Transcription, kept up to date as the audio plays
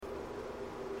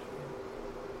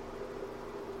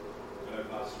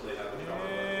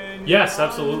Yes,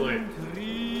 absolutely.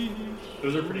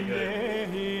 Those are pretty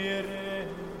good.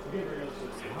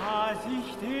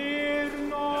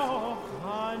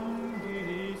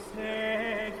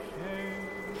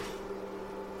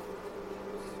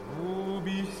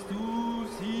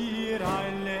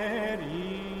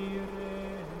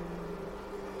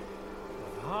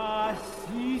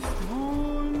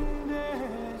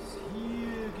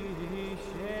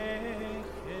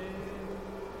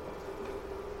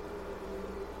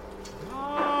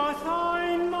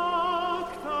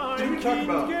 Did we talk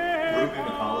about Ruby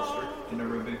McAllister? Do you know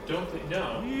Ruby? Don't think,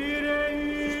 no.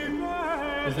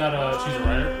 Is that she's a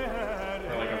writer?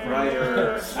 Or like a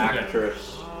Writer,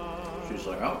 actress. She's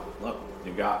like, oh, look,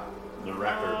 you got the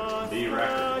record. The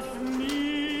record.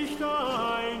 Jesus,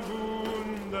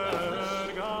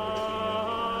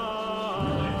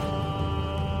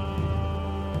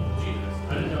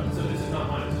 I didn't know. So this is not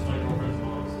mine. This is my girlfriend's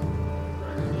mom's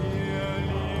record.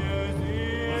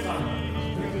 Let's talk about it.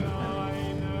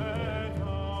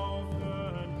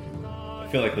 I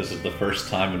feel like this is the first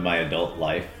time in my adult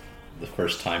life, the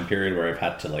first time period where I've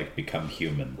had to like become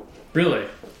human. Really?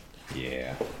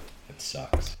 Yeah, it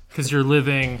sucks. Because you're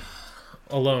living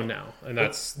alone now, and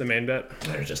that's the main bit.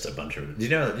 There's just a bunch of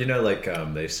like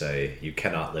they say you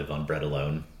cannot live on bread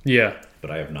alone. Yeah.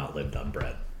 But I have not lived on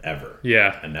bread ever.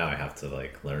 Yeah. And now I have to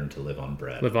like learn to live on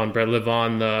bread. Live on bread. Live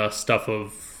on the stuff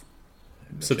of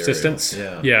Material. subsistence.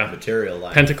 Yeah. Material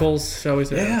life. Pentacles, shall we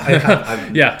say? Yeah,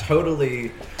 I'm yeah.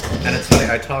 Totally. And it's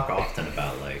funny. I talk often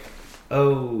about like,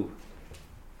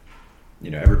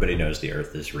 everybody knows the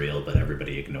earth is real, but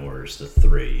everybody ignores the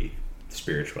three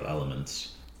spiritual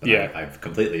elements. But yeah. I've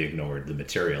completely ignored the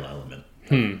material element,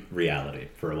 reality,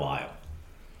 for a while.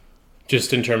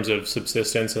 Just in terms of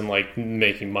subsistence and like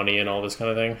making money and all this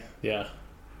kind of thing. Yeah.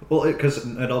 Well, because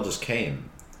it all just came.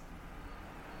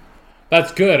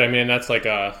 That's good. I mean, that's like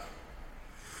a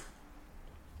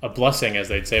blessing, as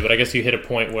they'd say. But I guess you hit a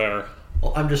point where...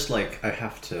 Well, I'm just like, I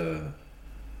have to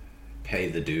pay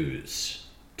the dues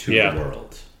to the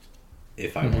world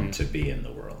if I want to be in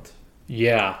the world.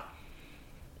 Yeah.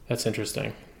 That's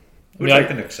interesting. Which I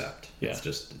can accept. Yeah. It's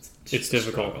just... It's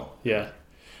difficult. Struggle. Yeah.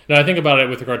 No, I think about it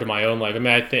with regard to my own life. I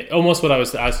mean, I think almost what I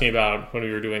was asking about when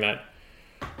we were doing that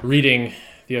reading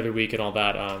the other week and all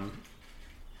that.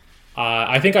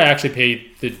 I think I actually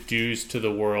paid the dues to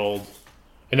the world,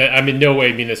 and I mean, no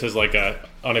way mean this as like a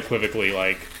unequivocally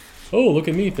like, oh, look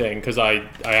at me thing, because I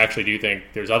actually do think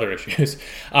there's other issues.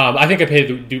 I think I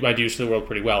paid my dues to the world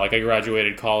pretty well. Like I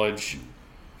graduated college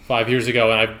 5 years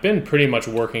ago, and I've been pretty much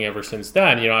working ever since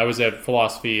then. You know, I was a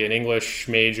philosophy and English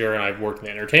major, and I've worked in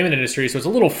the entertainment industry, so it's a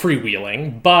little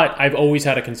freewheeling, but I've always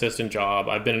had a consistent job.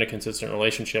 I've been in a consistent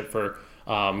relationship for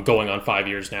going on 5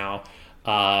 years now,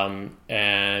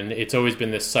 and it's always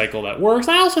been this cycle that works.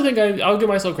 I also think I'll give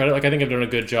myself credit. Like I think I've done a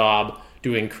good job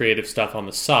doing creative stuff on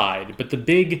the side, but the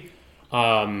big,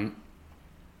 not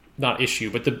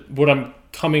issue, but what I'm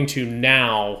coming to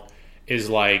now is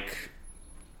like,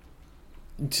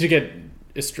 to get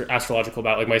astrological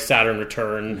about like my Saturn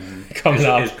return coming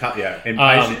up. In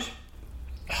Pisces.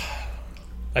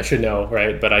 I should know,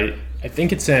 right? But I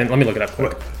think it's in. Let me look it up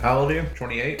quick. How old are you?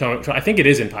 28? I think it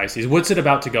is in Pisces. What's it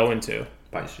about to go into?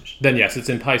 Pisces. Then yes, it's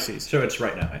in Pisces. So it's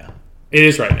right now, yeah. It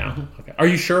is right now. Okay. Are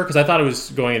you sure? Because I thought it was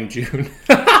going in June.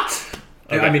 Okay.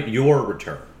 I mean, your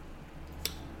return.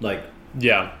 Like,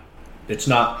 yeah. It's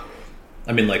not.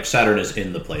 I mean, like Saturn is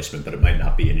in the placement, but it might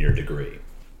not be in your degree.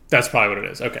 That's probably what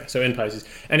it is. Okay, so in Pisces.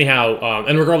 Anyhow,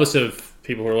 and regardless of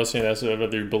people who are listening to this,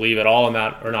 whether you believe at all in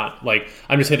that or not, like,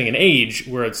 I'm just hitting an age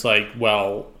where it's like,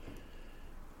 well,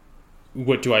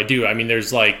 what do I do? I mean,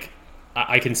 there's like,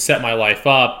 I can set my life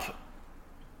up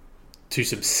to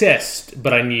subsist,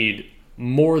 but I need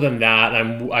more than that.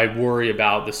 And I worry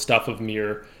about the stuff of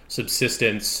mere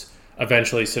subsistence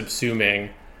eventually subsuming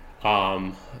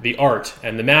the art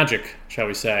and the magic, shall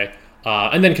we say.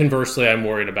 And then conversely, I'm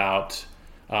worried about...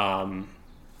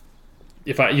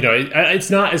 if I, it's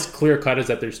not as clear cut as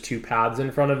that there's two paths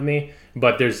in front of me,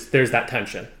 but there's that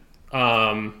tension.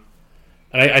 And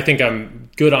I think I'm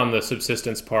good on the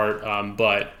subsistence part,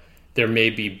 but there may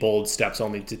be bold steps I'll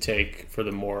need to take for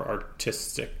the more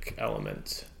artistic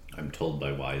element. I'm told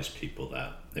by wise people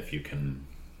that if you can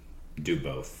do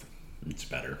both, it's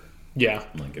better. Yeah.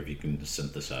 Like if you can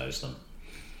synthesize them.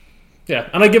 Yeah.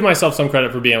 And I give myself some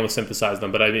credit for being able to synthesize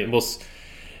them, but I mean,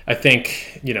 I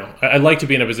think, I'd like to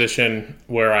be in a position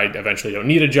where I eventually don't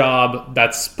need a job.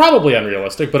 That's probably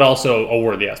unrealistic, but also a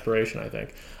worthy aspiration, I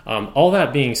think. All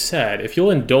that being said, if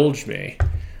you'll indulge me,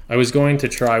 I was going to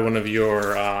try one of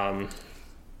your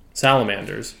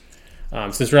salamanders.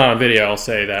 Since we're not on video, I'll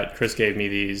say that Chris gave me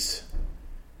these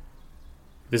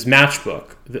this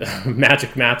matchbook,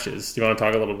 Magic Matches. Do you want to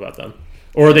talk a little bit about them?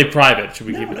 Or are they private? Should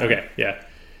we keep it? Okay, yeah.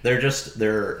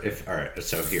 All right,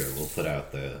 so here, we'll put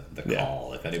out the call.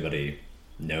 Yeah. If anybody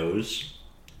knows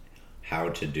how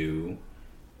to do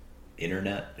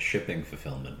internet shipping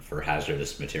fulfillment for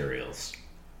hazardous materials.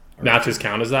 Matches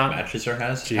count as that? Matches are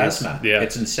hazmat. Yeah.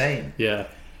 It's insane. Yeah.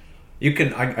 You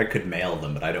can, I could mail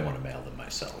them, but I don't want to mail them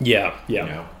myself. Yeah.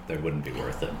 They wouldn't be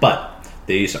worth it. But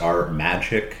these are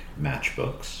magic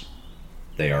matchbooks.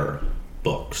 They are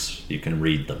books. You can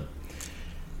read them.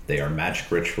 They are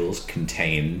magic rituals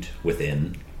contained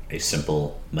within a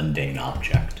simple mundane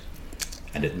object,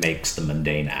 and it makes the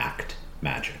mundane act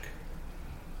magic.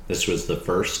 This was the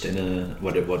first in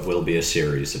what will be a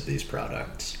series of these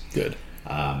products. Good.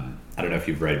 I don't know if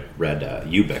you've read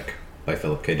Ubik by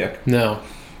Philip K. Dick. No.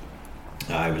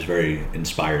 I was very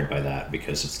inspired by that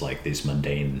because it's like these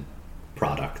mundane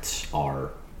products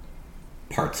are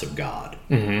parts of God.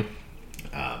 Mm-hmm.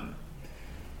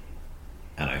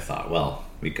 And I thought, well,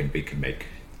 we could make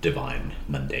divine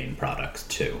mundane products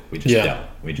too. We just don't.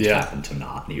 We just happen to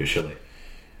not usually.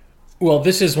 Well,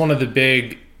 this is one of the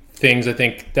big things I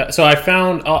think that. So I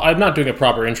found I'm not doing a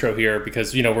proper intro here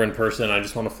because we're in person. I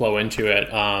just want to flow into it.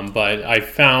 But I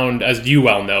found, as you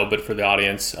well know, but for the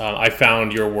audience, I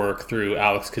found your work through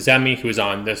Alex Kazemi, who was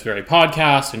on this very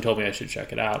podcast and told me I should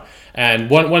check it out. And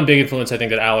one big influence I think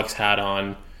that Alex had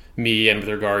on me and with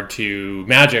regard to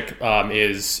magic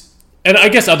is. And I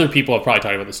guess other people have probably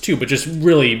talked about this too, but just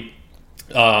really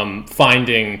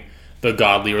finding the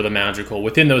godly or the magical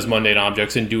within those mundane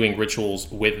objects and doing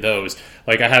rituals with those.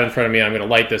 Like I have in front of me, I'm going to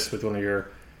light this with one of your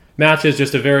matches,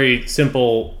 just a very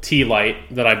simple tea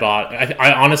light that I bought.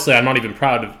 I honestly, I'm not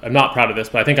proud of this,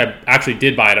 but I think I actually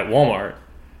did buy it at Walmart.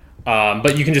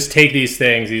 But you can just take these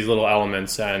things, these little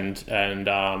elements, and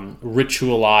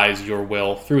ritualize your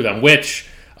will through them, which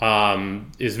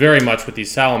is very much what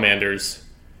these salamanders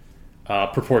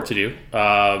purport to do.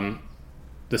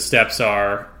 The steps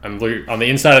are, on the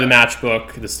inside of the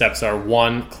matchbook, the steps are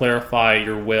 1, clarify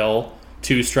your will,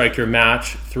 2, strike your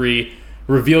match, 3,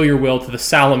 reveal your will to the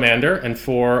salamander, and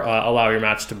 4, allow your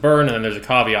match to burn. And then there's a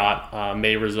caveat,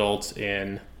 may result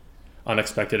in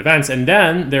unexpected events. And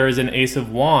then there is an Ace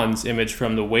of Wands image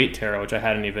from the Waite Tarot, which I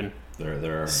hadn't even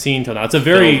seen till now. It's a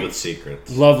very with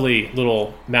secrets. Lovely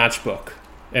little matchbook,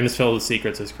 and it's filled with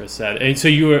secrets, as Chris said. And so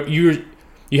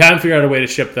you haven't figured out a way to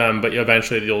ship them, but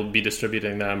eventually you'll be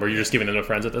distributing them, or you're just giving them to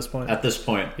friends at this point? At this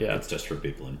point, it's just for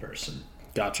people in person.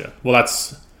 Gotcha. Well,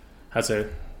 has a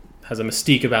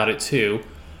mystique about it, too.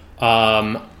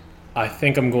 I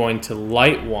think I'm going to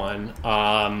light one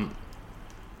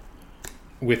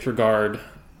with regard...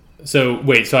 So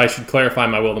I should clarify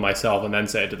my will to myself and then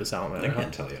say it to the salamander. I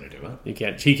can't tell you how to do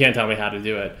it. He can't tell me how to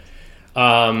do it.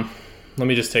 Let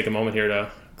me just take a moment here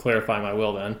to clarify my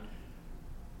will then.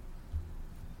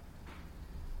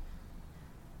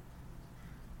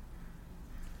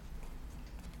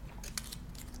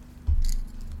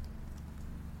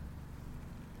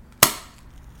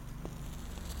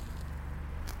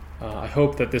 I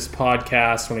hope that this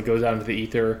podcast, when it goes out into the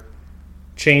ether,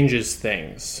 changes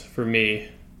things for me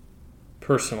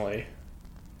personally.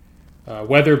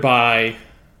 Whether by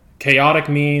chaotic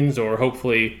means or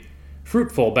hopefully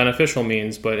fruitful, beneficial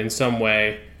means, but in some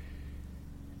way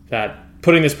that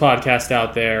putting this podcast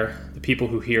out there, the people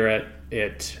who hear it,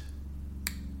 it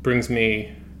brings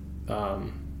me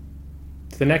to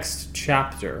the next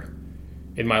chapter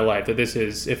in my life. That this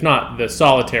is, if not the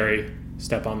solitary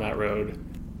step on that road,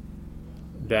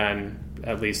 then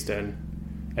at least an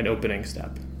opening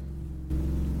step.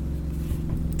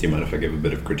 Do you mind if I give a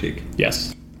bit of critique?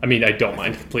 Yes. I mean, I don't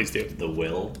mind. Please do. The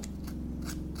will,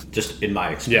 just in my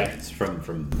experience,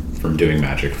 from doing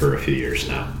magic for a few years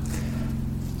now,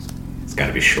 it's got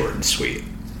to be short and sweet.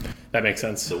 That makes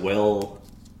sense. The will,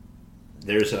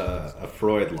 there's a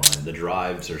Freud line, the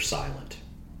drives are silent.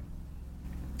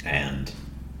 And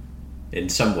in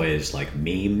some ways, like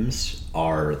memes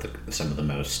are some of the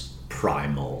most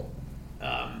primal,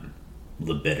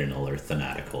 libidinal or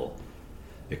fanatical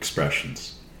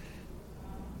expressions.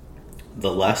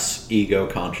 The less ego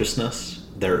consciousness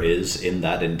there is in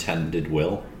that intended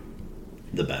will,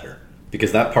 the better.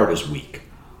 Because that part is weak.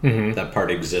 Mm-hmm. That part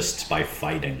exists by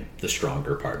fighting the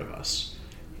stronger part of us.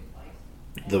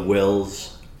 The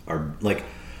wills are like...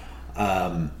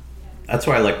 that's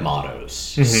why I like mottos,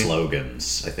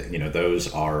 slogans. I think,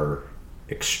 those are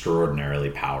extraordinarily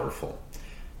powerful.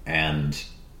 And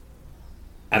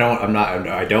I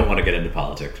don't want to get into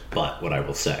politics, but what I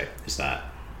will say is that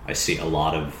I see a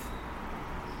lot of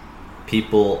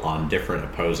people on different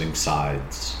opposing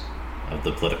sides of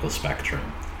the political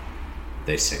spectrum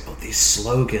they say, oh, these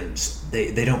slogans,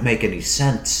 they don't make any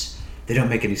sense. They don't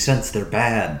make any sense. They're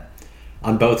bad.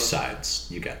 On both sides,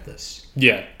 you get this.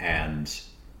 Yeah. And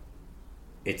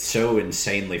it's so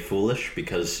insanely foolish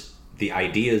because the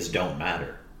ideas don't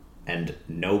matter. And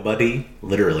nobody,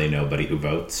 literally nobody who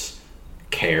votes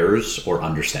cares or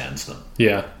understands them.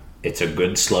 Yeah. It's a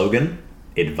good slogan.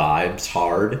 It vibes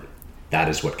hard. That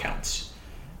is what counts.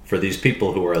 For these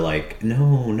people who are like,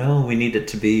 no, we need it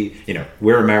to be,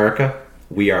 we're America.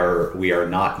 We are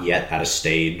not yet at a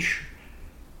stage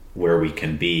where we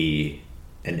can be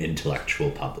an intellectual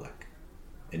public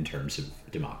in terms of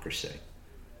democracy.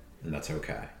 And that's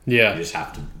okay. Yeah. You just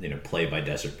have to, play by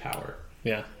desert power.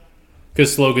 Yeah.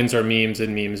 Because slogans are memes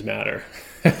and memes matter.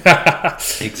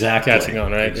 Exactly. Catching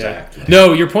on, right? Exactly. Yeah.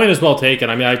 No, your point is well taken.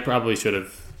 I mean, I probably should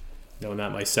have known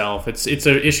that myself. It's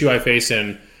an issue I face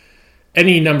in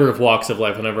any number of walks of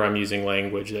life whenever I'm using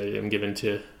language that I'm given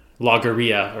to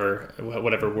logorrhea or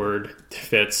whatever word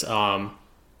fits.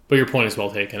 But your point is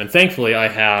well taken. And thankfully, I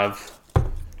have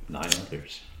 9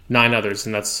 others. 9 others,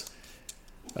 and that's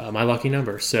my lucky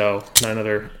number. So 9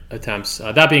 other attempts.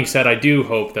 That being said, I do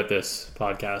hope that this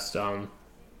podcast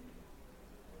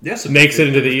makes it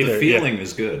into the ether. The feeling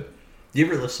is good. Do you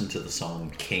ever listen to the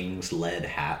song King's Lead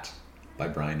Hat by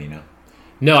Brian Eno?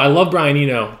 No, I love Brian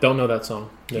Eno. Don't know that song.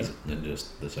 Yeah. And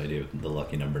just this idea of the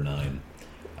lucky number 9.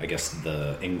 I guess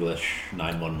the English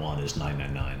 911 is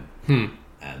 999.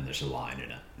 And there's a line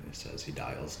in it. And it says he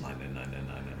dials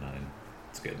 9999999.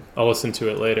 It's good. I'll listen to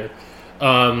it later.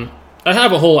 I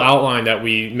have a whole outline that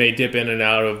we may dip in and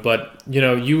out of, but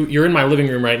you're in my living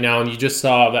room right now, and you just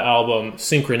saw the album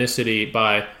Synchronicity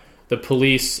by The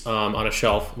Police on a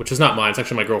shelf, which is not mine. It's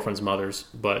actually my girlfriend's mother's,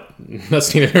 but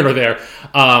that's neither here nor there.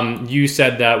 You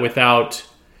said that without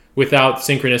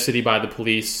Synchronicity by The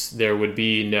Police, there would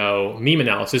be no meme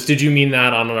analysis. Did you mean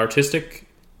that on an artistic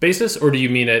basis, or do you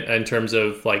mean it in terms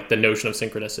of like the notion of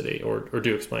synchronicity, or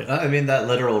do explain? I mean that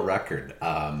literal record.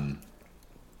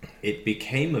 It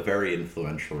became a very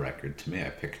influential record to me. I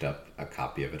picked up a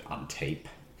copy of it on tape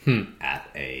at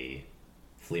a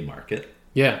flea market.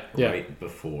 Yeah. Right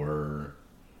before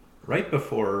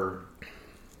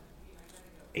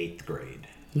 8th grade.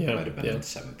 Yeah, It might have been in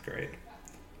 7th grade.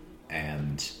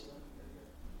 And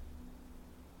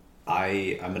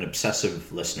I'm an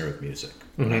obsessive listener of music.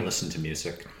 When I listen to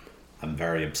music, I'm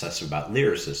very obsessive about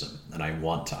lyricism, and I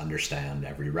want to understand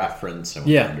every reference. I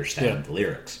want to understand the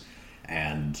lyrics.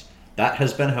 And that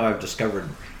has been how I've discovered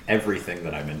everything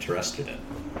that I'm interested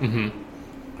in.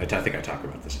 I think I talk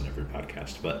about this in every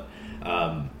podcast, but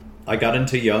I got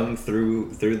into Young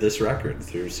through this record,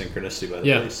 through Synchronicity by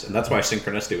the Police. And that's why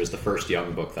Synchronicity was the first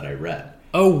Young book that I read.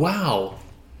 Oh, wow.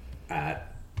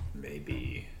 At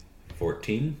maybe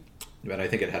 14. But I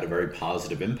think it had a very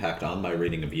positive impact on my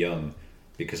reading of Young,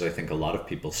 because I think a lot of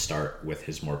people start with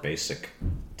his more basic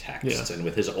texts and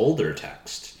with his older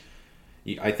texts.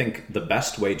 I think the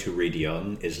best way to read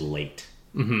Young is late.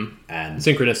 And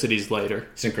Synchronicity's later.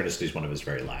 Synchronicity's one of his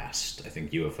very last. I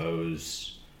think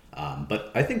UFOs.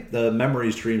 But I think the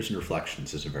Memories, Dreams, and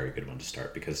Reflections is a very good one to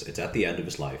start, because it's at the end of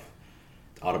his life.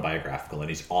 It's autobiographical, and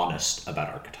he's honest about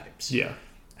archetypes. Yeah.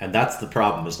 And that's the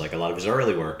problem, is like a lot of his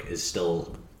early work is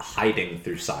still hiding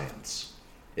through science.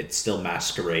 It's still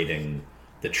masquerading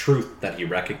the truth that he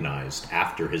recognized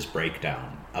after his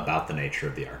breakdown about the nature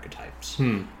of the archetypes.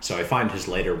 So I find his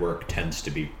later work tends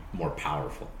to be more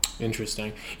powerful.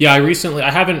 Interesting. Yeah, I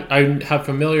have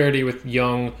familiarity with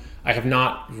Jung. I have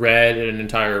not read an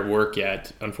entire work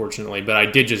yet, unfortunately, but I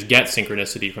did just get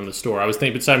Synchronicity from the store. I was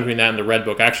thinking, deciding between that and the Red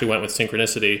Book. I actually went with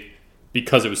Synchronicity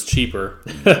because it was cheaper.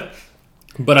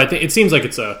 But I think it seems like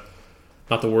it's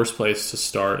not the worst place to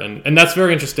start, and that's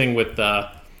very interesting with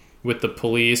the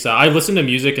Police. I listen to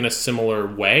music in a similar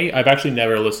way. I've actually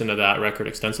never listened to that record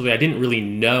extensively. I didn't really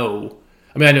know.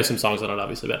 I mean, I know some songs on it,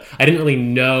 obviously, but I didn't really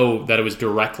know that it was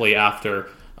directly after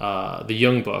the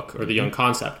Jung book or the Jung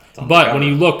concept. But when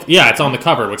you look, it's on the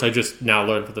cover, which I just now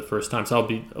learned for the first time. So I'll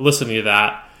be listening to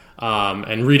that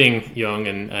and reading Jung,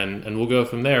 and we'll go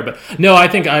from there. But no, I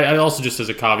think I also, just as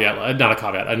a caveat, not a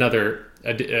caveat, another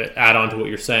add on to what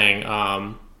you're saying.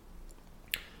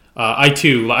 I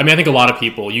think a lot of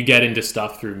people, you get into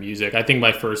stuff through music. I think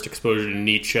my first exposure to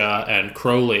Nietzsche and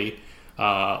Crowley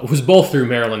was both through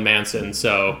Marilyn Manson,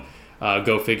 so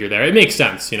go figure there. It makes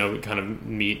sense, we kind of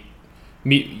meet.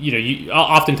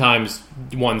 Oftentimes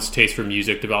one's taste for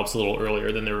music develops a little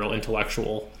earlier than their real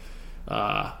intellectual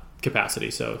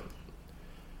capacity. So,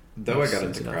 though I got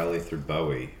into Crowley through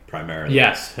Bowie primarily.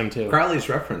 Yes, him too. Crowley's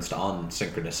referenced on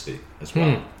Synchronicity as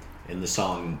well in the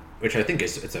song, which I think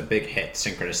it's a big hit,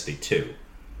 Synchronicity 2,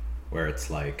 where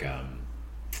it's like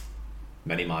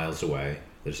many miles away,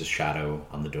 there's a shadow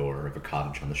on the door of a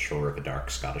cottage on the shore of a dark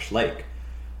Scottish lake,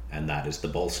 and that is the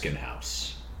Boleskine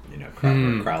House.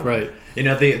 Crowley. Right.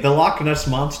 The Loch Ness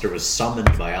Monster was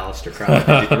summoned by Aleister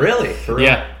Crowley. Really? For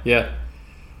real? Yeah.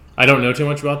 I don't know too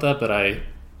much about that, but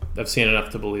I've seen enough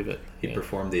to believe it. He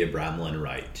performed the Abramlin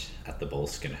rite at the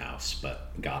Boleskine House,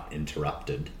 but got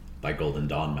interrupted by Golden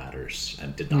Dawn matters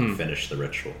and did not finish the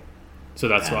ritual. So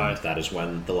that's why. That is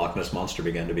when the Loch Ness Monster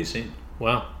began to be seen.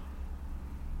 Wow.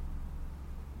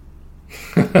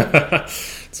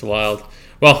 It's wild.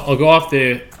 Well, I'll go off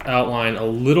the outline a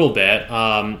little bit.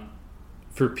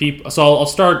 For people, so I'll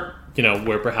start,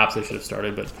 where perhaps I should have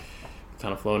started, but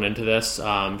kind of flown into this.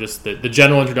 Just the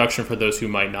general introduction for those who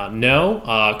might not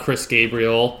know. Chris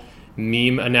Gabriel,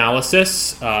 meme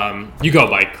analysis. You go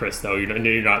by Chris, though.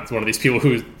 You're not one of these people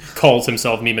who calls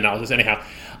himself meme analysis. Anyhow,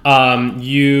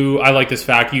 I like this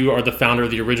fact. You are the founder of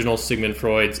the original Sigmund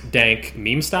Freud's Dank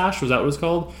Meme Stash. Was that what it was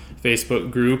called? Facebook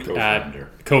group.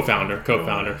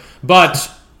 Co-founder.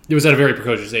 But it was at a very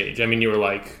precocious age. I mean, you were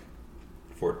like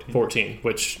 14,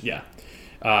 which,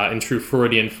 in true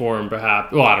Freudian form,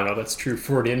 perhaps. Well, I don't know if that's true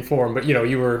Freudian form, but,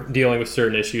 you were dealing with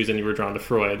certain issues and you were drawn to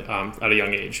Freud at a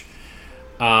young age.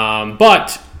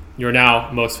 But you're now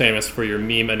most famous for your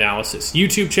meme analysis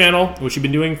YouTube channel, which you've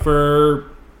been doing for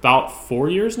about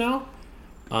 4 years now.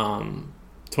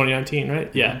 2019, right?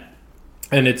 Yeah.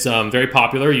 And it's very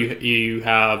popular. You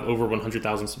have over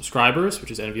 100,000 subscribers,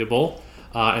 which is enviable.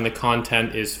 And the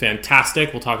content is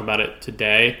fantastic. We'll talk about it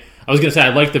today. I was going to say, I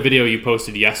liked the video you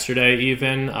posted yesterday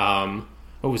even.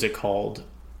 What was it called?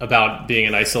 About being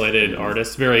an isolated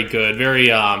artist. Very good. Very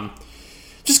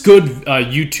just good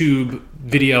YouTube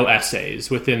video essays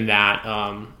within that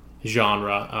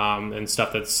genre and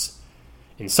stuff that's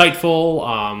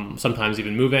insightful, sometimes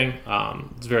even moving.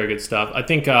 It's very good stuff. I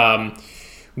think...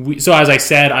 So as I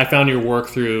said, I found your work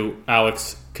through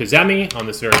Alex Kazemi on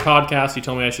this very podcast. He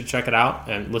told me I should check it out,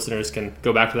 and listeners can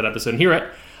go back to that episode and hear it.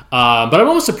 But I'm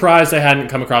almost surprised I hadn't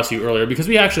come across you earlier, because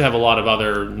we actually have a lot of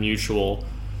other mutual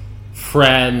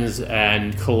friends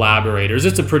and collaborators.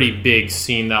 It's a pretty big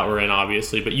scene that we're in,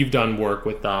 obviously, but you've done work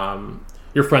with...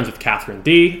 You're friends with Catherine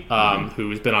D,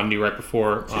 who's been on New right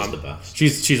before. She's the best.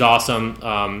 She's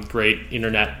awesome. Great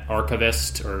internet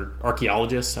archivist or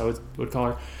archaeologist, I would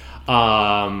call her.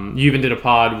 You even did a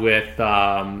pod with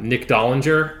Nick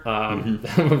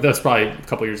Dollinger. That's probably a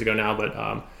couple years ago now, but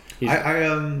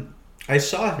I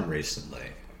saw him recently.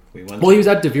 He was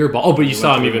at De Vere Ball. Oh, but you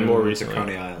saw him even more recently. To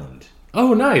Coney Island.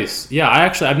 Oh, nice. Yeah,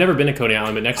 I've never been to Coney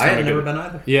Island, but next time I've never been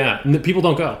either. Yeah, people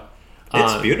don't go.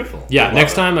 It's beautiful. Yeah,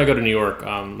 next time I go to New York,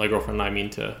 my girlfriend and I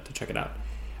mean to check it out.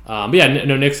 But yeah,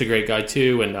 Nick's a great guy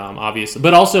too, and obviously,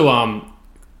 but also,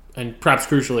 and perhaps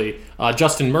crucially,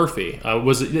 Justin Murphy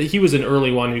was an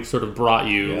early one who sort of brought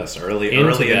you. Yes, early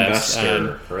investor.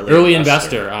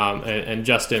 And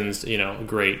Justin's a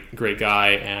great guy,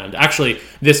 and actually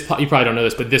this you probably don't know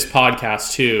this, but this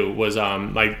podcast too was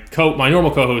my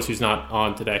normal co-host who's not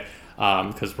on today.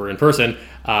 Because we're in person.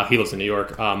 He lives in New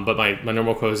York. But my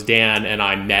normal co-host Dan and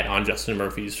I met on Justin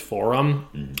Murphy's forum,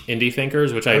 Indie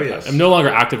Thinkers, which I'm no longer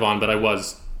active on, but I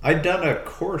was. I'd done a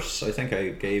course. I think I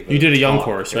gave. You did a young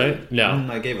course, right? No,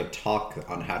 I gave a talk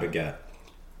on how to get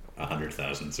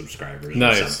 100,000 subscribers.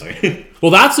 Nice. Or something.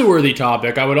 Well, that's a worthy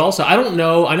topic. I don't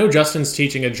know. I know Justin's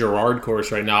teaching a Gerard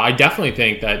course right now. I definitely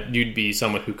think that you'd be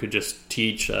someone who could just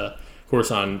teach a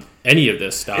course on any of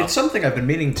this stuff. It's something I've been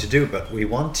meaning to do, but we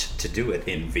want to do it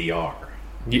in VR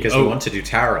because we want to do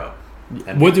tarot.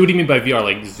 And what do you mean by VR?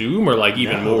 Like Zoom or like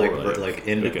even more? Like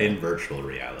in virtual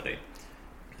reality,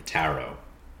 tarot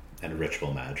and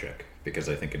ritual magic, because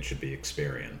I think it should be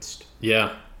experienced.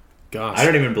 Yeah. Gosh. I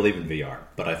don't even believe in VR,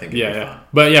 but I think it'd be fun.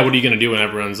 But yeah, what are you going to do when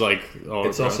everyone's like...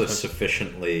 it's also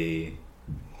sufficiently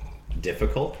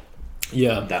difficult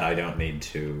that I don't need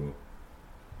to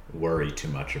worry too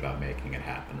much about making it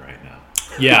happen right now.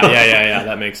 Yeah,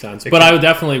 that makes sense. But I would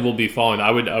definitely will be following.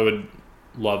 I would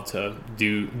love to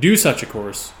do such a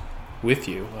course with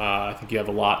you. I think you have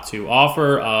a lot to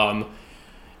offer.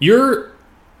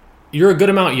 You're a good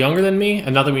amount younger than me,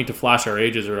 and not that we need to flash our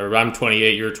ages or whatever. I'm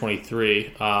 28, you're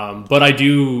 23. But I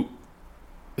do...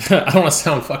 I don't want to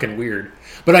sound fucking weird,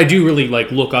 but I do really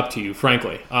like look up to you,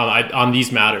 frankly, on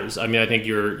these matters. I mean, I think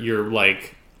you're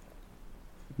like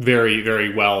very,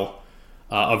 very well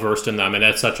versed in them, and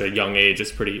at such a young age,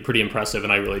 it's pretty impressive.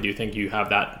 And I really do think you have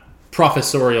that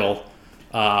professorial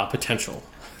potential.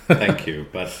 Thank you,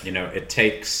 but it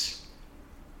takes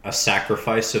a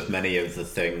sacrifice of many of the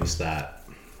things that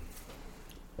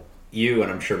you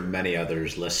and I'm sure many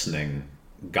others listening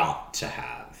got to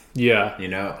have. Yeah.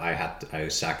 I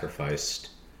sacrificed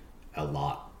a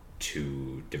lot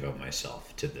to devote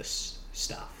myself to this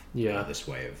stuff. Yeah. This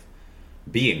way of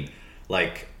being.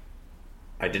 Like,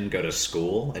 I didn't go to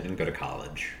school. I didn't go to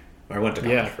college. I went to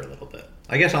college for a little bit.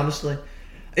 I guess, honestly,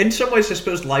 in some ways, I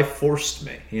suppose life forced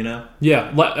me, you know?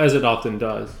 Yeah, as it often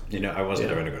does. You know, I wasn't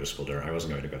going to go to school I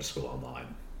wasn't going to go to school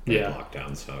online.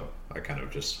 Lockdown, so I kind of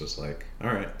just was like,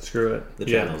 all right, screw it. The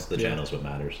channel's what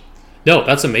matters. No,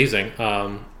 that's amazing.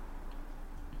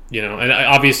 You know, and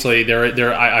obviously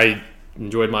I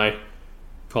enjoyed my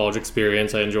college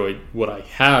experience. I enjoyed what I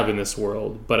have in this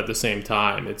world, but at the same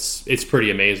time, it's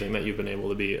pretty amazing that you've been able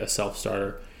to be a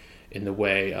self-starter in the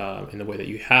way that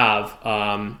you have.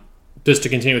 Just to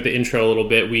continue with the intro a little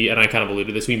bit, and I kind of alluded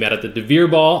to this, we met at the DeVere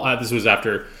Ball. This was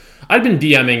after I'd been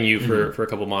DMing you for a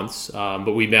couple months,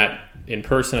 but we met in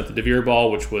person at the DeVere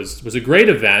Ball, which was a great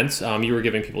event. You were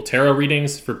giving people tarot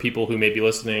readings. For people who may be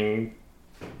listening,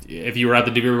 if you were at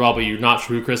the DeVere Ball but you're not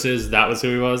sure who Chris is, that was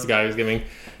who he was, the guy who was giving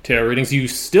tarot readings. You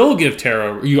still give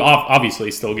tarot. You obviously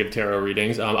still give tarot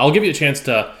readings. I'll give you a chance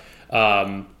to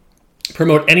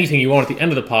promote anything you want at the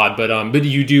end of the pod, but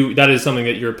you do, that is something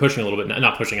that you're pushing a little bit,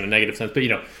 not pushing in a negative sense, but you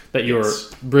know that you're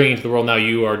bringing to the world now.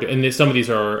 You are, and some of these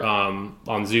are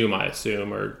on Zoom, I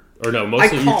assume, or no,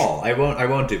 mostly I call. I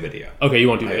won't do video. Okay, you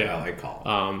won't do video. I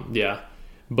call. Yeah,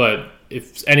 but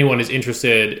if anyone is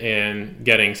interested in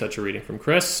getting such a reading from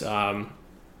Chris,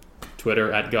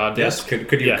 Twitter at GodDisc. Yes,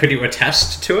 could you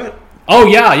attest to it? Oh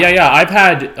yeah. I've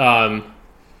had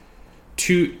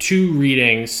two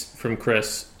readings from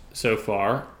Chris so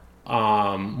far.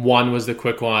 One was the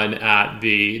quick one at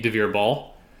the DeVere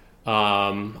Ball.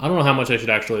 I don't know how much I should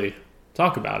actually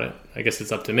talk about it. I guess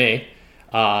it's up to me.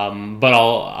 But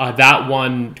I'll that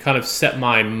one kind of set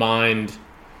my mind.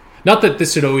 Not that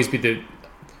this should always be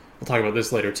we'll talk about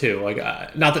this later too. Like,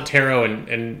 not that tarot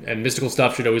and mystical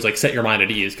stuff should always like set your mind at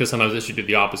ease, because sometimes it should do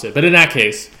the opposite. But in that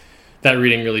case, that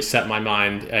reading really set my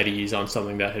mind at ease on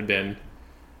something that had been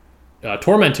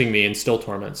tormenting me and still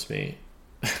torments me.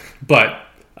 But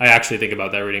I actually think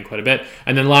about that reading quite a bit.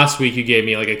 And then last week you gave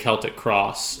me like a Celtic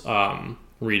Cross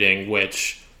reading,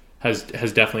 which has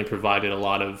definitely provided a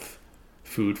lot of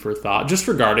food for thought, just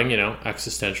regarding, you know,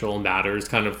 existential matters,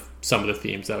 kind of some of the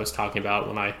themes that I was talking about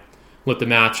when I lit the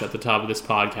match at the top of this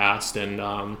podcast. And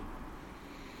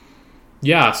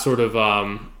sort of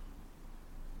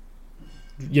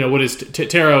you know, what is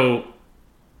tarot,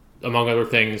 among other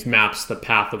things, maps the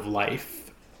path of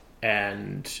life,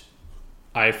 and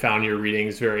I found your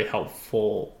readings very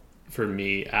helpful for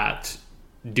me at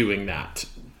doing that.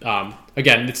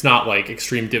 Again, it's not like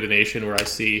extreme divination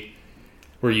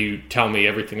where you tell me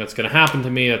everything that's going to happen to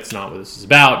me. That's not what this is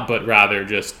about, but rather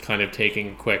just kind of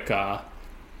taking a quick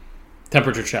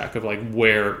temperature check of like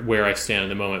where I stand in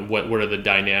the moment. What are the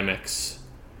dynamics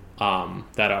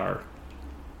that are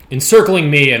encircling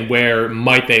me, and where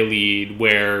might they lead?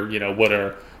 Where, you know, what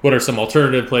are some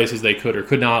alternative places they could or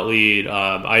could not lead?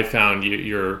 I found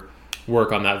your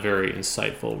work on that very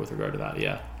insightful with regard to that.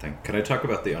 Yeah. Can I talk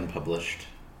about the unpublished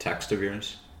text of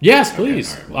yours? Yes,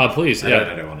 please. Okay, well, please. I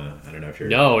Yeah. don't know if you're.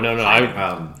 No.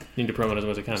 I need to promote as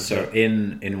much as I can. So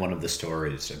in one of the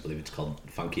stories, I believe it's called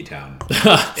Funky Town,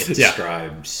 it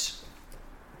describes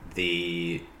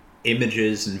the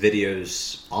images and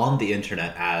videos on the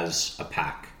internet as a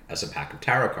pack of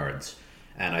tarot cards.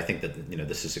 And I think that, you know,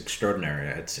 this is extraordinary.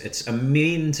 It's a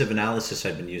means of analysis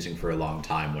I've been using for a long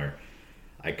time, where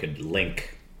I could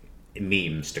link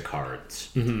memes to cards.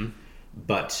 Mm-hmm.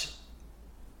 But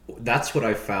that's what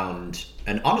I found.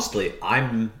 And honestly,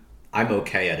 I'm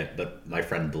okay at it. But my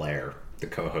friend Blair, the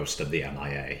co-host of the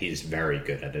MIA, he's very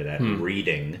good at it, at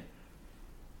reading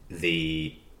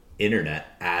the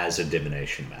internet as a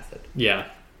divination method. Yeah.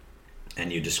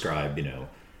 And you describe, you know,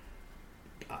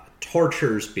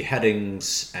 tortures,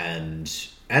 beheadings, and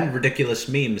ridiculous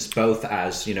memes, both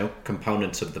as, you know,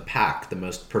 components of the pack, the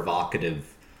most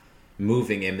provocative,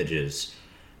 moving images.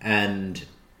 And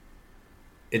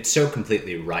it's so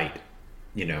completely right.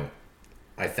 You know,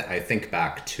 I think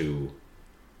back to,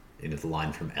 you know, the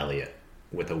line from Eliot,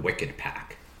 with a wicked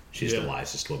pack. She's the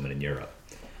wisest woman in Europe.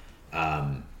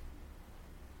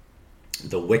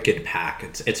 The wicked pack,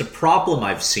 it's a problem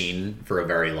I've seen for a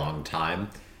very long time.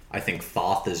 I think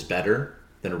Thoth is better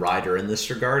than Rider in this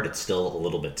regard. It's still a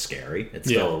little bit scary. It's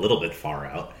still a little bit far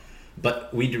out.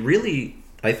 But we really,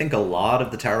 I think a lot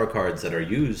of the tarot cards that are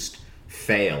used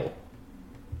fail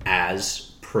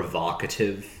as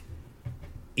provocative,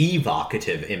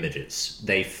 evocative images.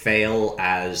 They fail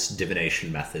as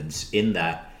divination methods in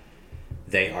that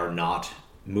they are not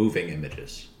moving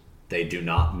images. They do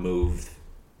not move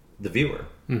the viewer.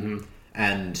 Mm-hmm.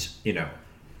 And, you know,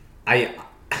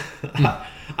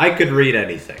 I could read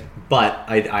anything, but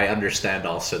I understand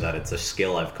also that it's a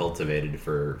skill I've cultivated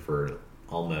for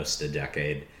almost a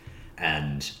decade,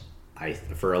 and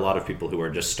for a lot of people who are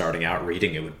just starting out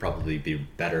reading, it would probably be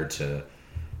better to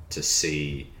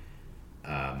see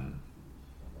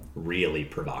really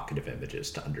provocative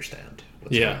images to understand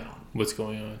what's going on. What's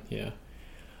going on? Yeah.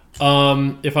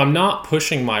 If I'm not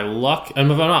pushing my luck,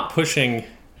 and if I'm not pushing,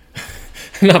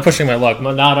 not pushing my luck,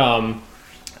 I'm not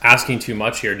asking too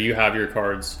much here. Do you have your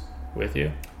cards with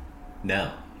you?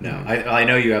 No. I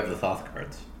know you have the Thoth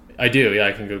cards. I do. Yeah,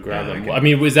 I can go grab them. Okay. I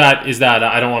mean, is that?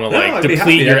 I don't want to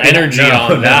deplete your happy. energy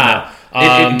on that.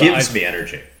 It gives me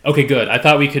energy. Okay, good. I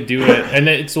thought we could do it, and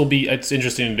it's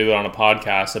interesting to do it on a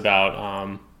podcast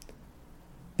about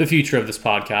the future of this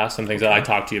podcast and things that I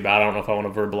talk to you about. I don't know if I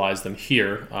want to verbalize them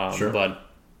here, sure.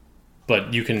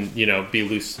 But you can be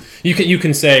loose. You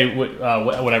can say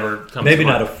whatever comes. Maybe to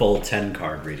mind. not a full 10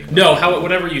 card reading. No,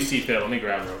 whatever you see fit. Let me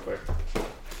grab them real quick.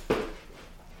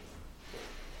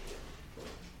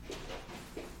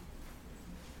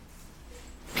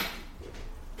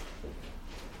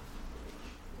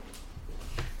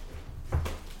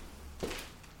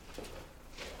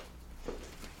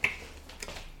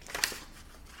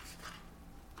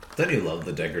 Don't you love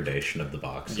the degradation of the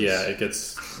boxes? Yeah, it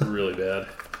gets really bad.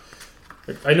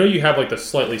 I know you have like the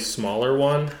slightly smaller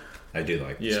one. I do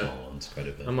like the small ones quite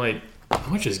a bit. I might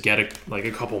just get a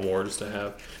couple more just to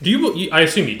have. Do you? I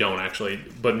assume you don't actually,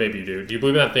 but maybe you do. Do you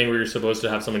believe in that thing where you're supposed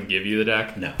to have someone give you the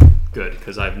deck? No. Good,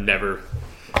 because I've never,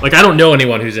 I don't know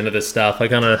anyone who's into this stuff. I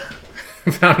kind of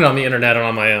found it on the internet and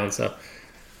on my own. So,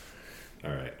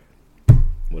 all right,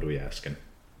 what are we asking?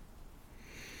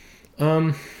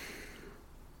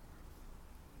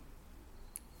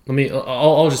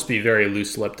 I'll just be very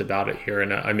loose-lipped about it here,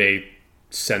 and I may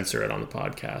censor it on the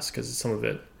podcast because some of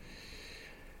it,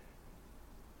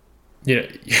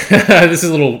 this is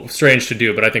a little strange to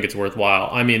do, but I think it's worthwhile.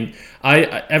 I mean, I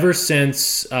ever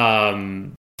since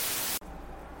the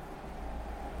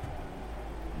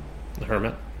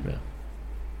Hermit, yeah,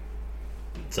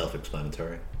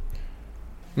 Self-explanatory.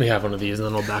 Let me have one of these, and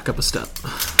then I'll back up a step.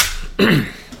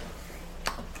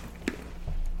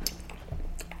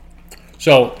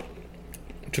 So,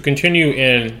 to continue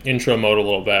in intro mode a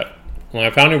little bit, when I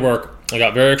found your work, I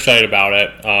got very excited about it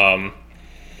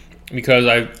because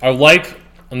I like,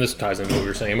 and this ties into what we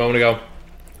were saying a moment ago,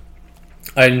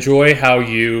 I enjoy how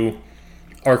you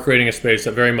are creating a space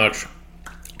that very much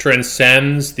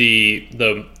transcends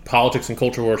the politics and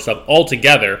culture war stuff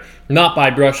altogether, not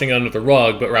by brushing under the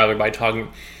rug, but rather by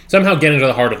somehow getting to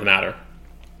the heart of the matter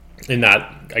in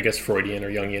that, I guess, Freudian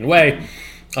or Jungian way.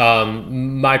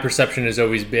 My perception has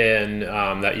always been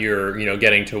that you're,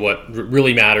 getting to what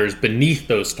really matters beneath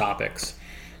those topics.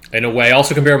 In a way,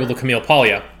 also comparable to Camille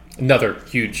Paglia, another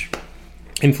huge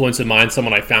influence of mine,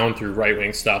 someone I found through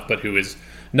right-wing stuff, but who is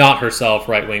not herself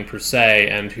right-wing per se,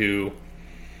 and who,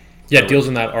 deals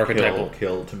in that archetypal.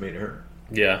 Killed to meet her.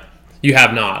 Yeah, you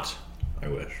have not. I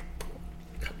wish.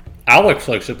 Alex,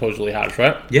 supposedly has,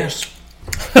 right? Yes.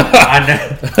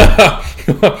 I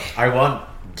want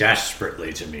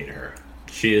desperately to meet her.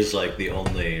 She is the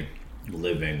only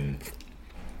living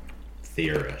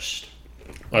theorist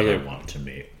I want to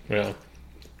meet. Yeah.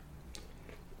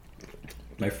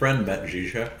 My friend met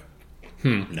Zizek.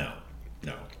 No.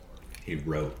 He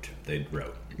wrote. They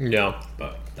wrote. Yeah.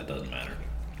 But that doesn't matter.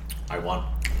 I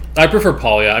prefer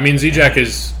Paglia. I mean, Zizek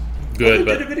is good, they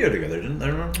but did a video together, didn't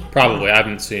they? Remember? Probably. I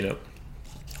haven't seen it.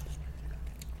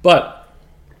 But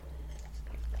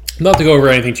not to go over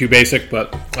anything too basic,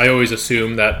 but I always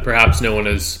assume that perhaps no one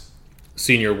has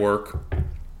seen your work.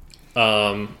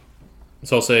 So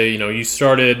I'll say, you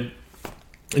started,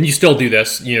 and you still do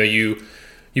this. You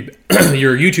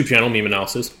your YouTube channel, Meme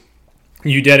Analysis.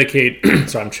 You dedicate.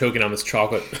 Sorry, I'm choking on this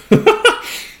chocolate.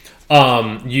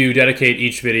 You dedicate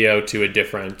each video to a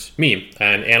different meme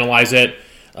and analyze it.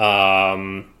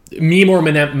 Meme or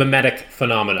mimetic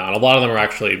phenomenon. A lot of them are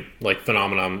actually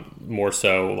phenomenon more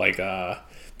so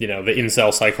the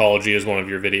incel psychology is one of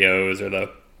your videos, or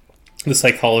the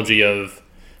psychology of,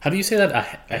 how do you say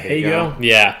that? Ahego?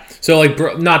 Yeah. So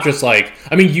not just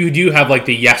you do have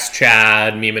the Yes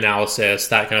Chad, meme analysis,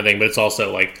 that kind of thing, but it's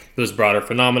also those broader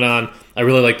phenomenon. I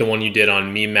really like the one you did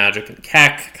on meme magic and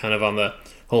Keck, kind of on the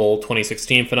whole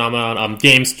 2016 phenomenon.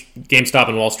 GameStop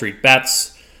and Wall Street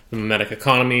bets, the mimetic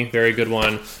economy, very good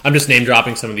one. I'm just name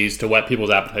dropping some of these to whet people's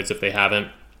appetites if they haven't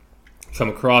come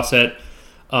across it.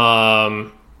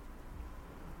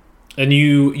 And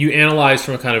you analyze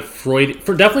from a kind of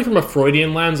definitely from a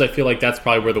Freudian lens. I feel like that's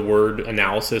probably where the word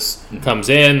analysis comes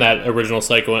in, that original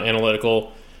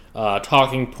psychoanalytical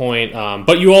talking point.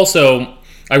 But you also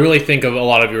I really think of a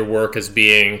lot of your work as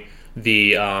being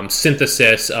the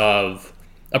synthesis of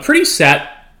a pretty set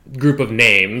group of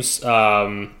names,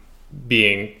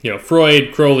 being,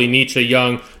 Freud, Crowley, Nietzsche,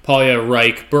 Jung, Polya,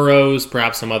 Reich, Burroughs,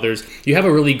 perhaps some others. You have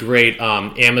a really great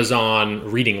Amazon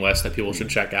reading list that people should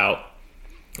check out.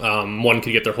 One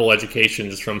could get their whole education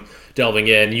just from delving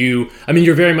in.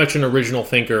 You're very much an original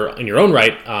thinker in your own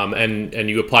right, and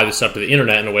you apply this stuff to the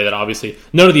internet in a way that obviously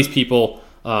none of these people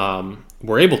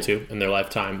were able to in their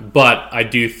lifetime. But I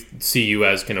do see you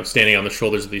as standing on the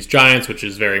shoulders of these giants, which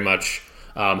is very much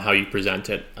how you present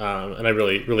it. And I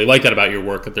really, really like that about your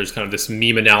work, that there's kind of this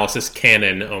meme analysis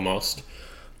canon almost.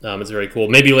 It's very cool.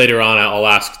 Maybe later on I'll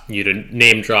ask you to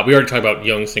name drop. We already talked about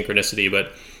Jung Synchronicity,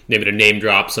 but maybe to name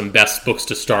drop some best books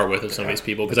to start with of some of these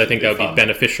people, because I think that would be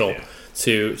beneficial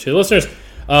to the listeners.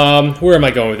 Where am I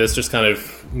going with this? Just kind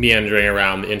of meandering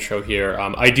around the intro here.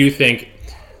 I do think,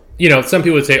 some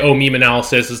people would say, oh, meme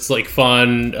analysis, it's like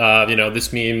fun.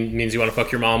 This meme means you want to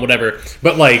fuck your mom, whatever.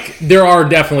 But there are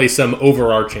definitely some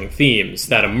overarching themes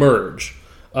that emerge.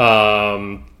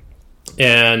 And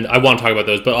I want to talk about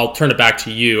those, but I'll turn it back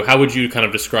to you. How would you kind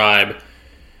of describe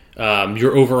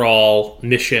your overall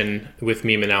mission with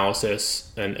meme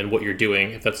analysis and what you're doing,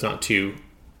 if that's not too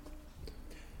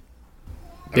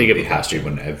big of a question?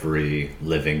 When every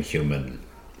living human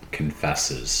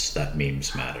confesses that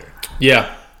memes matter.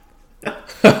 Yeah.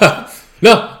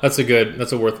 No, that's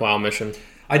a worthwhile mission.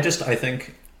 I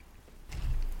think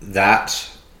that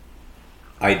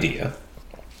idea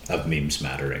of memes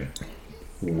mattering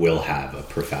will have a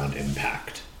profound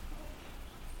impact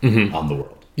on the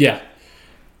world. Yeah.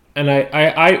 And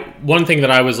I one thing that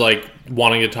I was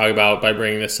wanting to talk about by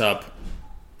bringing this up,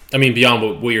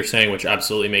 beyond what you're saying, which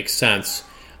absolutely makes sense,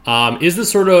 is the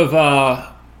sort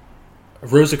of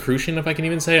Rosicrucian, if I can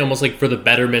even say, almost for the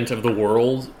betterment of the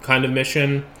world kind of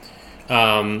mission.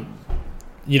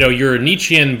 You're a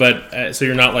Nietzschean, but so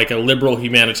you're not a liberal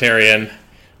humanitarian,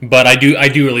 but I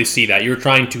do really see that you're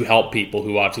trying to help people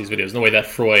who watch these videos in the way that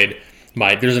Freud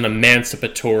might. There's an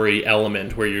emancipatory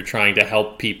element where you're trying to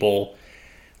help people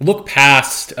look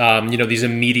past these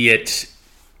immediate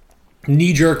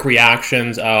knee-jerk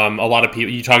reactions. A lot of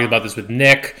people, you talked about this with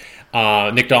Nick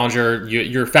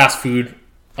Dollinger, your fast food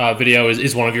video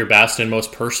is one of your best and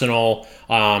most personal,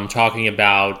 talking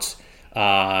about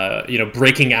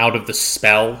breaking out of the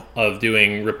spell of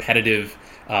doing repetitive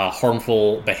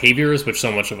harmful behaviors, which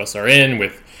so much of us are in,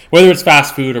 with whether it's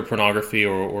fast food or pornography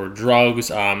or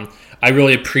drugs. I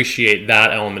really appreciate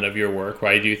that element of your work,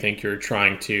 where I do think you're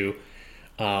trying to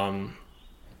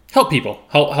help people,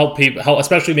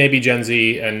 especially maybe Gen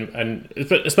Z and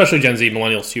especially Gen Z,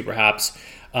 millennials too, perhaps.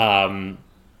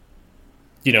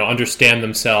 Understand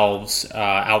themselves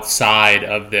outside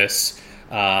of this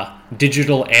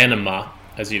digital anima,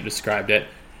 as you've described it.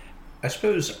 I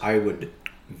suppose I would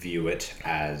view it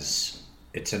as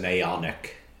it's an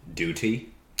aeonic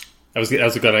duty. That was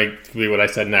going to be what I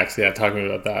said next. Yeah, talking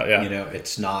about that. Yeah,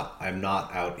 it's not. I'm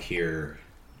not out here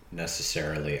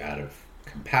necessarily out of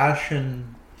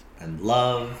compassion and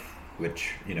love,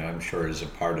 which I'm sure is a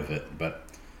part of it, but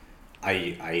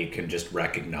I can just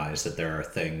recognize that there are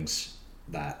things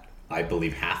that I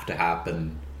believe have to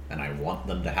happen, and I want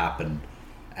them to happen,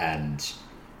 and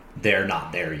they're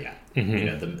not there yet.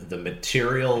 Mm-hmm. The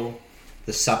material,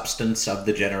 the substance of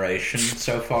the generation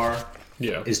so far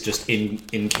is just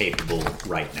incapable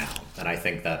right now. And I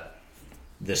think that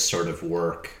this sort of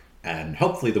work, and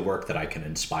hopefully the work that I can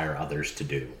inspire others to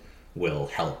do, will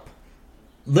help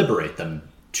liberate them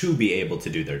to be able to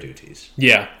do their duties.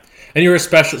 Yeah. And you're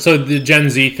so the Gen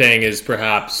Z thing is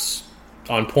perhaps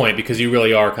on point, because you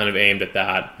really are kind of aimed at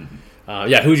that.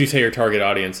 Mm-hmm. Who would you say your target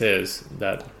audience is?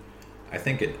 That I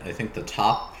think the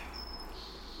top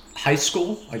high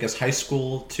school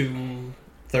to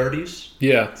 30s.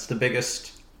 Yeah, it's the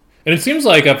biggest. And it seems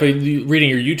like after reading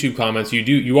your YouTube comments,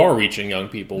 you are reaching young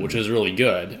people, which is really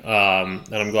good.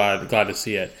 And I'm glad to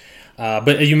see it.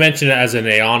 But you mentioned it as an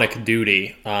aeonic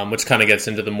duty, which kind of gets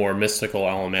into the more mystical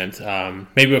element.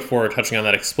 Maybe before touching on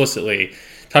that explicitly,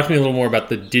 talk to me a little more about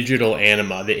the digital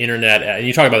anima, the internet. And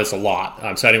you talk about this a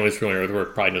lot, so anyone who's familiar with the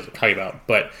work probably knows what I'm talking about.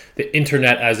 But the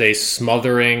internet as a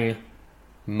smothering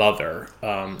mother.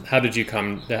 How did you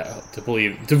come to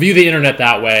view the internet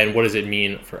that way, and what does it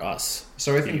mean for us?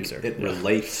 So I think it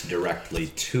relates directly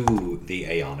to the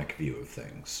aeonic view of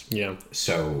things. Yeah.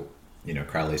 So,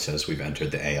 Crowley says we've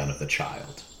entered the aeon of the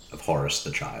child, of Horus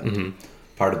the child. Mm-hmm.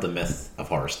 Part of the myth of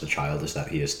Horus the child is that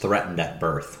he is threatened at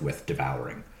birth with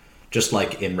devouring. Just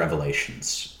like in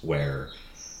Revelations, where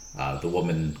the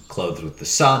woman clothed with the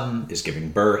sun is giving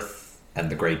birth, and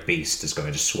the great beast is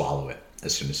going to swallow it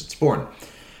as soon as it's born.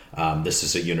 This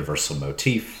is a universal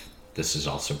motif. This is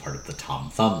also part of the Tom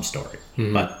Thumb story.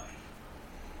 But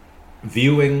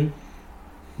viewing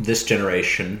this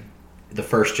generation, the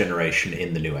first generation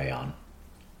in the new Aeon,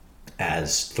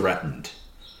 as threatened,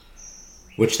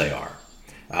 which they are.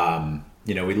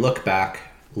 We look back.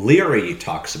 Leary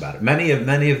talks about it. Many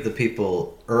of the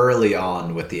people early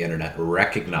on with the internet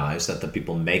recognized that the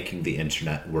people making the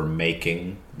internet were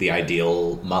making the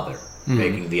ideal mother,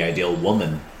 making the ideal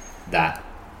woman that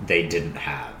they didn't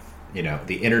have.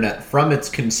 The internet from its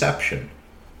conception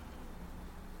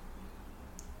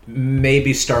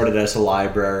maybe started as a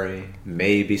library,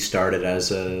 maybe started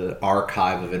as an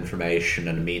archive of information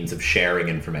and a means of sharing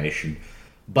information.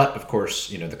 But, of course,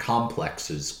 the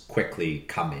complexes quickly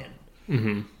come in.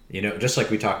 Just like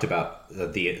we talked about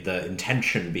the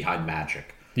intention behind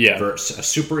magic. Yeah. Versus a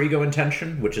superego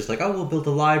intention, which is like, oh, we'll build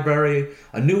a library,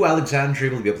 a new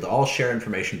Alexandria, we'll be able to all share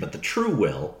information. But the true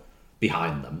will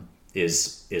behind them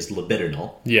is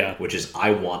libidinal. Yeah. Which is,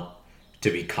 I want to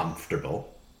be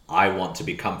comfortable. I want to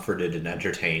be comforted and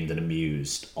entertained and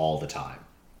amused all the time.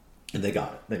 And they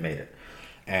got it. They made it.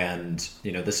 And,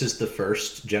 this is the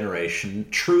first generation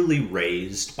truly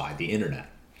raised by the internet.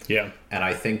 Yeah. And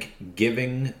I think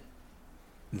giving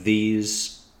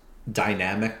these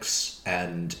dynamics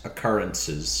and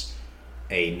occurrences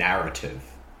a narrative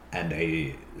and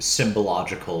a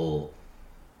symbological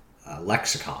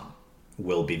lexicon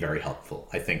will be very helpful.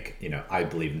 I think, I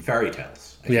believe in fairy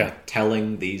tales. I think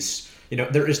telling these,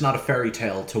 there is not a fairy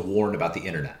tale to warn about the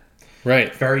internet.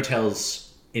 Right. Fairy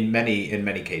tales in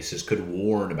many cases could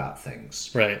warn about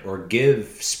things. Right. Or give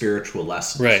spiritual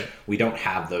lessons. Right. We don't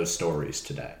have those stories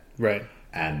today. Right.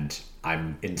 And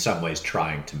I'm in some ways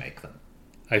trying to make them.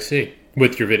 I see.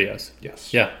 With your videos.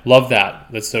 Yes. Yeah. Love that.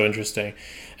 That's so interesting.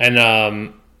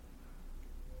 And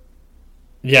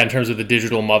in terms of the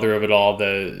digital mother of it all,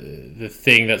 the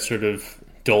thing that sort of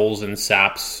dulls and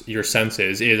saps your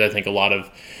senses is, I think, a lot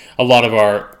of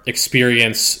our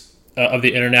experience of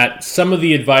the internet. Some of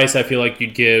the advice I feel like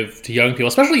you'd give to young people,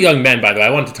 especially young men, by the way. I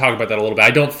wanted to talk about that a little bit.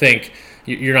 I don't think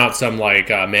you're not some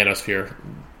manosphere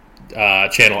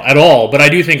channel at all, but I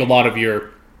do think a lot of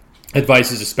your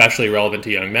advice is especially relevant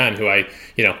to young men who I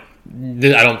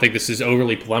don't think this is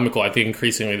overly polemical. I think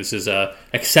increasingly this is a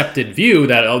accepted view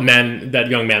that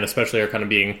young men especially are kind of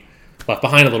being left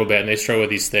behind a little bit, and they struggle with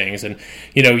these things. And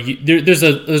there's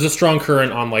a strong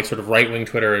current on like sort of right wing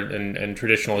Twitter and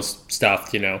traditionalist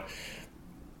stuff.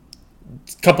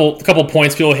 Couple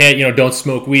points people hit. Don't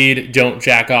smoke weed, don't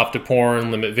jack off to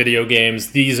porn, limit video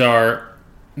games.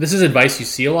 This is advice you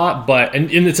see a lot, but and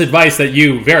it's advice that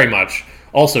you very much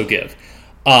also give.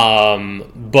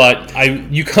 But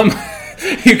you come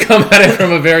at it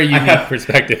from a very unique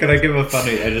perspective. Can I give a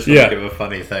funny? I just want to give a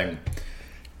funny thing.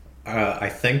 I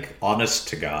think, honest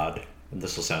to God, and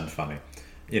this will sound funny.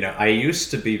 I used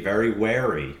to be very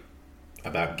wary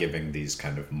about giving these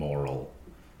kind of moral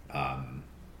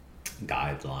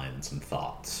guidelines and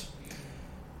thoughts.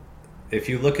 If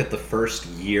you look at the first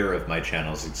year of my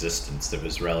channel's existence, it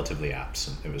was relatively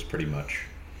absent. It was pretty much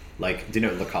like, do you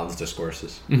know Lacan's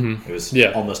discourses? Mm-hmm. It was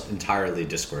almost entirely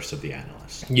discourse of the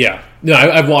analyst. Yeah. No,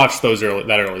 I've watched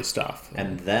that early stuff.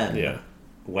 And then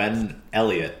when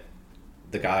Elliot,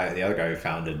 the other guy who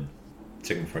founded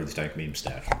Synchronicity Meme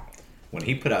Stash, when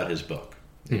he put out his book,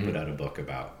 he put out a book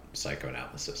about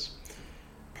psychoanalysis.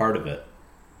 Part of it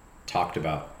talked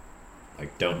about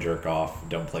like, don't jerk off,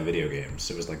 don't play video games.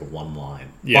 It was like one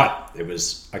line. Yeah. But it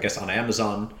was, I guess on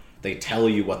Amazon, they tell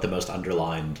you what the most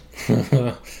underlined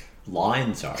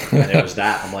lines are. And it was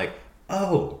that. I'm like,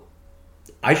 oh,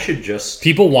 I should just...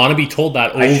 People want to be told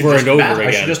that over and over again.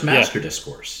 I should just master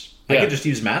discourse. I could just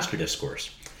use master discourse.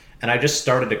 And I just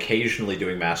started occasionally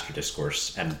doing master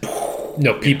discourse. And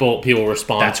people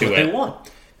respond to it. That's what they want.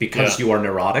 Because you are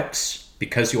neurotics...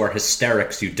 Because you are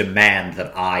hysterics, you demand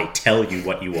that I tell you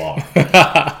what you are.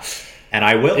 And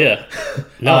I will. Yeah.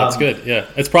 No, it's good. Yeah.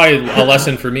 It's probably a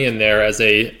lesson for me in there as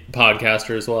a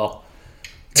podcaster as well.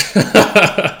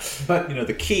 But,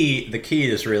 the key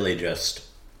is really just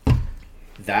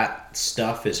that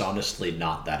stuff is honestly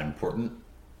not that important.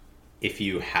 If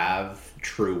you have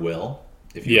true will,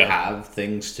 if you have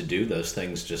things to do, those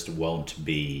things just won't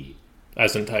be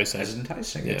as enticing.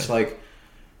 Yeah. It's like,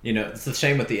 it's the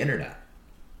same with the internet.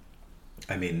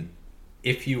 I mean,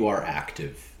 if you are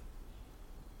active,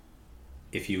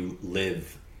 if you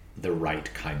live the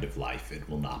right kind of life, it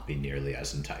will not be nearly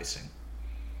as enticing.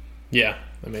 Yeah,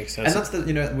 that makes sense.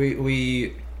 And that's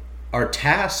we are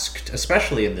tasked,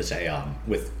 especially in this Aeon,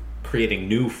 with creating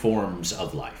new forms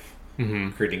of life,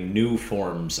 creating new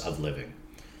forms of living.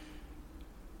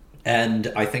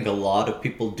 And I think a lot of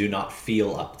people do not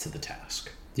feel up to the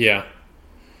task. Yeah.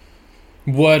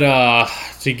 What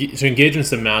to engage in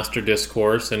some master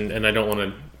discourse, and I don't want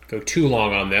to go too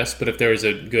long on this, but if there is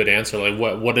a good answer, like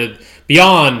what did,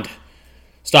 beyond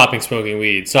stopping smoking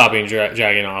weed, stopping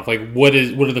jagging off, like what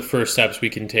are the first steps we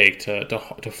can take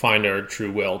to find our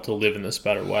true will to live in this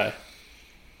better way?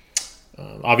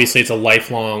 Obviously, it's a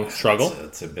lifelong struggle.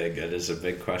 It is a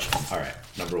big question. All right,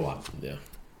 number one. Yeah.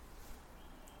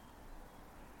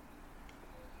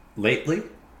 Lately,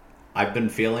 I've been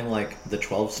feeling like the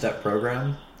 12-step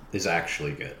program is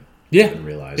actually good. Yeah. I've been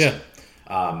realizing.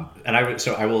 Yeah. And I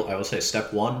will say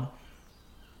step one,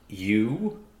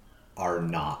 you are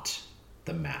not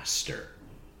the master.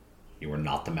 You are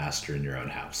not the master in your own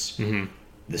house. Mm-hmm.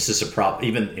 This is a problem.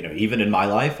 Even in my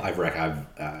life,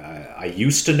 I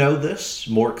used to know this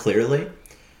more clearly,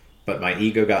 but my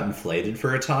ego got inflated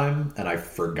for a time, and I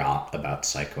forgot about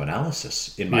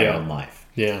psychoanalysis in my own life.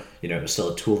 Yeah. It was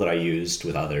still a tool that I used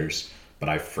with others, but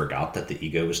I forgot that the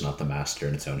ego is not the master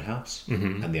in its own house,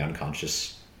 and the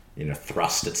unconscious,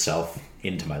 thrust itself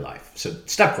into my life. So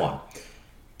step one,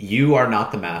 you are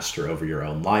not the master over your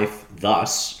own life.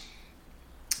 Thus,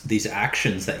 these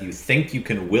actions that you think you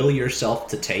can will yourself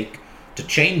to take to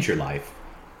change your life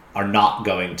are not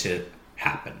going to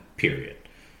happen, period.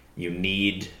 You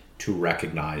need to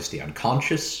recognize the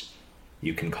unconscious.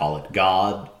 You can call it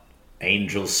God,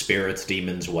 angels, spirits,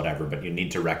 demons, whatever, but you need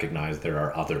to recognize there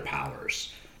are other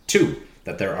powers. Two,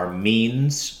 that there are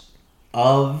means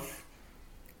of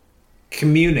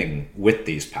communing with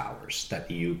these powers,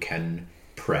 that you can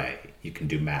pray, you can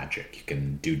do magic, you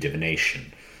can do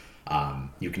divination,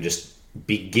 you can just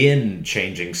begin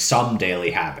changing some daily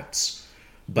habits.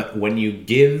 But when you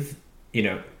give,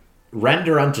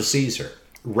 render unto Caesar,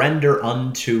 render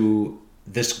unto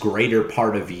this greater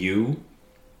part of you,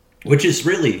 which is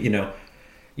really,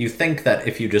 you think that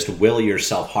if you just will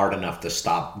yourself hard enough to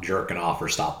stop jerking off or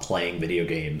stop playing video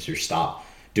games or stop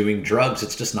doing drugs,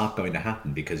 it's just not going to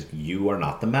happen because you are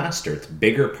not the master. It's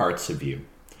bigger parts of you.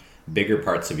 Bigger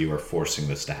parts of you are forcing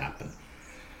this to happen.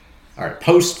 All right,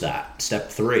 post that, step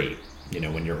three,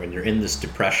 when you're in this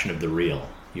depression of the real,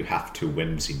 you have to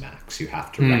whimsy max. You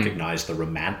have to recognize the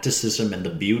romanticism and the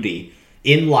beauty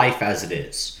in life as it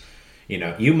is.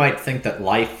 You might think that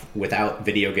life without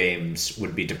video games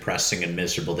would be depressing and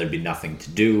miserable. There'd be nothing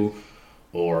to do,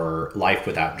 or life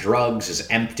without drugs is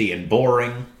empty and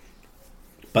boring.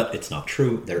 But it's not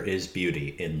true. There is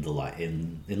beauty in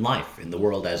in life, in the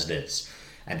world as it is,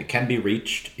 and it can be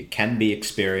reached. It can be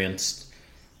experienced.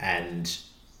 And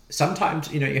sometimes,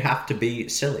 you have to be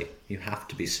silly. You have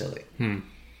to be silly.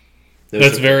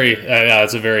 That's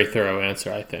that's a very thorough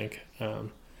answer, I think.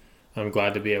 I'm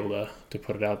glad to be able to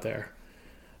put it out there.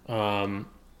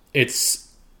 It's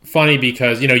funny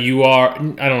because, you are,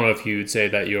 I don't know if you would say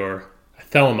that you're a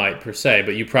Thelemite per se,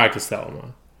 but you practice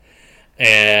Thelema.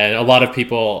 And a lot of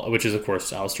people, which is, of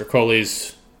course, Aleister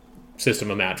Crowley's system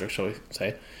of magic, shall we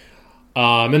say.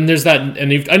 And there's that,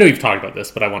 and I know you've talked about this,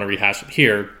 but I want to rehash it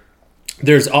here.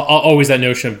 There's always that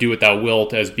notion of do what thou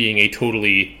wilt as being a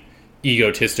totally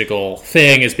egotistical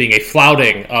thing, as being a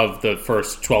flouting of the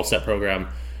first 12-step program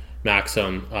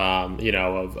maxim, of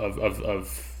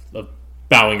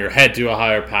bowing your head to a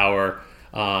higher power.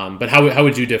 But how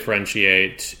would you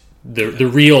differentiate the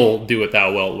real do what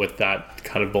thou wilt with that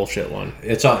kind of bullshit one?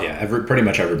 It's all, pretty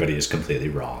much everybody is completely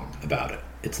wrong about it.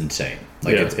 It's insane.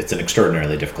 It's an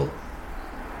extraordinarily difficult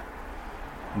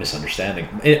misunderstanding.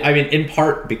 I mean, in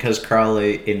part because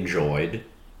Crowley enjoyed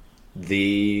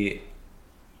the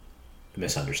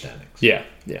misunderstandings. Yeah.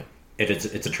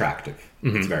 It's attractive.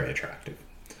 Mm-hmm. It's very attractive.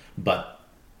 But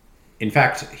in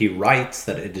fact, he writes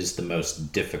that it is the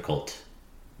most difficult,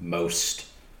 most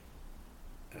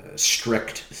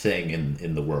strict thing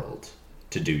in the world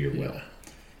to do your will.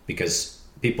 Because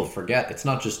people forget it's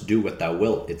not just do what thou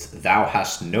wilt, it's thou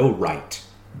hast no right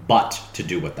but to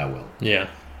do what thou wilt. Yeah.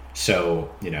 So,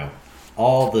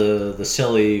 all the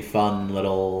silly, fun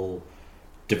little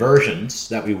diversions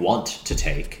that we want to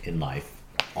take in life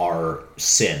are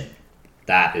sin.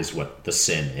 That is what the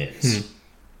sin is.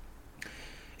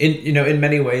 In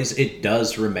many ways, it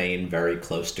does remain very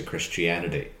close to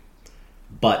Christianity.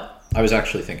 But I was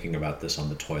actually thinking about this on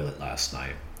the toilet last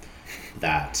night,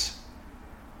 that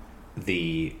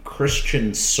the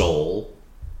Christian soul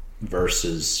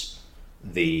versus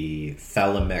the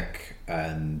Thelemic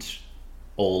and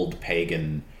old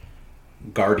pagan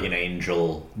guardian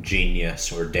angel,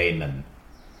 genius, or daemon,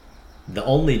 the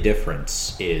only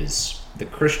difference is the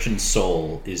Christian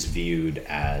soul is viewed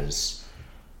as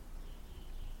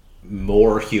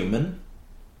more human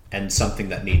and something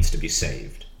that needs to be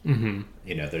saved. Mm-hmm.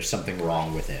 There's something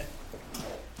wrong with it.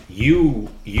 You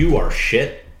are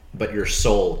shit, but your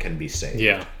soul can be saved.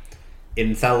 Yeah.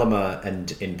 In Thelema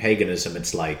and in paganism,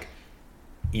 it's like,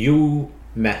 you're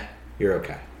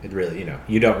okay. It really,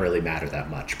 you don't really matter that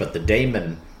much. But the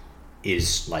daemon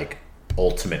is like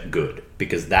ultimate good,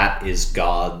 because that is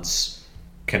God's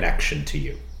connection to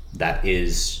you. That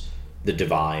is the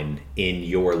divine in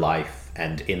your life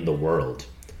and in the world.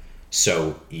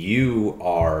 So you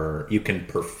can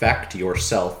perfect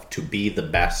yourself to be the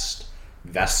best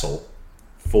vessel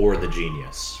for the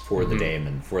genius, for the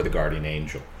daemon, for the guardian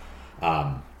angel.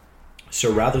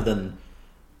 So rather than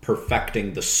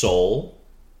perfecting the soul,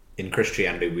 in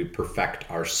Christianity, we perfect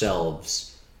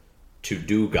ourselves to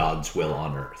do God's will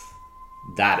on earth.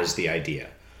 That is the idea.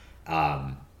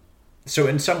 So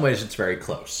in some ways, it's very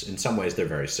close. In some ways, they're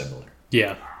very similar.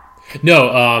 Yeah.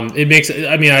 No, it makes...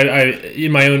 I mean, I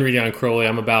in my own reading on Crowley,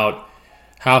 I'm about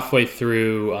halfway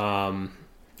through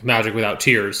Magic Without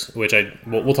Tears, which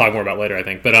we'll talk more about later, I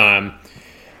think. But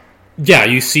yeah,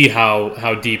 you see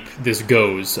how deep this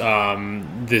goes.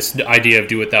 This idea of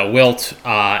do what thou wilt,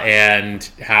 and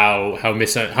how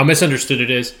misunderstood it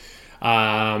is.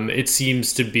 It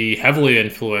seems to be heavily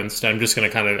influenced. I'm just going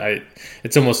to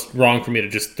it's almost wrong for me to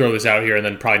just throw this out here and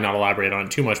then probably not elaborate on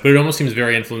it too much, but it almost seems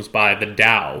very influenced by the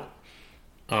Tao.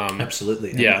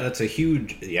 Absolutely. And yeah. That's a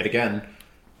huge, yet again,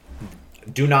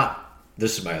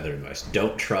 this is my other advice.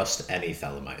 Don't trust any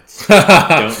Thelemites.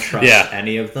 Don't trust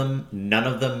any of them. None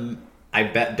of them, I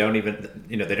bet, don't even,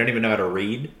 they don't even know how to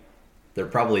read. They're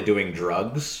probably doing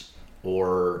drugs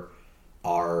or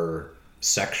are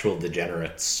sexual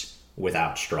degenerates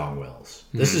without strong wills.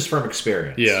 This is from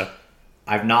experience. Yeah.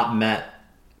 I've not met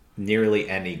nearly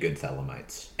any good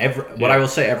Thelemites. What I will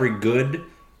say, every good,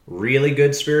 really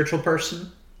good spiritual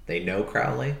person, they know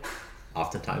Crowley.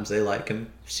 Oftentimes they like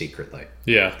him secretly.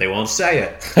 Yeah. They won't say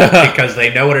it because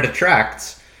they know what it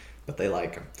attracts, but they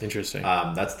like him. Interesting.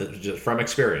 That's just from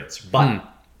experience. But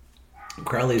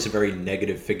Crowley is a very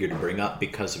negative figure to bring up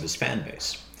because of his fan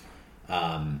base.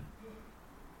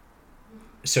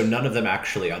 So none of them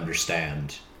actually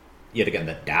understand, yet again,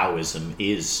 that Taoism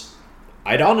is,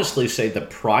 I'd honestly say, the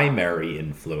primary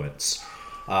influence.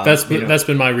 That's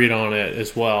been my read on it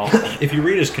as well. If you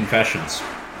read his confessions,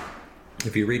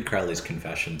 if you read Crowley's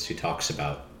confessions, he talks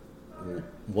about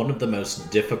one of the most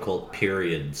difficult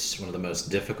periods, one of the most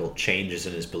difficult changes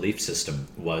in his belief system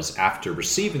was after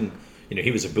receiving, he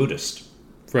was a Buddhist.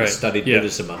 Right. He studied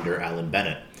Buddhism under Alan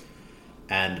Bennett.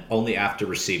 And only after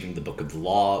receiving the Book of the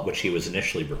Law, which he was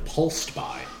initially repulsed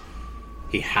by,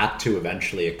 he had to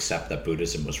eventually accept that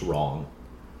Buddhism was wrong.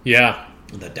 Yeah.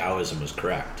 And that Taoism was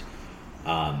correct.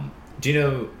 Do you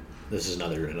know, this is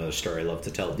another story I love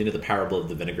to tell. Do you know the parable of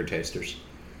the vinegar tasters?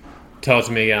 Tell it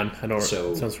to me again. I don't.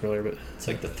 So, it sounds familiar, but it's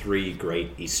like the three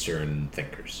great Eastern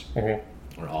thinkers. We're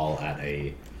all at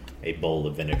a bowl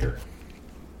of vinegar.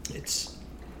 It's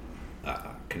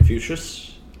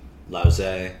Confucius, Lao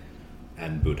Tzu,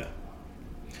 and Buddha.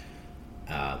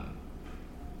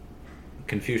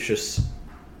 Confucius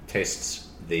tastes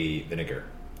the vinegar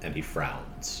and he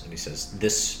frowns and he says,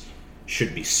 "This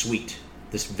should be sweet.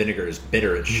 This vinegar is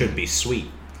bitter. It should be sweet."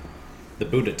 The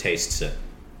Buddha tastes it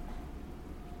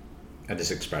and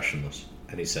is expressionless,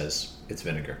 and he says, "It's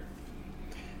vinegar."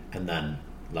 And then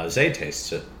Lao Tzu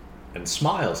tastes it and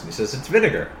smiles and he says, "It's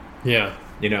vinegar." Yeah.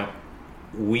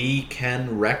 We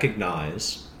can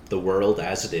recognize the world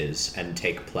as it is and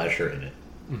take pleasure in it.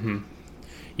 Mm-hmm.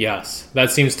 Yes, that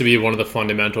seems to be one of the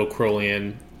fundamental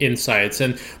Crowleyan insights.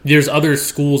 And there's other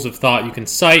schools of thought you can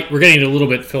cite. We're getting into a little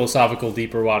bit philosophical,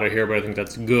 deeper water here, but I think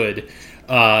that's good.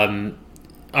 I've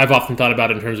often thought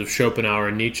about it in terms of Schopenhauer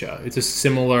and Nietzsche. It's a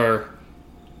similar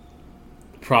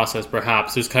process,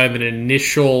 perhaps. There's kind of an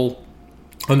initial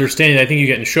understanding I think you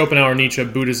get in Schopenhauer, Nietzsche,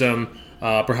 Buddhism,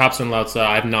 perhaps in Lao Tzu.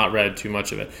 I've not read too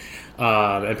much of it.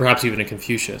 And perhaps even in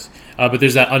Confucius. But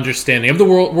there's that understanding of the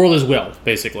world as will,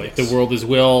 basically. Yes. The world as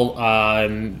will,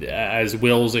 as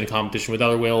wills in competition with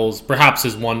other wills. Perhaps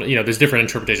as one, there's different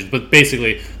interpretations, but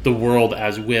basically the world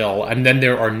as will. And then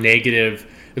there are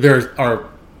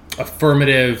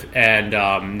affirmative and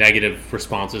negative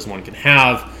responses one can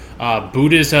have.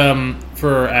 Buddhism,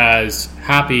 for as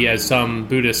happy as some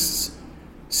Buddhists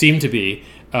seem to be,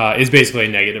 is basically a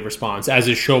negative response, as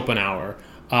is Schopenhauer.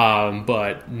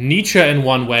 But Nietzsche in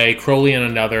one way, Crowley in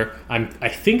another, I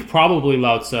think probably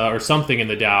Lao Tzu or something in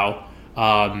the Tao,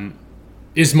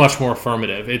 is much more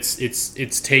affirmative.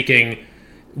 It's taking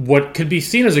what could be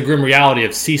seen as a grim reality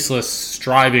of ceaseless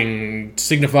striving,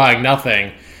 signifying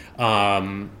nothing,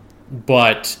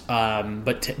 but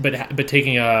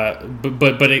taking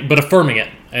but affirming it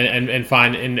and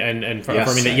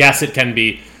affirming that yes, it can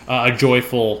be a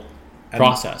joyful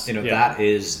process. That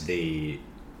is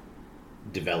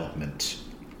development.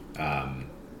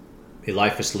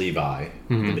 Eliphas Levi,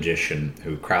 the magician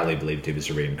who Crowley believed he was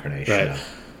a reincarnation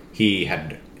of, he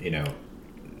had,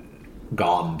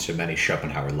 gone to many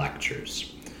Schopenhauer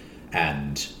lectures,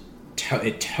 and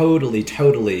it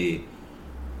totally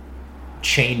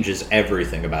changes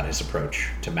everything about his approach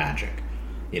to magic.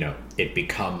 It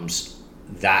becomes,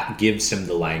 that gives him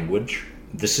the language.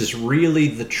 This is really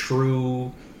the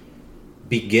true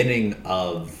beginning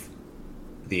of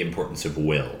the importance of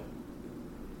will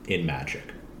in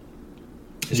magic.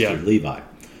 Is through Levi.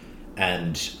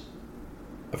 And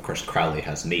of course Crowley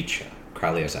has Nietzsche.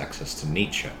 Crowley has access to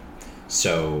Nietzsche.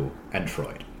 And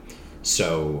Freud.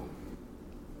 So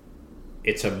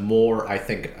it's a more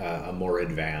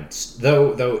advanced,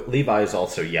 though Levi is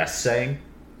also yes-saying,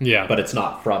 but it's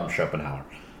not from Schopenhauer.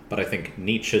 But I think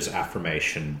Nietzsche's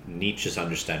affirmation, Nietzsche's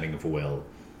understanding of will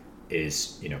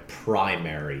is,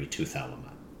 primary to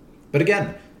Thelema. But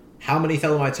again, how many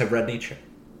Thelemites have read Nietzsche?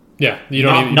 Yeah, you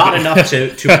don't not enough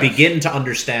to begin to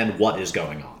understand what is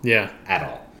going on. Yeah, at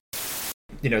all.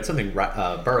 It's something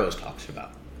Burroughs talks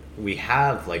about. We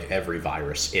have every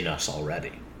virus in us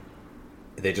already.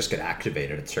 They just get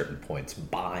activated at certain points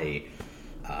by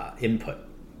input.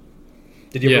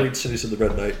 Did you ever read Cities of the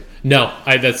Red Knight? No,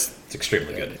 it's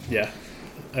extremely good. Yeah,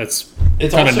 it's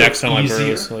kind of next on my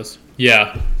Burroughs list.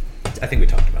 Yeah. I think we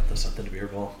talked about this at the Beer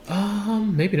Bowl.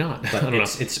 Maybe not. But I don't know.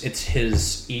 It's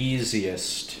his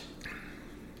easiest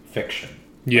fiction.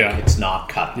 Yeah. It's not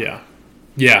cut up.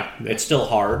 Yeah. It's still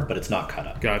hard, but it's not cut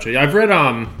up. Gotcha. I've read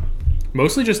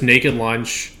mostly just Naked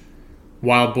Lunch,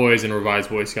 Wild Boys, and Revised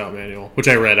Boy Scout Manual, which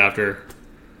I read after.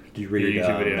 Did you read your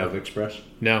YouTube video. Nova Express?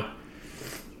 No.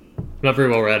 Not very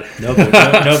well read.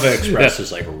 Nova Express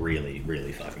is really,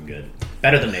 really fucking good.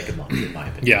 Better than Naked Lunch, in my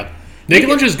opinion. Yeah. Naked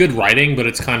Lunch is good writing, but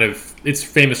it's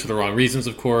famous for the wrong reasons,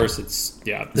 of course. It's,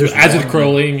 as with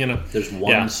Crowley, There's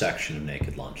one section of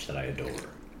Naked Lunch that I adore.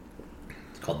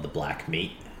 It's called The Black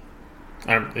Meat.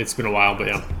 It's been a while, but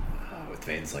yeah. With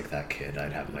veins like that kid,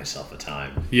 I'd have myself a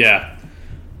time. Yeah.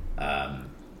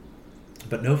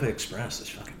 But Nova Express is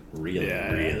fucking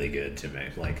really good to me.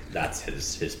 That's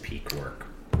his peak work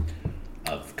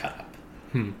of cut up.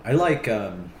 I like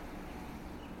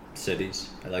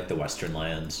Cities. I like the Western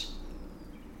Lands.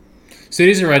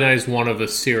 Cities of Red Knight is one of the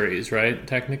series, right?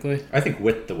 Technically, I think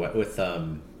with the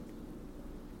Western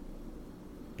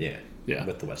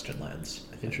Lands.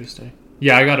 I think. Interesting.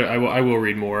 Yeah, I will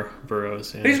read more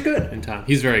Burroughs. He's good in time.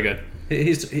 He's very good.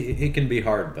 He can be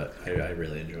hard, but I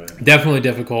really enjoy him. Definitely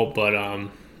difficult, but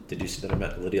Did you see that I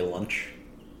met Lydia Lunch?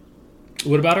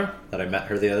 What about her? That I met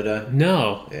her the other day.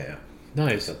 No. Yeah.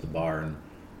 Nice. At the bar, and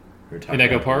we were talking in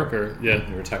Echo Park, or we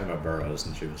were talking about Burroughs,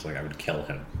 and she was like, "I would kill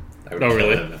him. I would kill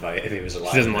kill him if he was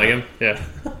alive." She doesn't like him. Yeah.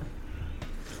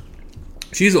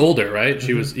 She's older, right?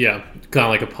 She was kind of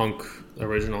like a punk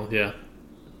original. Yeah.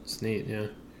 It's neat. Yeah.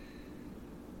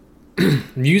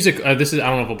 Music. This is, I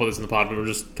don't know if we'll put this in the pod, but we're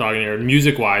just talking here.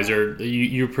 Music wise,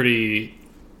 you're pretty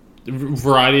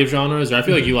variety of genres. Or I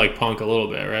feel like you like punk a little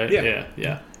bit, right?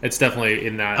 Yeah. It's definitely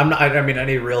in that. I mean,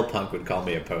 any real punk would call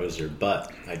me a poser,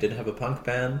 but I did have a punk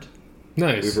band.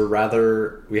 Nice.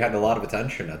 We had a lot of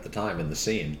attention at the time in the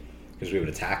scene because we would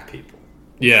attack people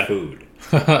with food.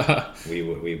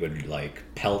 we would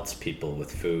pelt people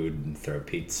with food and throw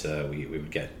pizza. We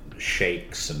would get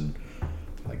shakes and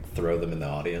throw them in the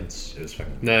audience. It was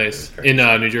fucking nice. In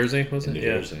New Jersey, was it? New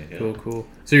Jersey, yeah. Cool.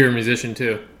 So you're a musician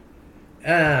too?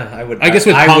 I guess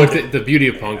with punk, the beauty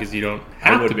of punk is you don't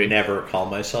have to be. I would never call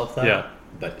myself that. Yeah.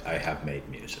 But I have made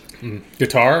music.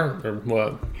 Guitar or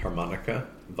what? Harmonica,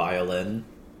 violin,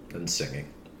 and singing.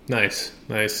 Nice.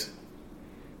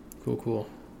 Cool.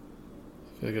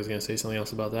 I feel like I was going to say something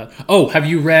else about that. Oh, have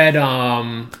you read?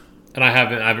 And I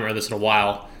haven't read this in a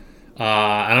while.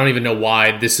 I don't even know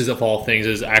why this is, of all things,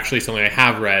 is actually something I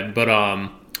have read. But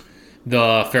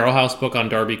the Farrell House book on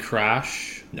Darby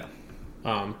Crash.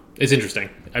 No. It's interesting.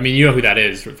 I mean, you know who that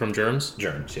is from Germs?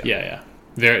 Germs, yeah. Yeah.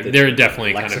 They're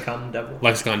definitely Lexicon Devil?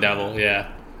 Lexicon Devil,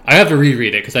 yeah. I have to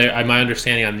reread it because my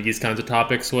understanding on these kinds of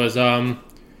topics was,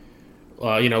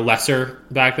 lesser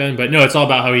back then. But no, it's all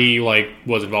about how he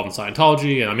was involved in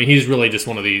Scientology, and I mean, he's really just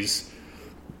one of these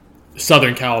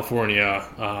Southern California,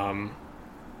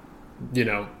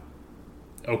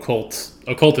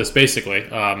 occultists, basically.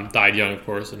 Died young, of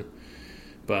course,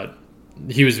 but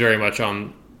he was very much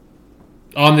on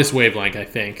this wavelength, I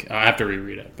think. I have to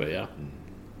reread it, but yeah.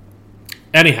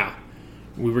 Anyhow,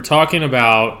 we were talking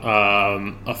about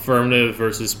affirmative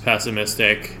versus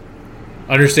pessimistic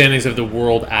understandings of the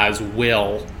world as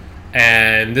will,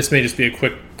 and this may just be a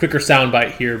quicker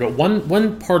soundbite here, but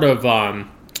one part of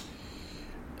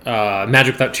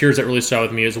Magic Without Tears that really stood out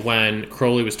with me is when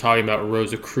Crowley was talking about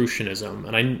Rosicrucianism,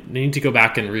 and I need to go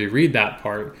back and reread that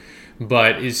part.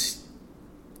 But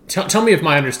tell me if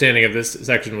my understanding of this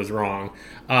section was wrong.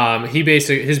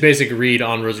 His basic read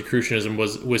on Rosicrucianism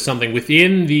was something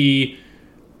within the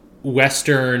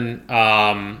Western,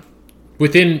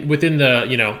 within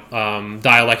the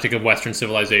dialectic of Western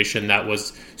civilization that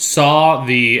saw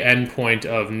the endpoint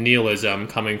of nihilism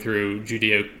coming through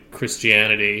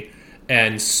Judeo-Christianity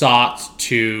and sought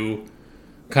to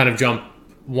kind of jump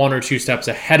one or two steps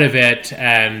ahead of it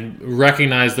and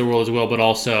recognize the world as will, but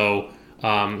also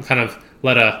kind of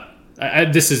let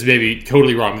this is maybe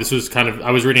totally wrong. This was kind of,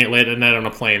 I was reading it late at night on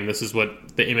a plane. This is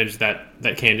what the image that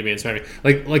came to me and started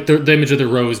like the image of the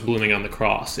rose blooming on the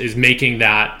cross is making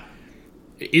that,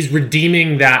 is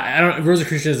redeeming that.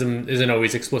 Rosicrucianism isn't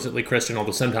always explicitly Christian,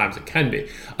 although sometimes it can be.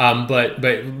 But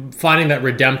finding that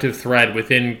redemptive thread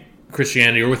within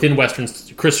Christianity or within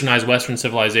Christianized Western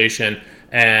civilization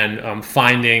and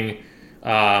finding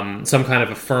some kind of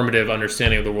affirmative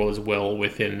understanding of the world as will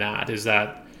within that. Is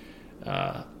that...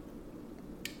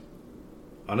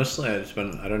 Honestly, I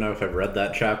don't know if I've read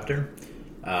that chapter,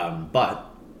 but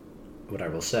what I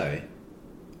will say,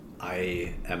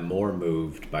 I am more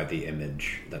moved by the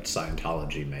image that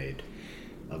Scientology made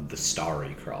of the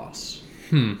starry cross.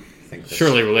 I think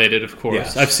surely related, of course.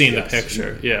 Yes, I've seen the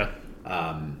picture, yeah.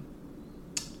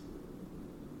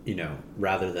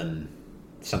 Rather than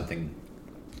something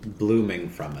blooming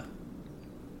from it,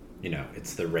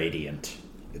 it's the radiant,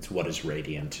 it's what is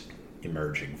radiant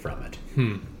emerging from it.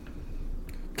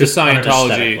 Because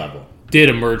Scientology did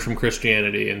emerge from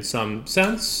Christianity in some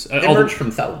sense. Emerged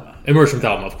from Thelema. Emerged from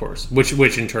Thelema, of course.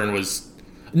 Which in turn was...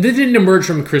 They didn't emerge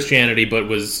from Christianity, but it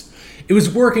was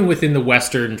working within the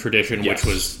Western tradition, yes,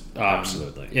 which was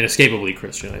absolutely inescapably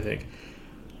Christian, I think.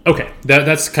 Okay,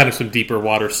 that's kind of some deeper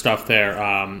water stuff there.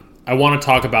 I want to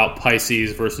talk about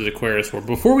Pisces versus Aquarius War.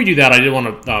 Before we do that, I did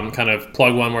want to kind of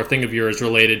plug one more thing of yours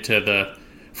related to the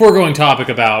foregoing topic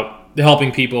about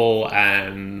helping people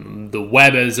and the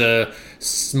web as a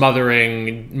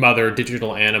smothering mother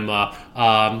digital anima.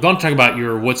 I want to talk about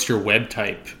what's your web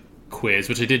type quiz,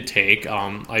 which I did take.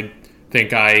 I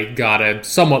think I got a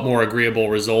somewhat more agreeable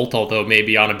result, although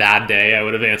maybe on a bad day I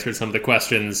would have answered some of the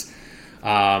questions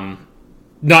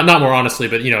not more honestly,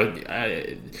 but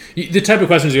the type of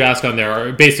questions you ask on there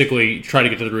are basically try to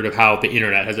get to the root of how the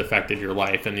internet has affected your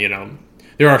life. And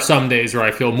there are some days where I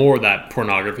feel more that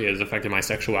pornography has affected my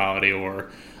sexuality,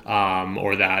 or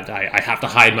that I have to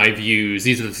hide my views.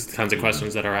 These are the kinds of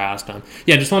questions that are asked.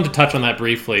 Just wanted to touch on that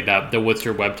briefly. The what's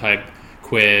your web type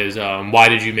quiz? Why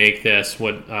did you make this?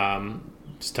 What?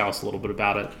 Just tell us a little bit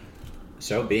about it.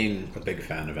 So, being a big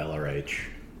fan of LRH,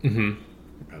 of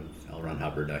L. Ron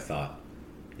Hubbard, I thought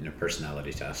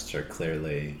personality tests are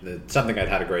clearly something I'd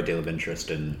had a great deal of interest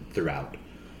in throughout,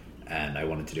 and I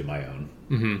wanted to do my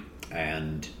own.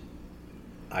 And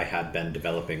I had been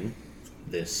developing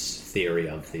this theory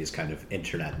of these kind of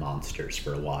internet monsters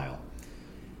for a while,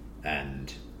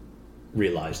 and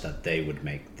realized that they would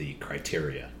make the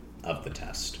criteria of the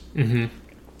test.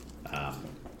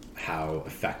 How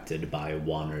affected by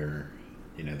one or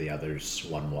the others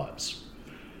one was,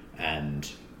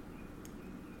 and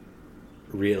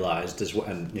realized as well.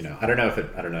 And I don't know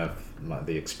if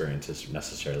the experience has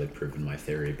necessarily proven my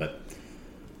theory, but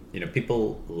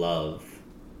people love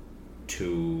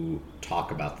to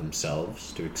talk about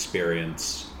themselves, to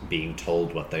experience being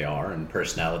told what they are, and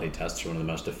personality tests are one of the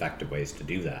most effective ways to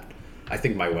do that. I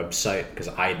think my website, because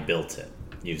I built it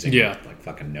using like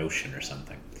fucking Notion or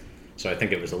something, so I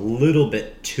think it was a little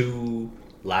bit too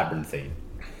labyrinthine,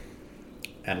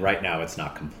 and right now it's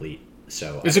not complete.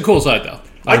 So it's a cool site though.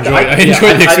 I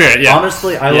enjoyed the experience.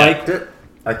 Honestly, I liked it.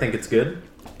 I think it's good.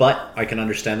 But I can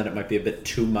understand that it might be a bit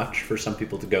too much for some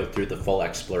people to go through the full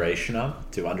exploration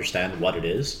of, to understand what it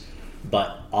is.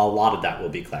 But a lot of that will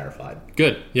be clarified.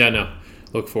 Good. Yeah, no.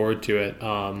 Look forward to it.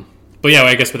 But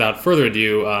I guess without further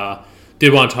ado,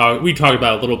 did want to talk, we talked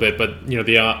about it a little bit, but, the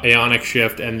Aeonic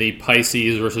shift and the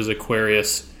Pisces versus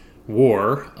Aquarius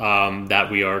war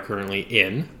that we are currently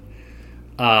in.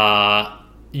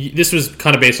 This was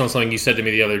kind of based on something you said to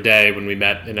me the other day when we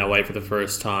met in LA for the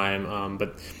first time.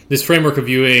 But this framework of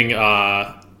viewing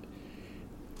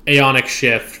Aeonic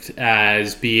shift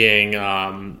as being,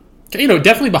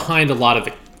 definitely behind a lot of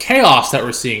the chaos that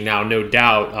we're seeing now, no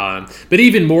doubt. But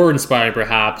even more inspiring,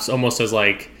 perhaps, almost as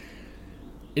like,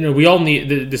 we all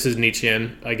need, this is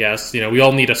Nietzschean, I guess, we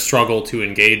all need a struggle to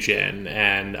engage in.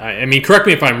 And I mean, correct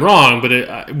me if I'm wrong,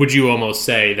 but would you almost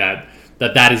say that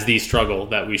is the struggle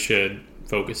that we should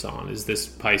focus on, is this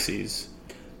Pisces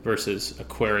versus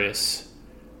Aquarius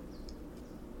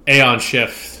Aeon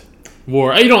Shift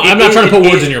war. I'm not trying to put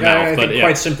words in your mouth, but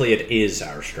quite simply, it is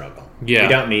our struggle. Yeah. We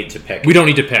don't need to pick. We don't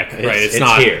need to pick, right? It's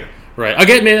not here. Right.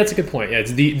 Again, man, that's a good point. Yeah,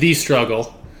 it's the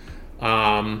struggle.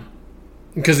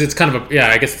 Because it's kind of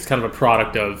I guess it's kind of a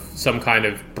product of some kind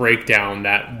of breakdown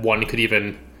that one could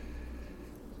even,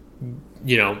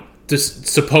 just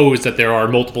suppose that there are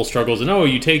multiple struggles and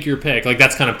you take your pick. Like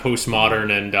that's kind of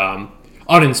postmodern and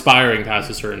uninspiring past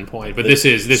a certain point. But this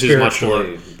is much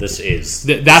more. That's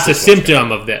a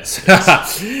symptom of this.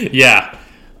 Yeah.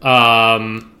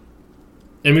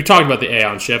 And we talked about the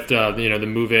Aeon Shift. The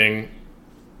moving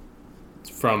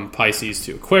from Pisces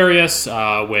to Aquarius,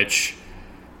 which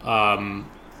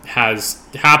has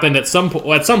happened at some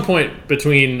point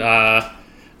between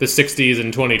the 60s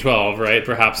and 2012, right?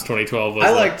 Perhaps 2012 was... I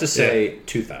like to say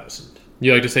 2000.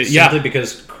 You like to say... Simply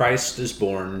because Christ is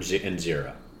born in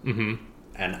 0. Mm-hmm.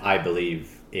 And I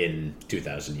believe in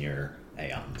 2,000-year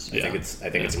aeons. I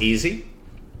think it's easy.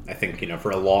 I think,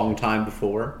 for a long time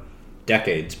before,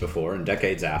 decades before, and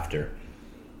decades after,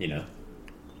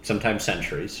 sometimes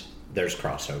centuries, there's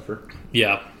crossover.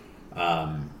 Yeah.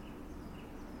 I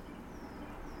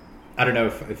don't know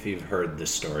if you've heard this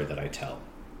story that I tell,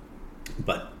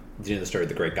 but do you know the story of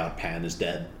the great god Pan is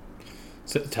dead?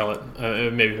 Tell it.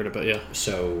 Maybe heard it, but yeah.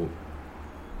 So,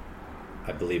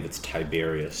 I believe it's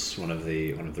Tiberius, one of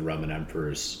the Roman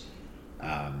emperors,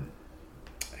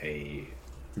 a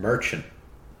merchant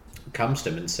comes to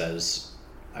him and says,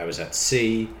 "I was at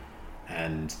sea,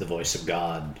 and the voice of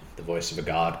a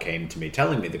god came to me,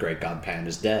 telling me the great god Pan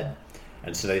is dead."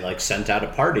 And so they sent out a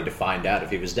party to find out if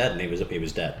he was dead, and he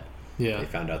was dead. Yeah. They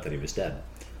found out that he was dead.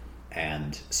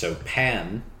 And so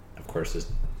Pan, of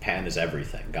course, Pan is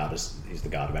everything. He's the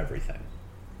god of everything.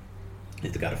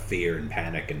 He's the god of fear and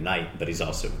panic and night, but he's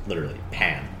also literally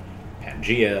Pan.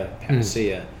 Pangea,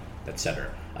 Panacea,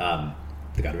 etc.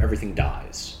 The god of everything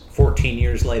dies. 14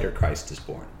 years later, Christ is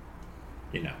born.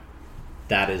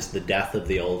 That is the death of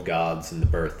the old gods and the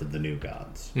birth of the new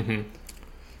gods. Mm-hmm.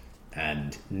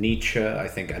 And Nietzsche, I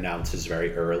think, announces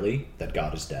very early that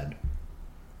God is dead.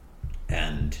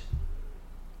 And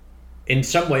in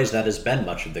some ways that has been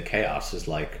much of the chaos, is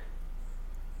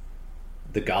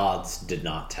the gods did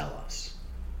not tell us.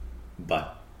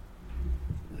 But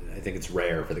I think it's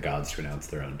rare for the gods to announce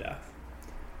their own death.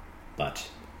 But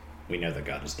we know that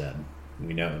God is dead.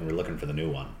 We know, and we're looking for the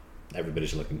new one.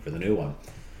 Everybody's looking for the new one.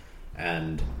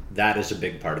 And that is a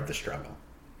big part of the struggle.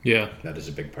 Yeah. That is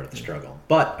a big part of the struggle.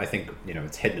 But I think,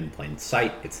 it's hidden in plain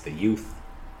sight. It's the youth.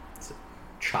 It's a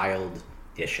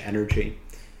childish energy.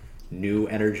 New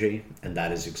energy. And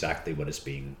that is exactly what is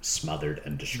being smothered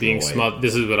and destroyed.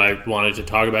 This is what I wanted to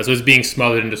talk about. So it's being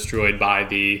smothered and destroyed by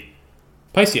the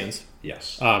Pisceans.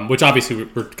 Yes. Which obviously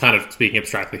we're kind of speaking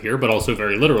abstractly here, but also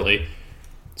very literally.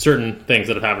 Certain things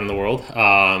that have happened in the world.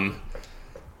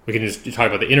 We can just talk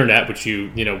about the internet, which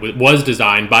was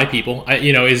designed by people.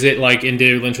 Is it like in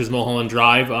David Lynch's Mulholland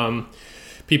Drive?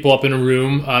 People up in a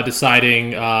room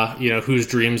deciding, whose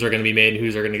dreams are going to be made and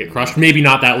whose are going to get crushed. Maybe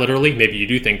not that literally. Maybe you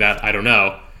do think that. I don't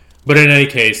know. But in any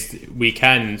case, we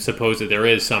can suppose that there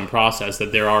is some process,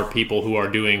 that there are people who are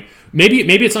doing. Maybe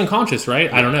it's unconscious,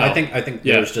 right? I don't know. I think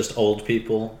there's just old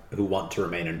people who want to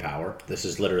remain in power. This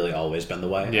has literally always been the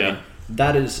way. Yeah.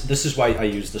 This is why I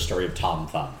use the story of Tom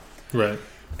Thumb. Right.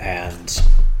 And,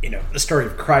 the story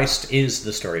of Christ is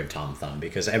the story of Tom Thumb,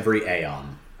 because every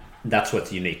aeon, that's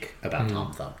what's unique about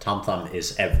Tom Thumb. Tom Thumb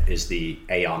is the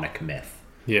aeonic myth.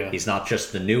 Yeah. He's not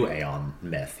just the new aeon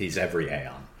myth, he's every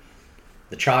aeon.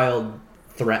 The child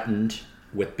threatened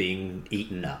with being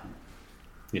eaten up.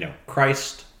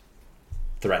 Christ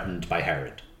threatened by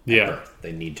Herod at birth.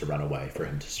 They need to run away for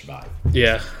him to survive.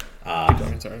 Yeah.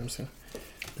 Sorry, I'm just gonna...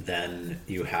 Then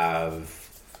you have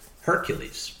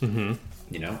Hercules. Mm-hmm.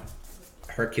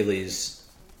 Hercules,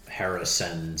 Hera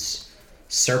sends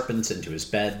serpents into his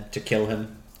bed to kill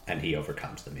him, and he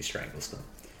overcomes them. He strangles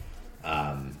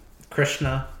them.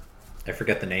 Krishna, I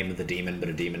forget the name of the demon, but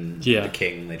a demon, the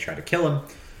king, they try to kill him.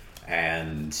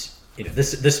 And,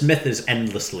 this myth is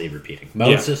endlessly repeating.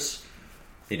 Moses,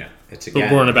 it's again,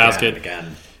 born in a basket.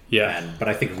 Again. Yeah. But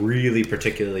I think really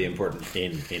particularly important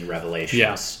in Revelations.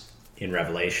 Yeah. In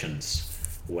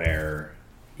Revelations, where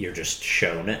you're just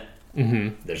shown it.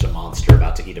 Mm-hmm. There's a monster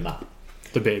about to eat him up.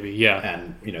 The baby, yeah.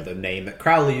 And, the name that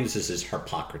Crowley uses is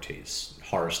Harpocrates,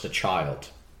 Horus the child,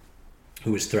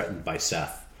 who is threatened by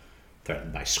Seth,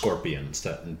 threatened by scorpions,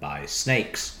 threatened by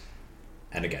snakes,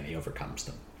 and again, he overcomes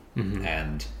them. Mm-hmm.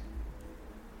 And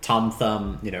Tom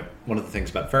Thumb, one of the things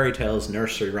about fairy tales,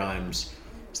 nursery rhymes,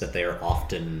 is that they are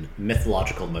often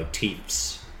mythological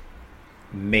motifs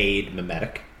made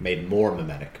more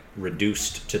mimetic,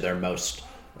 reduced to their most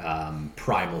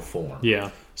primal form. Yeah.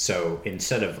 So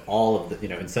instead of all of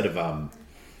the, instead of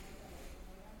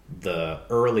the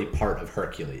early part of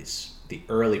Hercules, the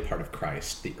early part of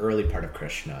Christ, the early part of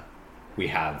Krishna, we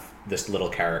have this little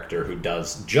character who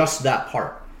does just that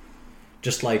part.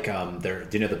 Just like, do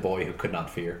you know The Boy Who Could Not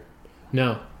Fear?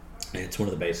 No. It's one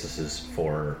of the bases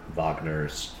for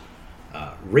Wagner's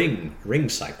ring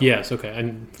cycle. Yes, okay.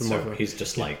 And so he's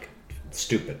just like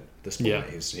stupid. This boy, Yeah.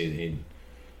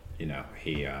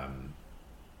 he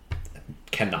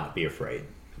cannot be afraid,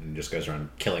 and just goes around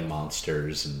killing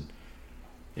monsters, and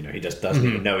he just doesn't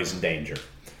even know he's in danger.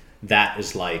 That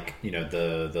is like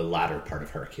the latter part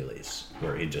of Hercules,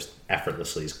 where he just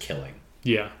effortlessly is killing.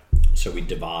 Yeah. So we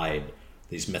divide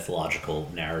these mythological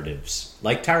narratives,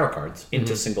 like tarot cards,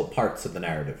 into single parts of the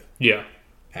narrative. Yeah.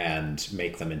 And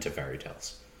make them into fairy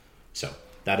tales. So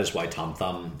that is why Tom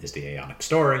Thumb is the Aeonic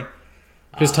story.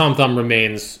 Because Tom Thumb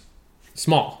remains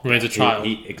small, remains a child.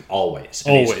 He always.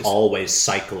 And he's always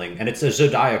cycling. And it's a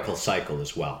zodiacal cycle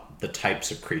as well. The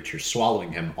types of creatures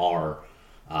swallowing him are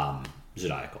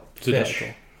zodiacal. Fish,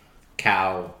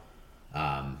 cow,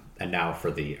 and now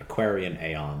for the Aquarian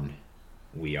Aeon,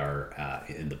 we are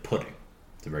in the pudding.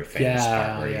 It's a very famous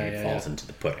part where he falls into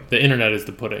the pudding. The internet is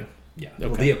the pudding. Yeah. Okay.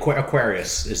 Well, the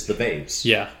Aquarius is the vase.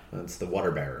 Yeah. That's the water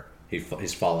bearer.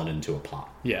 He's fallen into a pot.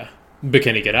 Yeah. But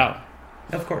can he get out?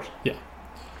 Of course. Yeah.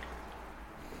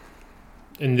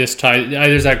 And this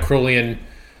there's that Crowleyan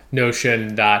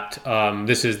notion that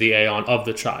this is the Aeon of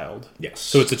the child. Yes.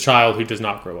 So it's a child who does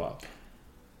not grow up.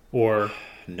 Or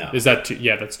no. Is that two?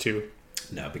 Yeah, that's two.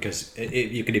 No, because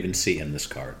you can even see in this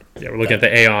card. Yeah, we're looking at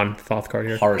the Aeon Thoth card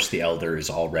here. Horus the Elder is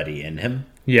already in him.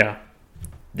 Yeah.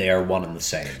 They are one and the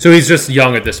same. So he's just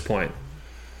young at this point.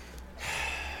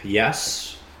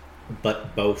 Yes,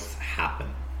 but both happen.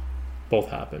 Both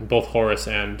happen. Both Horus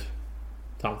and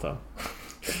Tom Thumb.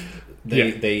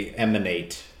 They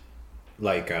emanate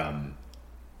like the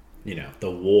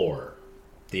war,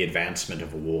 the advancement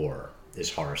of war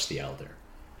is Horus the Elder.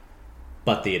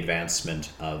 But the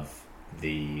advancement of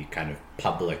the kind of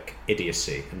public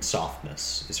idiocy and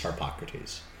softness is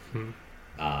Harpocrates.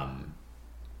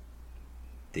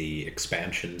 The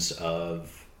expansions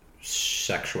of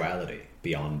sexuality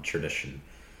beyond tradition,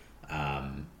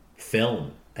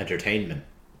 film, entertainment,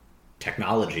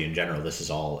 technology in general, this is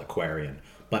all Aquarian,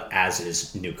 but as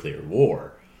is nuclear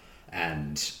war.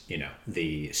 And,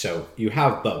 so you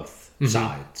have both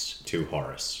sides to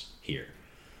Horus here.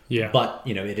 Yeah. But,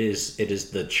 it is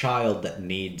the child that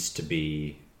needs to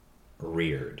be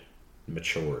reared,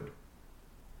 matured.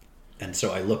 And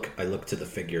so I look to the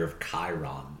figure of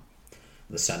Chiron,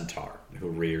 the centaur, who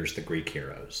rears the Greek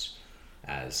heroes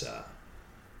as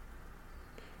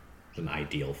an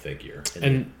ideal figure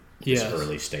in this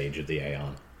early stage of the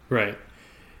Aeon. Right.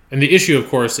 And the issue, of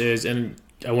course, is, and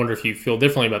I wonder if you feel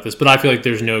differently about this, but I feel like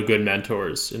there's no good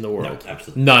mentors in the world. No,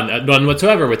 absolutely. None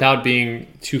whatsoever, without being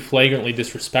too flagrantly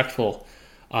disrespectful.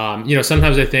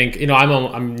 Sometimes I think,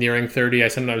 I'm nearing 30. I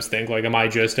sometimes think, like, am I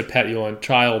just a petulant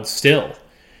child still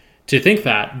to think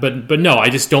that? But no, I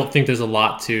just don't think there's a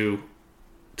lot to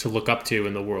look up to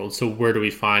in the world. So where do we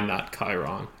find that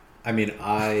Chiron? I mean,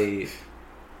 I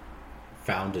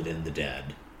found it in the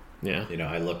dead. Yeah.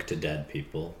 I look to dead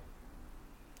people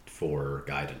for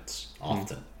guidance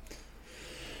often.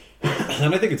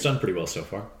 And I think it's done pretty well so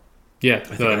far. Yeah,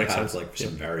 I think I have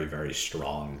some very, very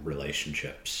strong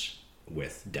relationships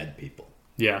with dead people.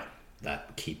 Yeah.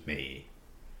 That keep me,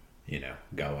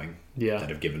 going. Yeah. That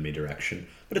have given me direction.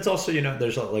 But it's also,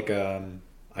 there's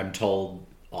I'm told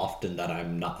often that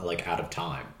I'm not out of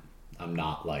time. I'm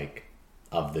not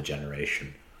of the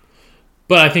generation.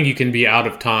 But I think you can be out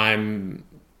of time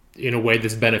in a way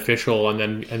that's beneficial,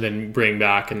 and then bring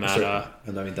back and that.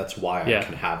 And I mean that's why I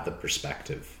can have the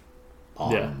perspective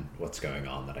on what's going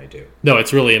on that I do. No,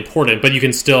 it's really important. But you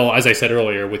can still, as I said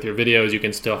earlier, with your videos, you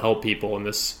can still help people in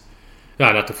this.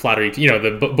 Not to flatter you,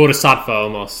 the bodhisattva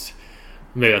almost.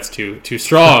 Maybe that's too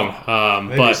strong.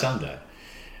 Maybe but someday.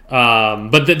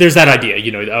 But there's that idea,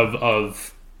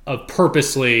 of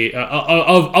purposely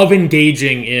of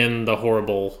engaging in the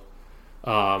horrible.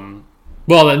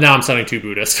 Well, now I'm sounding too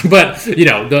Buddhist, but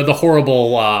the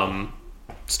horrible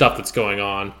stuff that's going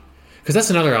on, because that's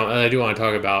another I do want to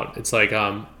talk about. It's like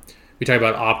we talk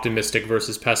about optimistic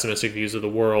versus pessimistic views of the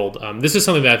world. This is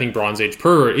something that I think Bronze Age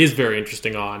Per is very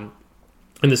interesting on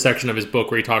in the section of his book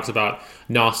where he talks about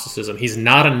Gnosticism. He's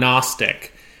not a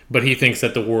Gnostic, but he thinks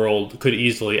that the world could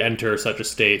easily enter such a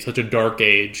state, such a dark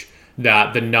age,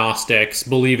 that the Gnostics,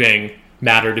 believing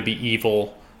matter to be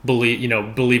evil,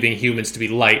 believing humans to be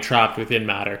light trapped within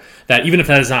matter, that even if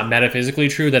that is not metaphysically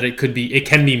true, that it can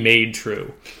be made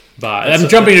true But I'm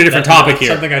jumping to a different topic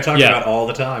here. Something I talk about all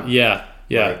the time. Yeah.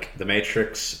 Like the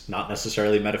Matrix, not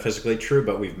necessarily metaphysically true,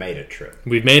 but we've made it true.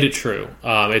 We've made it true.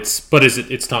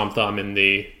 It's Tom Thumb in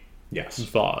the vase.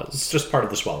 It's just part of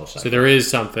the swallow cycle. So there is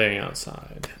something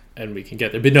outside, and we can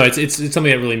get there. But no, it's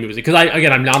something that really moves me. Because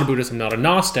I'm not a Buddhist, I'm not a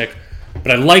Gnostic,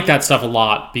 but I like that stuff a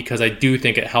lot because I do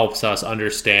think it helps us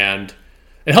understand.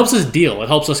 It helps us deal. It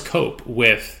helps us cope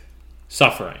with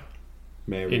suffering.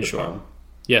 May I read a poem?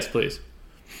 Yes, please.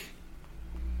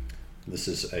 This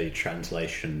is a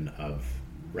translation of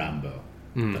Rambo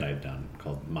that I've done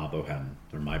called Ma Bohème,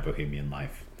 or My Bohemian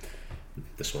Life.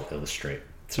 This will illustrate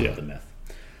some of the myth.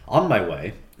 On my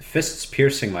way, fists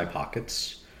piercing my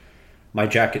pockets, my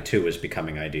jacket too was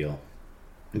becoming ideal.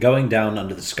 Going down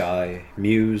under the sky,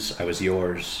 muse, I was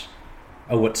yours.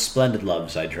 Oh, what splendid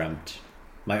loves I dreamt.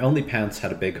 My only pants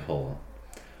had a big hole.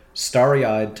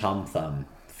 Starry-eyed Tom Thumb,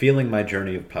 feeling my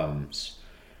journey of poems.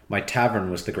 My tavern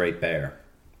was the Great Bear.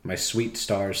 My sweet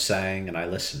stars sang, and I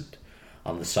listened.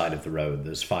 On the side of the road,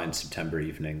 those fine September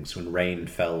evenings, when rain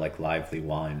fell like lively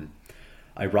wine.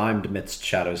 I rhymed amidst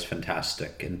shadows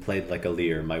fantastic, and played like a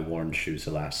lyre, my worn shoes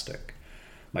elastic,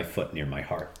 my foot near my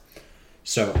heart.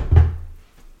 So,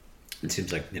 it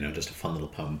seems like, just a fun little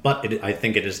poem. But I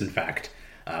think it is, in fact,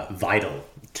 vital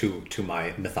to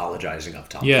my mythologizing of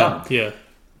Tom Thumb. Yeah.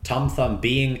 Tom Thumb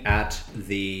being at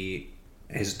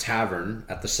his tavern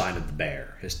at the Sign of the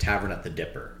Bear, his tavern at the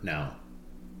Dipper. Now,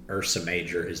 Ursa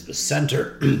Major is the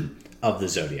center of the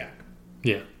zodiac.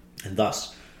 Yeah. And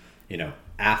thus,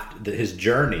 after his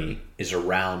journey is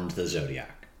around the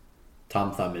zodiac.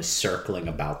 Tom Thumb is circling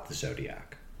about the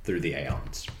zodiac through the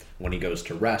aeons. When he goes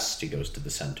to rest, he goes to the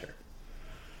center.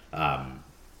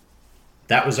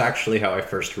 That was actually how I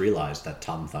first realized that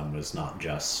Tom Thumb was not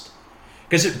just...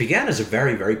 Because it began as a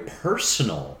very, very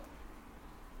personal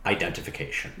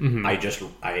identification. Mm-hmm.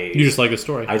 You just like the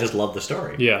story. I just love the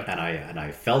story. Yeah. And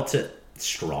I felt it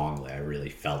strongly. I really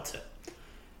felt it.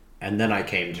 And then I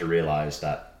came to realize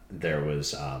that there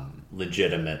was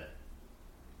legitimate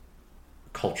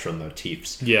cultural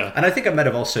motifs. Yeah. And I think I might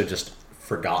have also just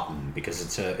forgotten, because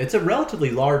it's a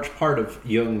relatively large part of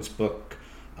Jung's book,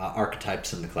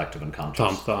 Archetypes in the Collective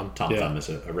Unconscious. Tom Thumb is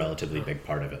a relatively big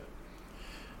part of it.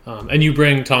 And you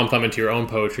bring Tom Thumb into your own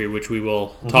poetry, which we will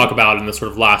talk about in the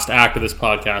sort of last act of this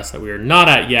podcast that we are not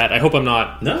at yet. I hope I'm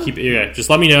not. No. Just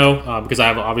let me know, because I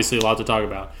have obviously a lot to talk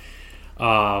about.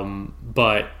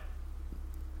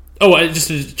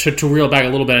 Just to reel back a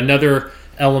little bit, another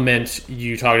element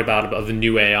you talked about of the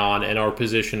new aeon and our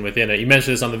position within it. You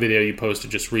mentioned this on the video you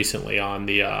posted just recently on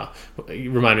the,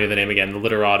 remind me of the name again, the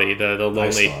literati, the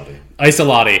lonely...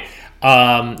 Isolati.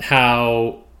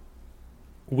 How...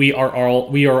 We are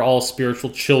all spiritual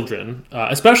children,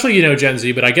 especially Gen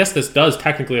Z. But I guess this does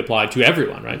technically apply to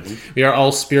everyone, right? Mm-hmm. We are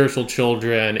all spiritual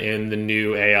children in the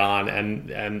new aeon,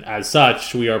 and as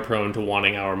such, we are prone to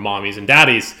wanting our mommies and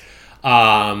daddies.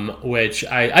 Which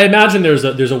I imagine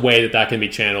there's a way that can be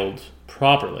channeled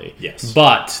properly. Yes,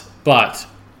 but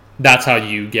that's how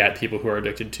you get people who are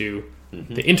addicted to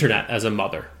the internet as a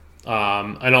mother.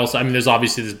 And also, there's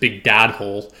obviously this big dad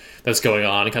hole that's going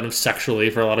on, kind of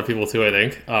sexually for a lot of people too, I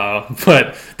think.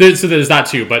 But there's that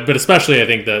too. But especially, I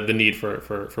think the need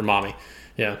for mommy.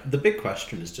 Yeah. The big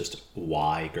question is just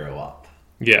why grow up.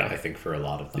 Yeah. I think for a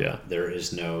lot of them, yeah. There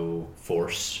is no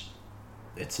force.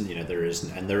 It's there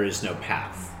is no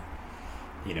path.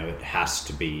 It has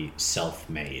to be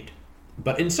self-made.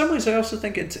 But in some ways, I also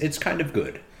think it's kind of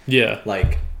good. Yeah.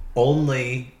 Like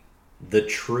only the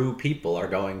true people are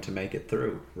going to make it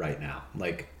through right now.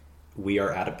 Like, we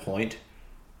are at a point,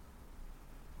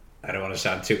 I don't want to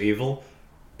sound too evil,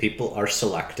 people are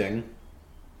selecting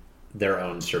their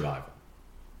own survival,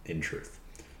 in truth.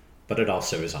 But it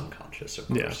also is unconscious, of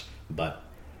course. Yeah. But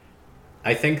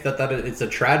I think that it's a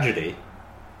tragedy,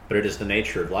 but it is the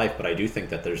nature of life. But I do think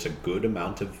that there's a good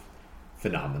amount of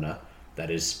phenomena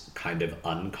that is kind of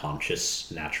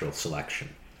unconscious natural selection.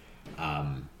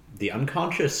 The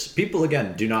unconscious people,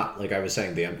 again, do not, like I was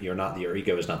saying, your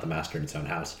ego is not the master in its own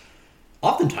house.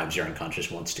 Oftentimes your unconscious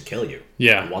wants to kill you.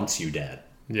 Yeah. Wants you dead.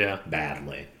 Yeah.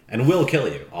 Badly. And will kill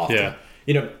you often.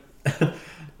 Yeah.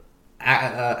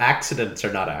 Accidents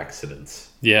are not accidents.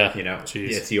 Yeah.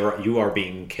 It's you are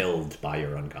being killed by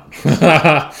your unconscious.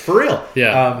 For real.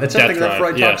 Yeah. It's something that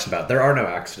Freud talks about. There are no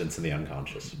accidents in the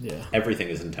unconscious. Yeah. Everything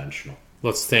is intentional.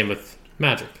 Well, it's the same with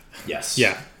magic. Yes.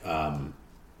 Yeah.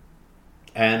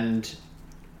 And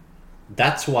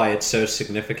that's why it's so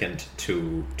significant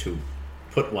to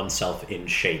put oneself in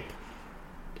shape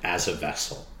as a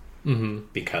vessel. Mm-hmm.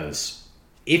 Because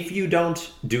if you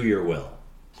don't do your will,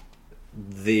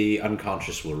 the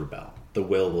unconscious will rebel. The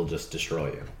will just destroy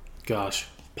you. Gosh.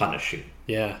 punish you.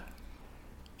 Yeah.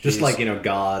 Just Jeez.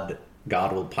 like,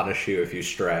 God will punish you if you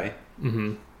stray.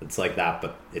 Mm-hmm. It's like that,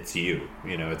 but it's you.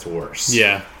 It's worse.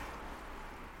 Yeah.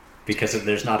 Because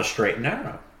there's not a straight and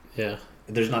narrow. Yeah.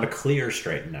 There's not a clear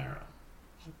straight and narrow.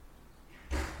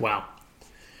 Wow.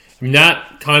 I mean,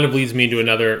 that kind of leads me to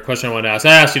another question I wanted to ask.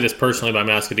 I asked you this personally, but I'm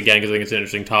asking it again because I think it's an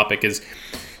interesting topic, is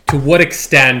to what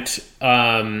extent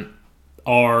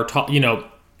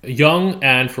Jung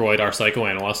and Freud are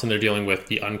psychoanalysts, and they're dealing with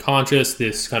the unconscious,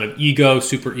 this kind of ego,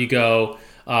 superego,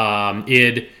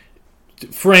 id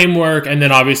framework, and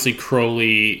then obviously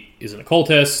Crowley is an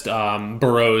occultist,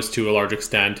 Burroughs to a large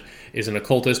extent is an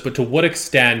occultist, but to what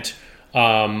extent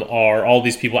are all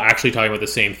these people actually talking about the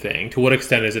same thing? To what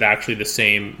extent is it actually the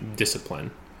same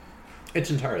discipline? It's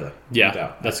entirely. Yeah, no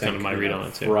doubt. that's kind of my read on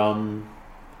it too.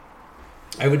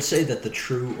 I would say that the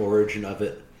true origin of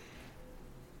it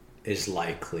is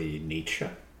likely Nietzsche.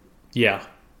 Yeah,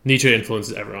 Nietzsche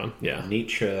influences everyone. Yeah,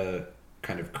 Nietzsche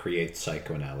kind of creates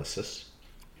psychoanalysis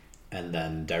and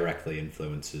then directly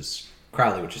influences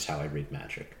Crowley, which is how I read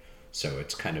magic. So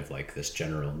it's kind of like this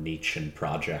general Nietzschean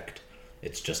project.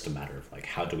 It's just a matter of like,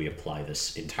 how do we apply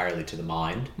this entirely to the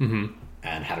mind,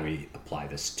 and how do we apply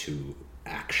this to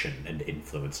action and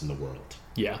influence in the world?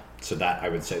 Yeah. So that, I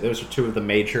would say, those are two of the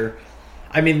major.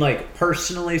 I mean, like,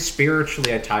 personally,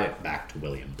 spiritually, I tie it back to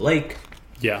William Blake.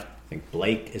 Yeah. I think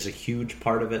Blake is a huge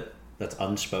part of it that's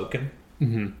unspoken.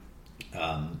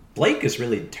 Blake is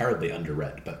really terribly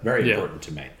underread, but very important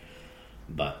to me.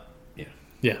 But, yeah.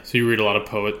 Yeah, so you read a lot of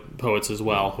poets as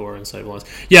well who are insightful.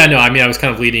 Yeah, no, I mean, I was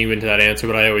kind of leading you into that answer,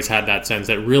 but I always had that sense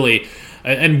that really...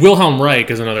 And Wilhelm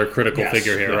Reich is another critical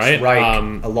figure here, right?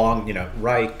 Reich,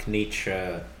 Reich,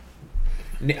 Nietzsche...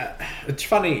 It's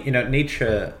funny,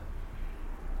 Nietzsche...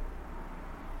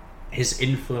 His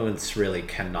influence really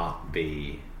cannot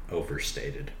be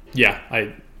overstated. Yeah,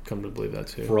 I come to believe that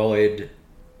too. Freud...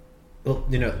 Well,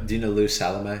 do you know Lou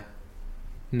Salome?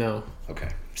 No. Okay,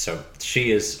 so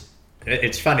she is...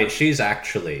 It's funny, she's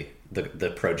actually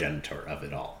the progenitor of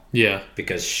it all. Yeah.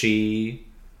 Because she...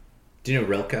 Do you know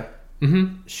Rilke?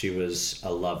 Mm-hmm. She was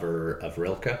a lover of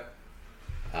Rilke.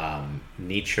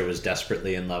 Nietzsche was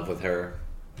desperately in love with her.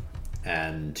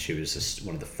 And she was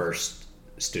one of the first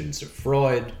students of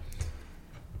Freud.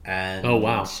 And oh,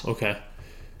 wow. Okay.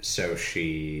 So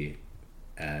she...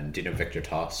 And do you know Victor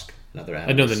Tosk? Another analyst?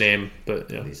 I know the name, but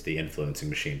yeah. He's the influencing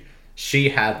machine. She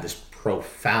had this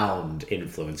profound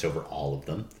influence over all of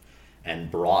them and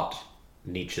brought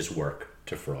Nietzsche's work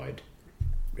to Freud,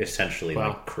 essentially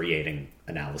like creating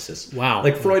analysis. Wow.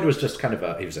 Like Freud was just kind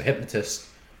of he was a hypnotist,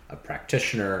 a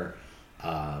practitioner,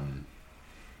 but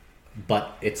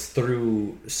it's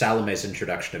through Salome's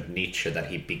introduction of Nietzsche that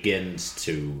he begins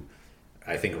to,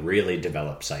 I think, really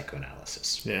develop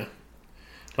psychoanalysis. Yeah.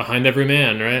 Behind every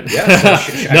man, right? Yeah.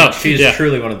 So she's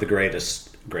truly one of the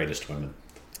greatest women.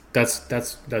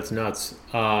 That's nuts.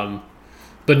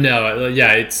 But no,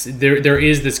 yeah, it's there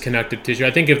is this connective tissue.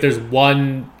 I think if there's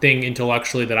one thing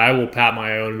intellectually that I will pat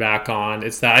my own back on,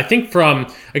 it's that I think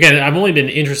again, I've only been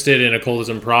interested in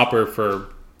occultism proper for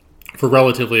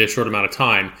relatively a short amount of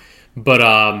time, but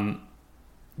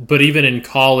even in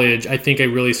college, I think I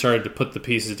really started to put the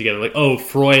pieces together. Like,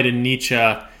 Freud and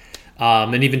Nietzsche,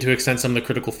 and even to extent some of the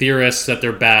critical theorists at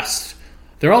their best,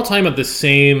 they're all talking about the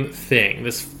same thing: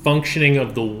 this functioning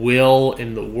of the will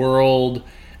in the world,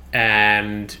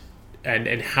 and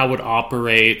how it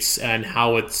operates, and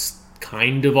how it's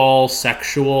kind of all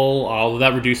sexual. Although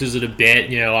that reduces it a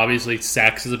bit. Obviously,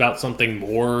 sex is about something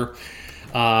more.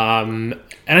 And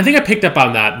I think I picked up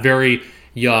on that very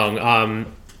young.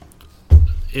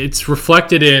 It's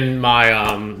reflected in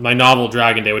my my novel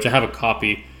Dragon Day, which I have a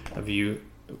copy of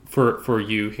for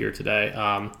you here today.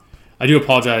 I do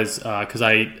apologize because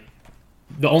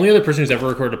the only other person who's ever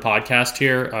recorded a podcast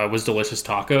here was Delicious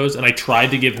Tacos, and I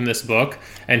tried to give him this book,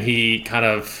 and he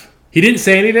didn't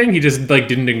say anything. He just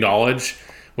didn't acknowledge,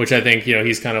 which I think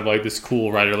he's kind of like this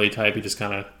cool writerly type. He just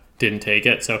kind of didn't take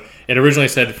it. So it originally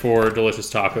said for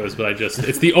Delicious Tacos, but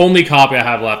it's the only copy I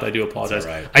have left. I do apologize.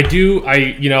 Right. I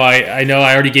know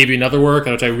I already gave you another work,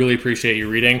 which I really appreciate you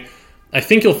reading. I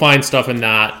think you'll find stuff in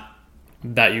that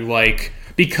you like,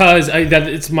 because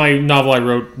it's my novel I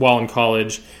wrote while in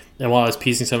college, and while I was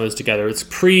piecing some of this together. It's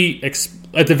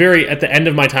at the end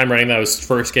of my time writing that I was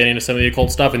first getting into some of the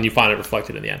occult stuff, and you find it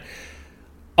reflected in the end.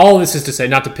 All this is to say,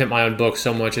 not to pimp my own book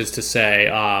so much as to say,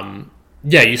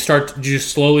 you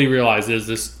slowly realize there's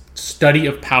this study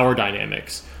of power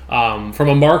dynamics From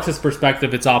a Marxist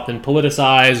perspective, it's often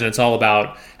politicized, and it's all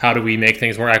about how do we make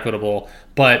things more equitable.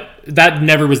 But that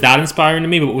never was that inspiring to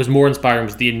me. But what was more inspiring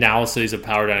was the analyses of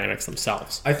power dynamics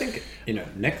themselves. I think,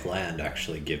 Nick Land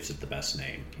actually gives it the best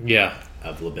name. Yeah.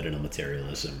 Of libidinal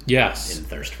materialism. Yes. In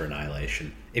Thirst for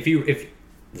Annihilation.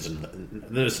 This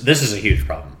is a huge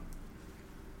problem.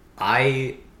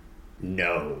 I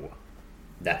know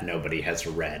that nobody has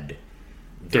read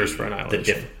Thirst for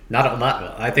Annihilation.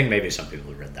 I think maybe some people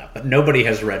have read that, but nobody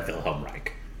has read Wilhelm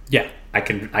Reich. Yeah.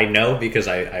 I know because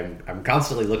I'm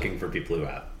constantly looking for people who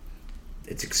have.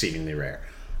 It's exceedingly rare.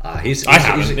 He's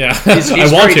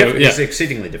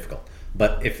exceedingly difficult.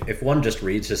 But if one just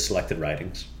reads his selected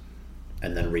writings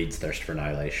and then reads Thirst for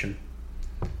Annihilation,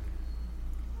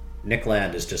 Nick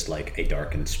Land is just like a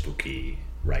dark and spooky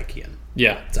Reichian.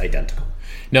 Yeah. It's identical.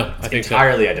 No, I think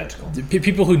entirely identical.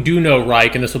 People who do know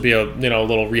Reich, and this will be a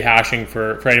little rehashing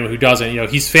for anyone who doesn't.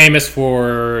 He's famous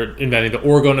for inventing the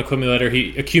orgone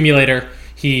accumulator.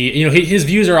 His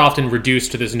views are often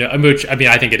reduced to this, which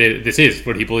I think it is. This is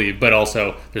what he believed, but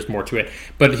also there's more to it.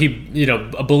 But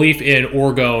a belief in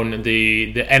orgone,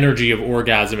 the energy of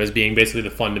orgasm, as being basically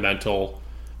the fundamental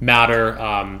matter.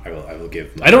 I will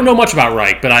give. I don't know much about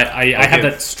Reich, but I have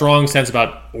that strong sense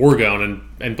about orgone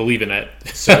and believe in it.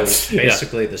 So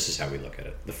basically, This is how we look at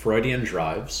it. The Freudian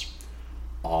drives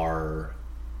are,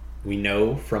 we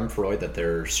know from Freud that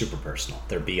they're super personal.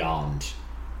 They're beyond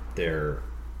their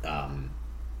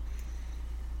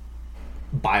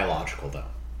biological, though.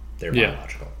 They're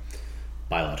biological.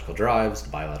 Biological drives,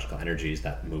 biological energies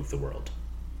that move the world.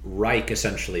 Reich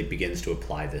essentially begins to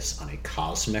apply this on a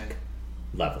cosmic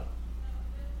level,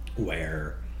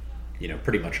 where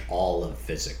pretty much all of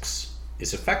physics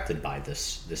is affected by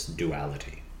this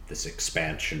duality, this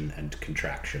expansion and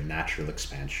contraction, natural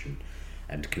expansion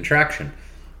and contraction,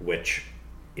 which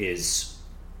is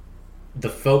the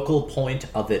focal point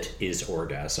of it is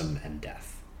orgasm and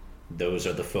death. Those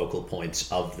are the focal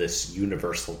points of this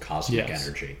universal cosmic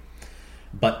energy.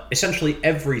 But essentially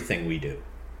everything we do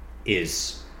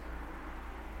is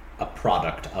a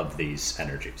product of these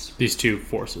energies. These two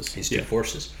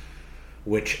forces.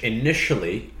 Which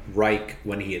initially, Reich,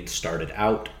 when he had started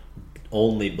out,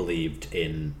 only believed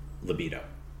in libido,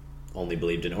 only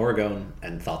believed in orgone,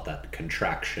 and thought that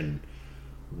contraction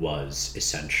was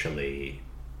essentially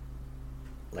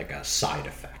like a side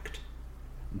effect.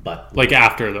 But like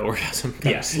after the orgasm.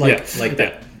 Yes,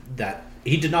 that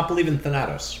he did not believe in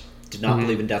Thanatos, did not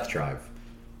believe in death drive,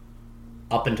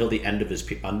 up until the end of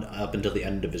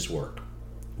his work,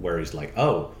 where he's like,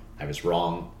 oh, I was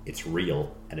wrong, it's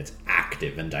real, and it's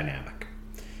active and dynamic.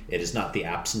 It is not the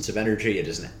absence of energy, it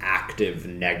is an active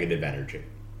negative energy.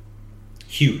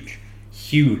 Huge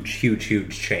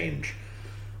change.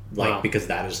 Because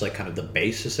that is kind of the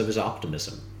basis of his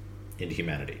optimism in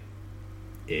humanity,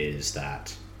 is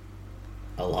that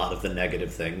a lot of the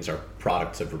negative things are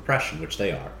products of repression, which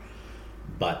they are.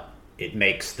 But it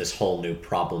makes this whole new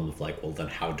problem of well, then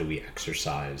how do we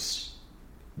exercise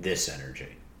this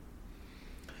energy?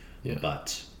 Yeah.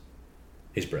 But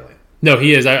he's brilliant. No,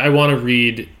 he is. I want to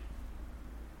read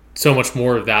so much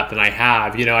more of that than I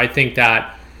have. I think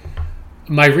that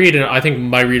my read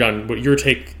on what your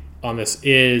take on this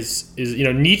is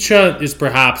Nietzsche is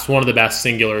perhaps one of the best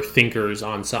singular thinkers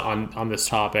on this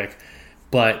topic,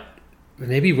 but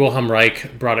maybe Wilhelm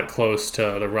Reich brought it close to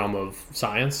the realm of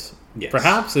science. Yes.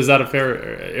 Perhaps, is that a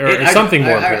fair or something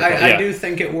more empirical? I do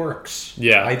think it works.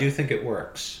 Yeah, I do think it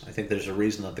works. I think there's a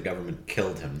reason that the government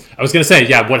killed him. I was going to say,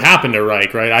 what happened to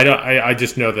Reich? Right? I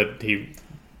just know that he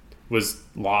was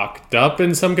locked up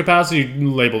in some capacity,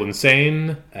 labeled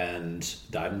insane, and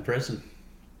died in prison.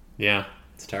 Yeah,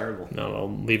 it's terrible. No, I'll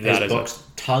leave that as books.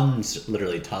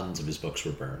 Literally tons of his books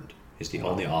were burned. He's the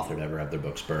only author to ever have their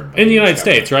books burned. In the United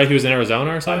States, right? He was in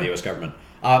Arizona or something? By the U.S. government.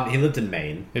 He lived in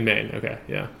Maine. In Maine, okay,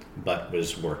 yeah. But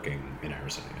was working in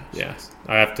Arizona. Yes.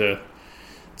 I have to...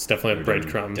 It's definitely a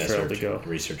breadcrumb trail to go.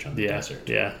 Research on the desert.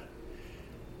 Yeah.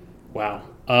 Wow.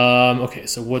 Okay,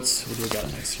 so what do we got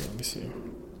next here? Let me see.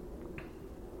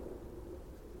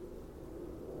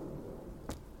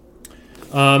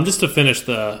 Just to finish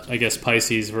the,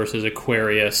 Pisces versus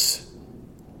Aquarius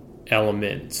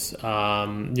elements.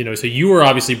 So you were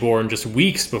obviously born just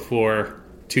weeks before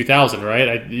 2000,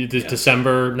 right? Yes.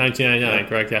 December 1999,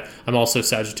 correct? Yeah. I'm also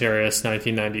Sagittarius,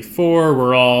 1994.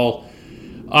 We're all...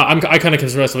 I kind of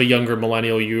consider myself a younger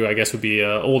millennial. You, I guess, would be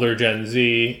older Gen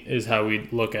Z, is how we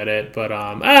look at it. But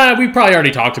we probably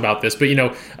already talked about this. But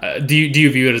do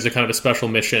you view it as a kind of a special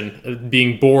mission,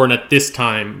 being born at this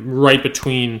time, right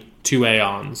between two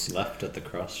aeons, left at the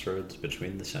crossroads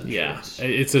between the centuries? Yeah,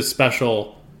 it's a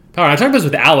special power. And I talked about this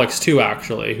with Alex too,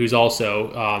 actually, who's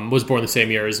also was born the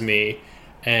same year as me,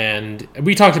 and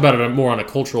we talked about it more on a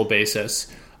cultural basis.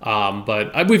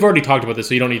 But we've already talked about this,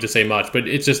 so you don't need to say much. But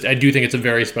it's just, I do think it's a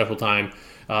very special time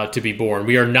to be born.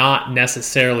 We are not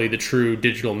necessarily the true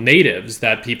digital natives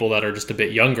that people that are just a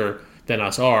bit younger than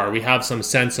us are. We have some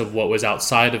sense of what was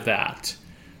outside of that.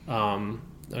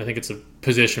 I think it's a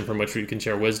position from which we can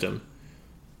share wisdom.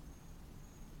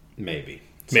 Maybe.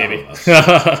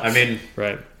 I mean,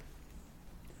 right. I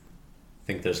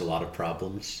think there's a lot of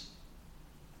problems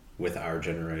with our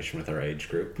generation, with our age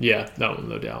group. Yeah,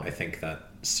 no doubt. I think that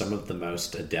some of the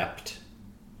most adept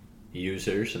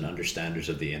users and understanders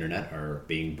of the internet are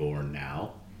being born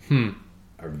now.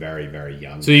 Are very, very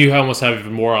young. So you almost have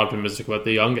even more optimistic about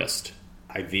the youngest.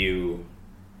 I view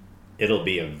it'll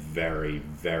be a very,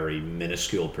 very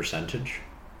minuscule percentage,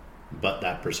 but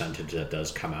that percentage that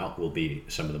does come out will be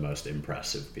some of the most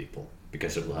impressive people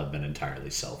because it will have been entirely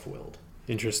self-willed.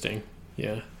 Interesting.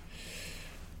 Yeah.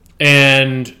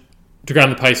 And to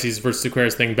ground the Pisces versus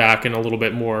Aquarius thing back in a little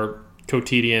bit more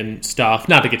quotidian stuff,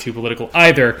 not to get too political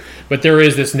either, but there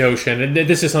is this notion, and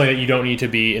this is something that you don't need to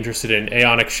be interested in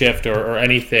aeonic shift or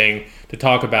anything to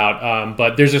talk about,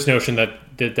 but there's this notion that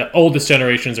the oldest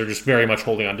generations are just very much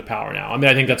holding on to power now. I mean,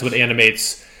 I think that's what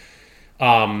animates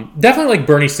definitely like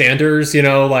Bernie Sanders,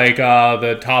 like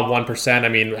the top 1%. I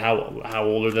mean, how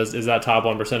old is that top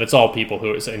 1%? It's all people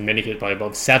who, in many cases, probably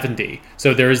above 70.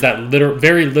 So there is that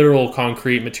very literal,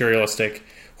 concrete, materialistic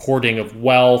hoarding of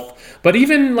wealth. But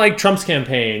even like Trump's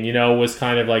campaign, was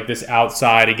kind of like this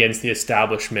outside against the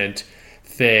establishment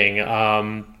thing.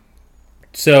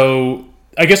 So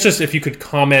I guess just if you could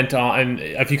comment on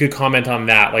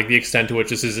that, like the extent to which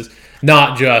this is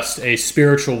not just a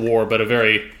spiritual war, but a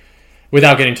very,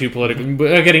 without getting too political,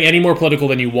 without getting any more political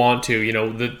than you want to,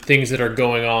 the things that are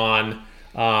going on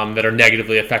that are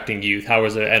negatively affecting youth. How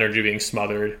is the energy being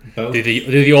smothered? Did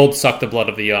the old suck the blood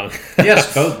of the young?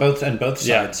 Yes, both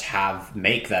sides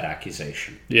make that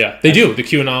accusation. Yeah, they do. The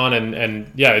QAnon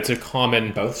and it's a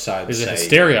common. Both sides there's say a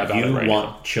hysteria about it right you want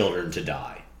now. children to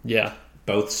die. Yeah,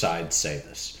 both sides say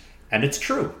this, and it's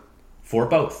true for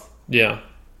both. Yeah,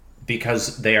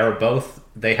 because they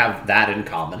have that in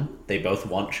common. They both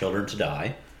want children to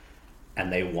die,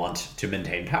 and they want to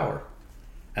maintain power,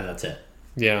 and that's it.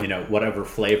 Yeah. Whatever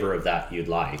flavor of that you'd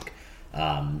like,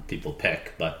 people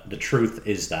pick. But the truth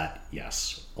is that,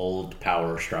 yes, old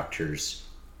power structures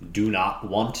do not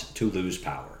want to lose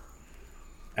power.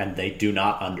 And they do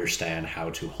not understand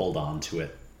how to hold on to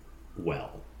it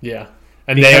well. Yeah.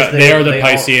 And they are the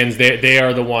Pisceans. They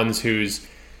are the ones whose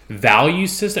value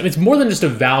system, it's more than just a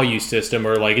value system,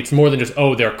 or like it's more than just,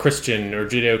 they're Christian or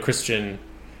Judeo-Christian.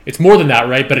 It's more than that,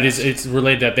 right? But it's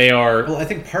related that they are... Well, I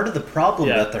think part of the problem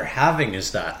that they're having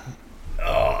is that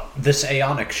this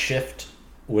aeonic shift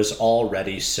was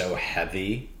already so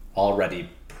heavy, already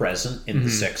present in the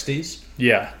 60s.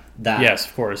 Yeah. Yes,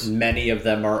 of course. Many of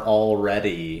them are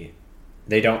already...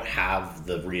 They don't have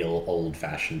the real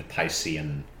old-fashioned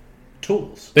Piscean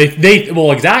tools.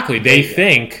 Well, exactly. They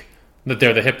think that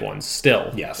they're the hip ones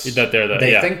still. Yes. That they're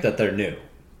They think that they're new,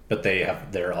 but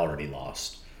they're already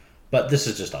lost. But this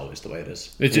is just always the way it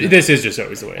is. This is just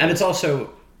always the way it is. And it's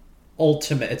also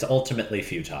ultimately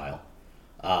futile.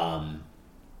 I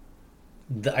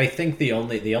think the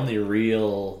only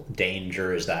real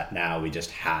danger is that now we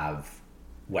just have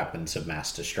weapons of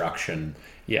mass destruction.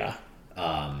 Yeah.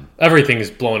 Everything is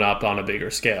blown up on a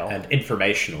bigger scale. And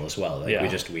informational as well.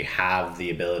 We have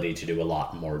the ability to do a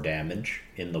lot more damage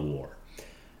in the war.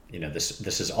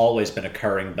 This has always been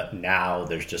occurring, but now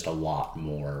there's just a lot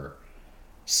more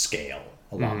scale,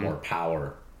 a lot more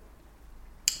power.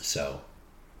 So,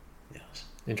 yes.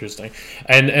 Interesting.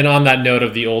 And on that note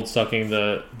of the old sucking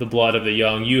the blood of the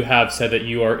young, you have said that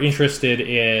you are interested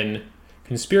in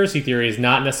conspiracy theories,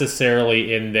 not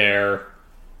necessarily in their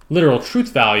literal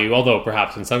truth value, although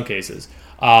perhaps in some cases,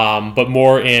 but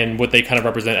more in what they kind of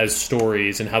represent as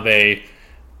stories and how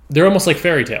they're almost like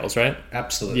fairy tales, right?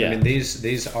 Absolutely. Yeah. I mean,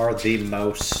 these are the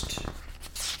most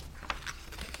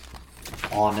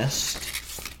honest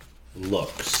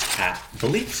looks at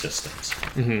belief systems.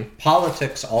 Mm-hmm.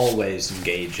 Politics always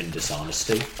engage in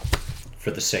dishonesty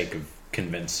for the sake of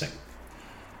convincing.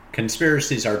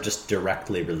 Conspiracies are just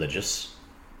directly religious.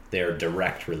 They are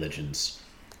direct religions.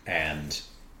 And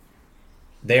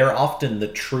they are often the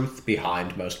truth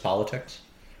behind most politics.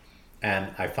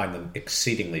 And I find them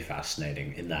exceedingly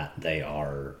fascinating in that they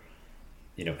are,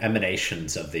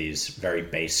 emanations of these very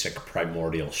basic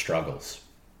primordial struggles.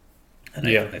 And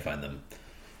I find them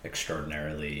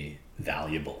extraordinarily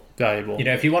valuable.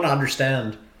 If you want to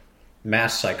understand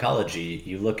mass psychology,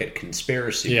 you look at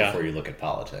conspiracy before you look at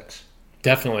politics.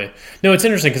 Definitely. No, it's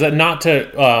interesting because not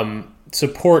to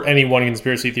support any one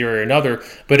conspiracy theory or another,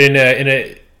 but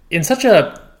in such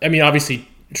a, I mean, obviously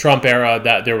Trump era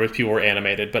that there was people were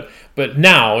animated, but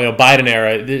now, Biden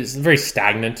era is very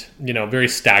stagnant, very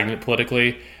stagnant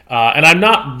politically. And I'm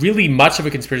not really much of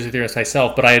a conspiracy theorist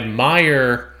myself, but I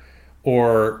admire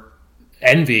or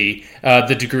envy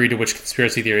the degree to which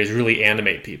conspiracy theories really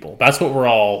animate people. That's what we're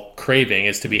all craving,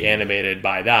 is to be animated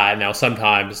by that. Now,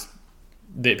 sometimes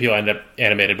people end up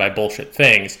animated by bullshit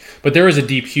things, but there is a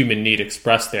deep human need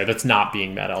expressed there that's not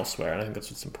being met elsewhere, and I think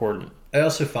that's what's important. I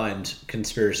also find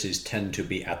conspiracies tend to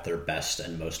be at their best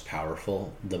and most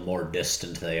powerful the more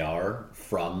distant they are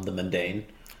from the mundane.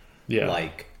 Yeah.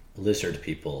 Like lizard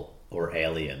people or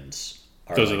aliens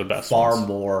Those are the best far ones.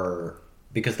 more,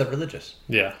 because they're religious.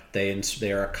 Yeah. They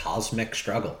are a cosmic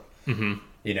struggle.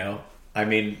 Mm-hmm. I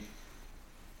mean,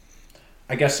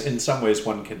 I guess in some ways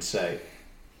one could say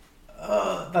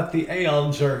that the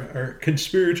aeons are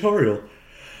conspiratorial.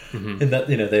 Mm-hmm. And that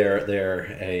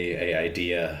they're a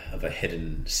idea of a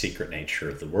hidden secret nature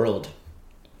of the world.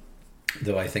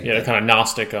 Though I think they're kind of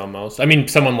Gnostic almost. I mean,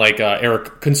 someone like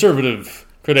conservative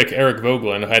critic Eric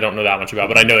Vogelin, I don't know that much about,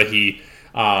 but I know that he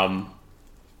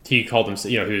called him,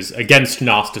 he was against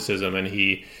Gnosticism, and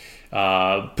he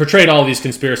portrayed all these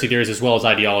conspiracy theories as well as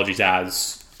ideologies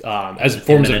as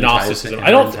forms of Gnosticism. And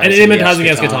immanentizing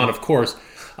the eschaton, of course.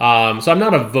 So I'm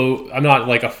not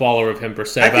like a follower of him per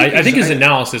se, but I think his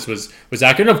analysis was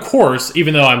accurate. And of course,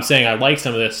 even though I'm saying I like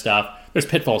some of this stuff, there's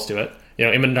pitfalls to it.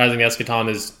 Immanentizing the eschaton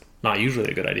is not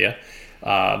usually a good idea.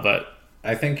 But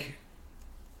I think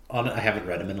I haven't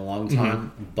read him in a long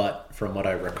time, but from what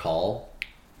I recall,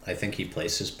 I think he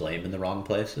places blame in the wrong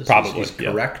places. Probably, he's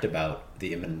correct about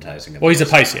the immanentizing of. Well, he's a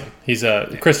Piscean. He's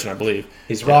a Christian, I believe.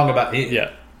 He's wrong about.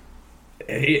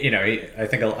 I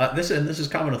think this is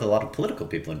common with a lot of political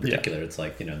people in particular. Yeah. It's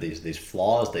like these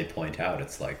flaws they point out.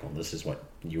 It's like, well, this is what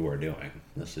you are doing.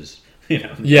 This is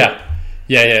Yeah,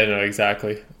 no,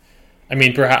 exactly. I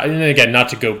mean, perhaps, and again, not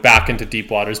to go back into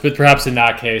deep waters, but perhaps in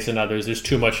that case and others, there's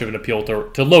too much of an appeal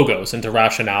to logos and to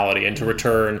rationality and to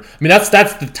return. I mean, that's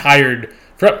the tired.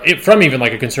 From even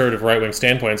like a conservative right-wing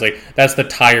standpoint, it's like that's the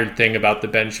tired thing about the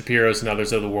Ben Shapiros and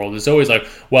others of the world. It's always like,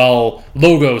 well,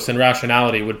 logos and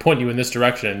rationality would point you in this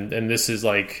direction, and this is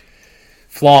like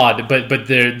flawed. But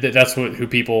that's who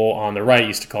people on the right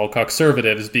used to call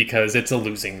conservatives, because it's a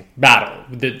losing battle.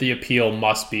 The appeal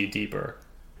must be deeper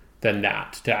than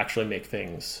that to actually make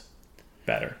things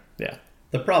better. Yeah.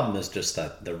 The problem is just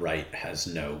that the right has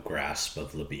no grasp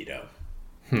of libido.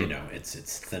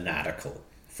 It's fanatical.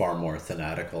 Far more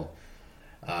fanatical.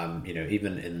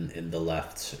 Even in the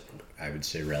left, I would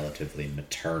say relatively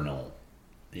maternal,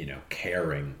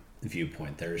 caring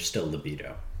viewpoint, there is still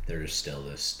libido. There is still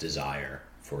this desire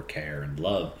for care and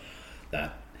love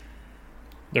that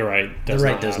the right does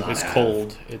not have. It's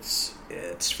cold.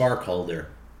 It's far colder.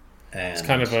 And it's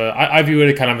kind of I view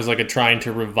it kind of as like a trying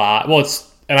to revive. Well,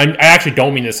 and I actually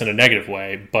don't mean this in a negative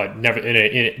way, but never.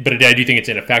 But I do think it's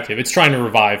ineffective. It's trying to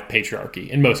revive patriarchy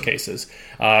in most cases.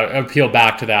 Appeal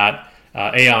back to that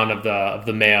aeon of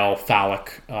the male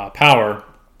phallic power,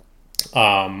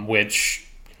 which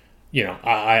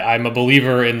I'm a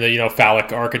believer in the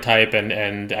phallic archetype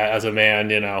and as a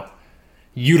man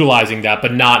utilizing that,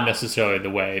 but not necessarily the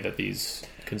way that these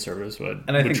conservatives would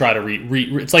try to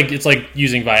it's like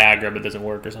using Viagra but it doesn't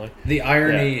work or something. The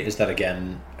irony is that,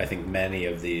 again, I think many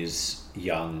of these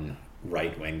young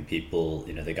right-wing people,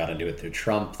 they got into it through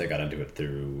Trump, they got into it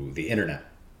through the internet,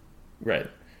 right?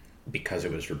 Because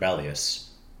it was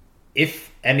rebellious.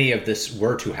 If any of this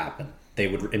were to happen, they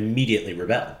would immediately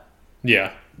rebel.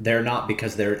 Yeah, they're not,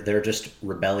 because they're just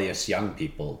rebellious young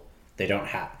people. They don't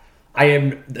have.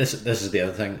 This is the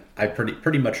other thing.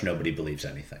 Pretty much nobody believes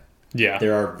anything. Yeah.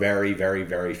 There are very, very,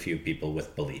 very few people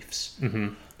with beliefs.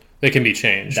 Mm-hmm. They can be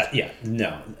changed.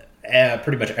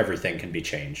 Pretty much everything can be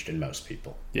changed in most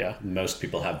people. Yeah. Most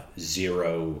people have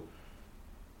zero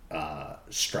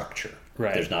structure.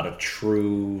 Right. There's not a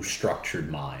true structured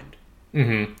mind.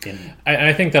 Mm-hmm.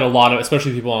 I think that a lot of,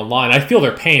 especially people online, I feel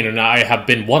their pain, and I have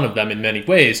been one of them in many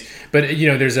ways. But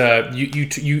there's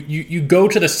you go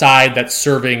to the side that's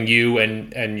serving you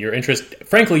and your interest.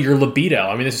 Frankly, your libido.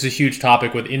 I mean, this is a huge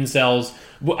topic with incels.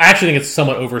 Well, I actually think it's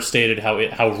somewhat overstated how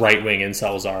right wing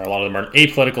incels are. A lot of them are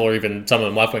apolitical, or even some of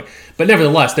them left wing. But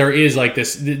nevertheless, there is like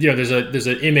this. There's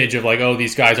an image of like, oh,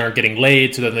 these guys aren't getting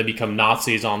laid, so then they become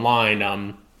Nazis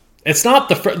online. It's not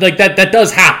that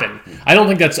does happen. I don't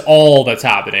think that's all that's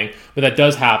happening, but that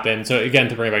does happen. So again,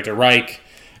 to bring it back to Reich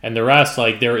and the rest,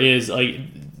 like there is like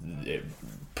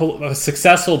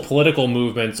successful political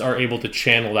movements are able to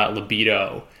channel that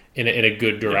libido in a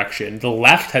good direction. The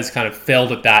left has kind of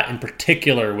failed at that, in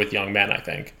particular with young men, I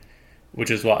think,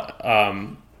 which is what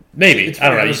maybe I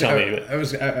don't know. You tell me. I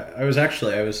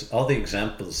was all the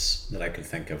examples that I could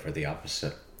think of are the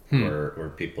opposite.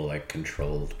 Were people like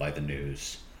controlled by the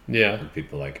news. Yeah. Or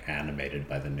people like animated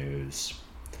by the news.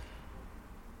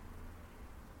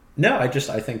 No, I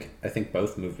think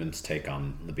both movements take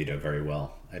on libido very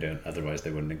well. Otherwise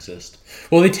they wouldn't exist.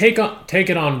 Well, they take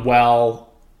it on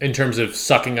well in terms of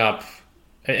sucking up,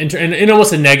 in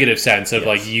almost a negative sense of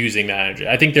like using that energy.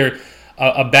 I think they're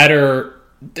a better.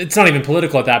 It's not even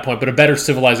political at that point, but a better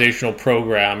civilizational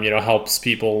program, helps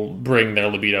people bring their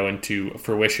libido into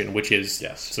fruition, which is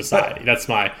society. But that's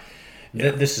my.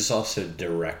 Yeah. This is also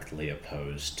directly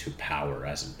opposed to power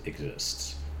as it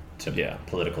exists, to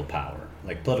political power.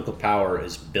 Like, political power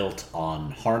is built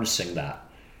on harnessing that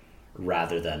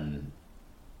rather than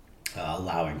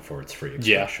allowing for its free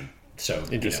expression. Yeah. So,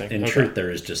 interesting. In truth,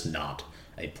 there is just not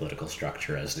a political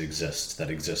structure as it exists that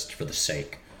exists for the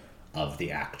sake of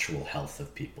the actual health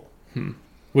of people.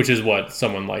 Which is what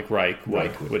someone like Reich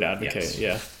would advocate. Yes.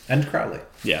 Yeah. And Crowley.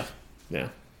 Yeah. Yeah.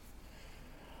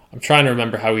 I'm trying to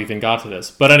remember how we even got to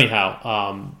this. But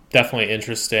anyhow, definitely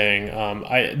interesting.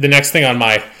 The next thing on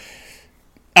my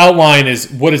outline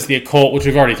is what is the occult, which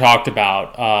we've already talked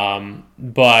about. And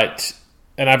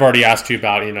I've already asked you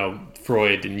about,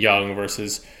 Freud and Jung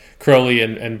versus Crowley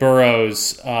and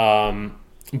Burroughs.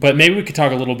 But maybe we could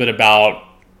talk a little bit about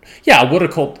what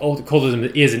occultism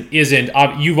is and isn't.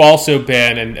 You've also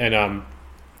been, and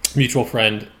mutual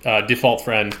friend, default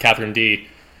friend, Catherine D.,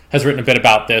 has written a bit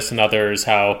about this and others,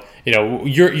 how,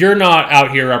 you're not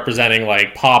out here representing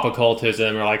like pop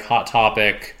occultism or like Hot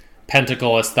Topic,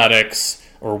 pentacle aesthetics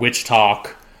or witch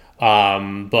talk.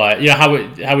 But,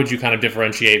 how would you kind of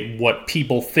differentiate what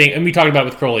people think? And we talked about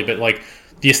it with Crowley, but like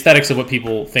the aesthetics of what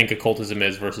people think occultism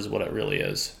is versus what it really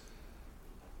is.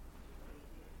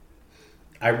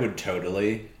 I would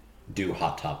totally do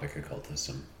Hot Topic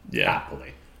occultism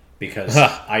happily, because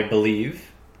I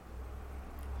believe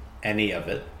any of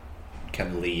it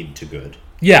can lead to good.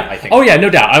 Yeah. I think. Oh yeah, no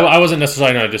doubt. I wasn't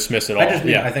necessarily going to dismiss it all.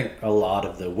 I think a lot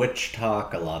of the witch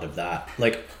talk, a lot of that,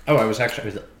 like, I was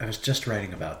just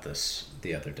writing about this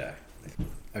the other day.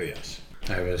 Oh yes,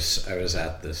 I was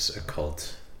at this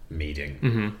occult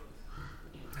meeting,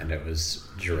 and it was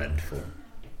dreadful.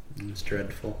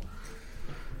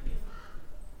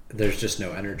 There's just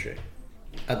no energy.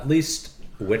 At least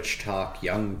witch talk,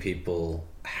 young people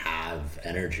have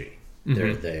energy.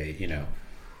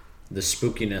 The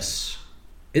spookiness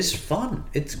is fun.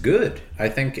 It's good. I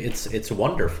think it's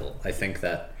wonderful. I think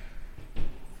that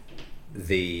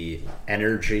the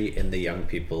energy in the young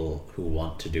people who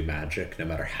want to do magic, no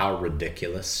matter how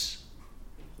ridiculous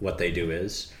what they do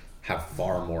is, have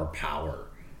far more power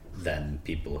than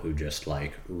people who just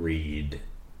like read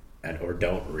or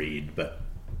don't read, but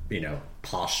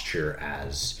posture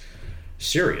as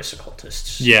serious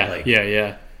occultists.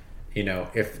 Yeah.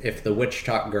 If the witch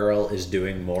talk girl is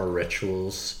doing more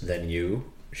rituals than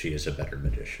you, she is a better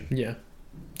magician. Yeah.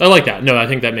 I like that. No, I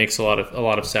think that makes a lot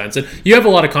of sense. And you have a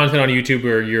lot of content on YouTube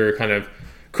where you're kind of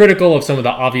critical of some of the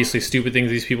obviously stupid things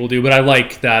these people do, but I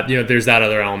like that, there's that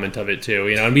other element of it too,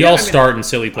 and we start in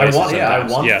silly places. I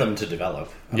want them to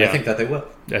develop. And I think that they will.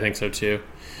 I think so too.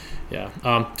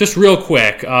 Yeah. Just real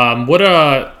quick, what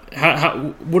are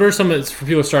some of, for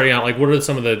people starting out, like what are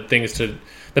some of the things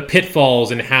the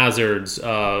pitfalls and hazards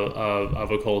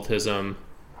of occultism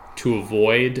to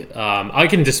avoid? I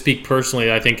can just speak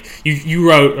personally. I think you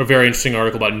wrote a very interesting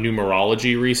article about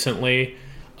numerology recently,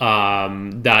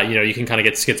 that you can kind of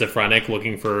get schizophrenic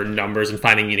looking for numbers and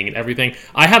finding meaning in everything.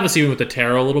 I have this even with the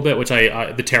tarot a little bit, which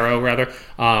the tarot rather,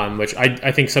 which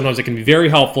I think sometimes it can be very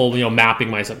helpful, mapping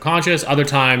my subconscious. Other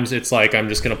times it's like I'm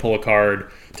just going to pull a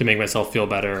card to make myself feel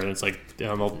better, and it's like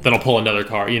then I'll pull another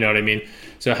card. You know what I mean?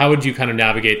 So how would you kind of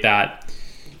navigate that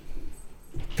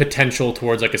potential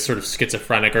towards like a sort of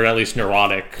schizophrenic or at least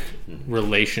neurotic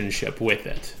relationship with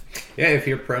it? Yeah, if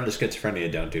you're prone to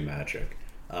schizophrenia, don't do magic.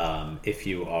 If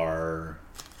you are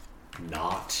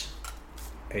not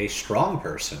a strong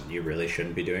person, you really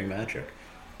shouldn't be doing magic.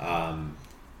 Plain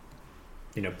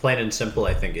and simple,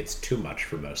 I think it's too much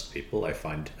for most people. I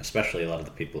find, especially a lot of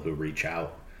the people who reach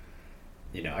out,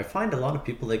 I find a lot of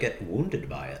people, they get wounded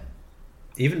by it.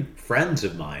 Even friends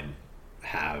of mine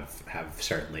have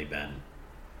certainly been.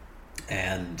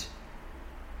 And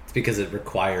it's because it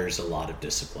requires a lot of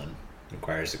discipline. It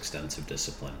requires extensive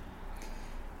discipline.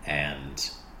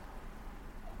 And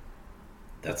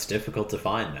that's difficult to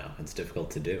find now. It's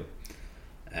difficult to do.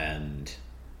 And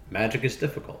magic is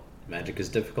difficult. It's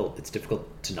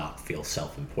difficult to not feel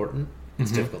self-important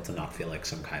It's difficult to not feel like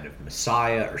some kind of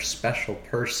messiah or special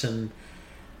person.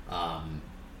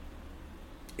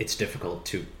 It's difficult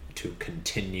to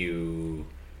continue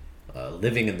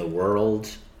living in the world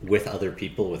with other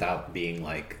people without being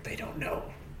like, they don't know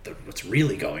what's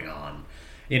really going on.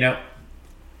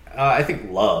 I think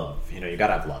love, you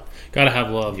gotta have love. Gotta have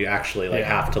love. You actually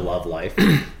have to love life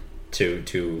to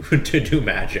do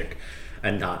magic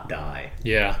and not die.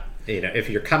 Yeah. If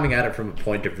you're coming at it from a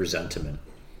point of resentment,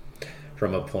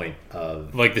 from a point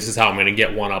of like, this is how I'm going to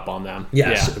get one up on them.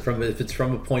 Yes. Yeah. If it's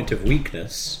from a point of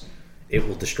weakness, it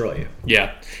will destroy you.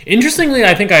 Yeah. Interestingly,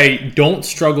 I think I don't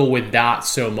struggle with that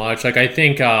so much. Like, I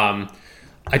think I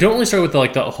don't really struggle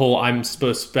with the whole I'm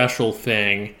special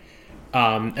thing.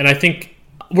 And I think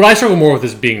what I struggle more with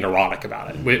is being neurotic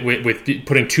about it, with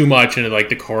putting too much into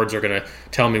the cards are going to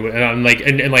tell me, and I'm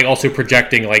and also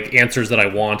projecting answers that I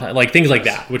want, things like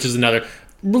that, which is another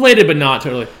related but not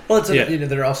totally. Well,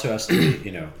 there also has to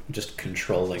be just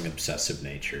controlling obsessive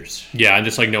natures. Yeah, and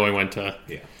just knowing when to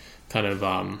kind of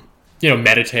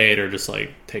meditate or just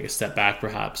take a step back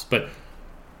perhaps. But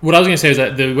what I was going to say is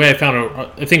that the way I found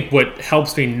I think what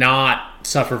helps me not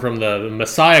suffer from the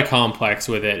messiah complex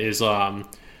with it is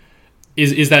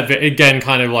that, again,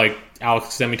 kind of like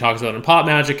Alex Semi talks about in Pop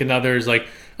Magic and others,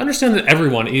 understand that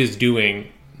everyone is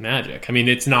doing magic. I mean,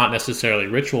 it's not necessarily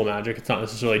ritual magic. It's not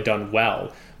necessarily done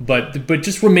well. But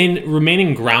just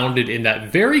remaining grounded in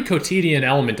that very quotidian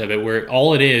element of it, where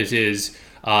all it is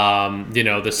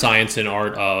the science and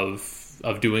art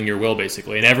of doing your will,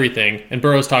 basically, and everything. And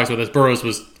Burroughs talks about this. Burroughs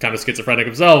was kind of schizophrenic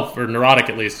himself, or neurotic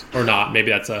at least, or not.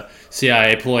 Maybe that's a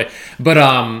CIA ploy. But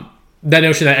that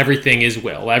notion that everything is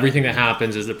will. Everything that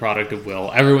happens is the product of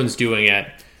will. Everyone's doing it.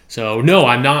 So, no,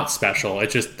 I'm not special.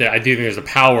 It's just that I do think there's a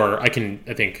power. I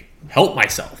think, help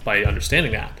myself by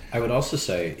understanding that. I would also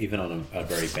say, even on a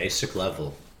very basic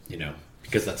level,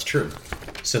 because that's true.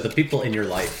 So the people in your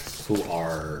life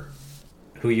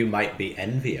who you might be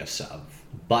envious of,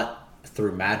 but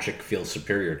through magic feel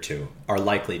superior to, are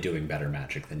likely doing better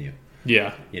magic than you.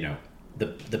 Yeah.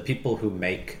 The people who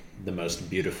make the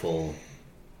most beautiful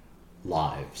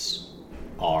lives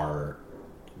are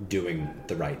doing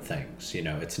the right things.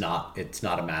 It's not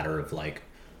a matter of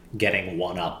getting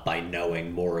one up by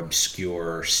knowing more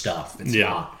obscure stuff.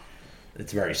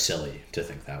 It's very silly to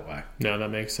think that way. No, that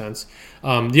makes sense.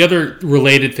 The other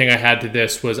related thing I had to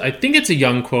this was, I think it's a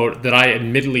Jung quote that I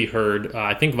admittedly heard,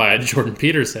 I think via Jordan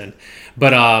Peterson,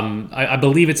 but I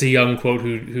believe it's a Jung quote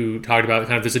who talked about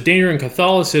kind of there's a danger in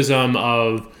Catholicism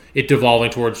of it devolving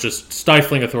towards just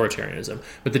stifling authoritarianism.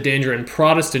 But the danger in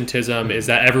Protestantism is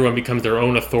that everyone becomes their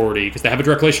own authority because they have a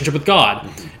direct relationship with God.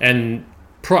 Mm-hmm. And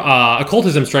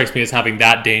occultism strikes me as having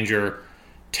that danger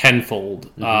tenfold.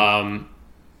 Mm-hmm.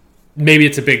 Maybe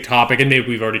it's a big topic, and maybe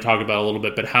we've already talked about it a little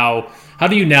bit, but how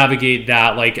do you navigate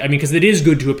that? Because it is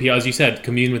good to appeal, as you said,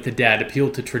 commune with the dead, appeal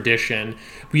to tradition.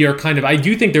 We are I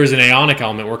do think there's an aeonic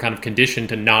element. We're kind of conditioned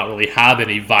to not really have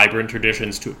any vibrant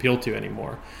traditions to appeal to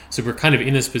anymore. So we're kind of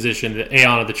in this position, the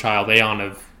aeon of the child,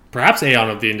 perhaps aeon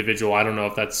of the individual. I don't know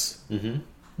if that's... Mm-hmm.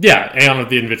 Yeah, aeon of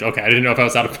the individual. Okay, I didn't know if I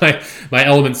was out of my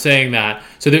element saying that.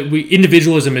 So that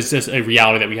individualism is just a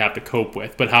reality that we have to cope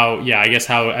with. But how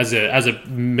as a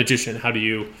magician, how do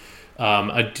you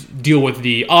deal with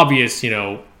the obvious,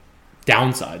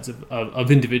 downsides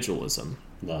of individualism?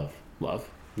 Love.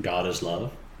 God is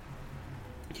love.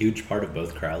 Huge part of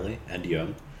both Crowley and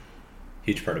Jung.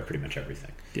 Huge part of pretty much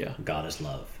everything. Yeah. God is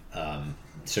love.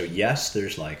 So yes,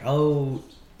 there's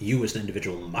you as an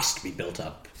individual must be built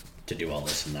up to do all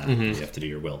this and that. Mm-hmm. You have to do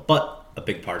your will. But a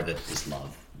big part of it is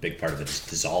love. A big part of it is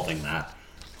dissolving that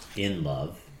in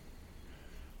love.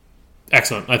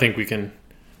 Excellent. I think we can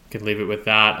leave it with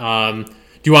that.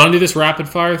 Do you want to do this rapid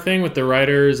fire thing with the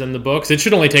writers and the books? It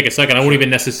should only take a second. I won't even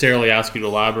necessarily ask you to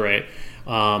elaborate.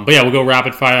 But yeah, we'll go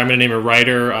rapid fire. I'm going to name a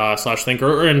writer / thinker,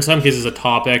 or in some cases a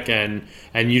topic, and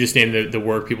you just name the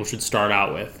work people should start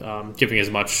out with, giving as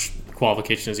much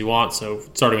qualification as you want. So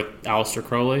starting with Aleister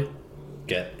Crowley.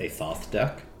 Get a Thoth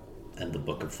deck and the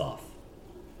Book of Thoth.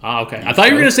 Ah, okay. I thought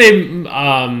you were going to say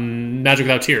Magic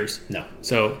Without Tears. No.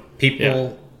 So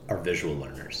people are visual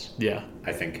learners. Yeah.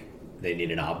 I think they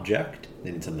need an object.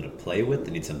 They need something to play with.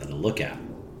 They need something to look at.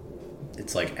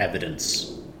 It's like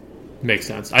evidence. Makes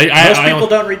sense. Most people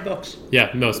don't read books.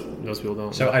 Yeah, most people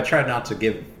don't. So I try not to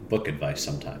give book advice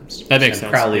sometimes. That makes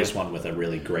sense. Crowley is one with a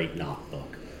really great not book.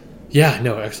 Yeah,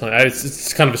 no, excellent.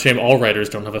 It's kind of a shame all writers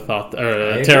don't have a Thoth or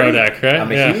a tarot deck, right?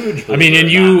 I'm a huge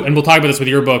and we'll talk about this with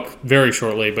your book very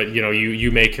shortly. But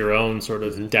you make your own sort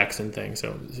of decks and things.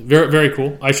 So very, very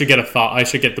cool. I should get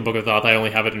the Book of Thoth. I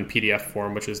only have it in PDF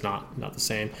form, which is not the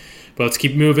same. But let's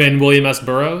keep moving. William S.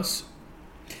 Burroughs.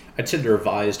 I'd say the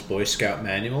Revised Boy Scout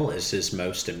Manual is his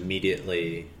most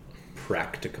immediately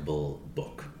practicable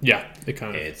book. Yeah,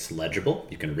 It's legible.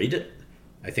 You can read it.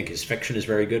 I think his fiction is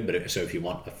very good, but so if you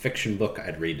want a fiction book,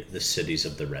 I'd read The Cities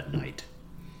of the Red Knight.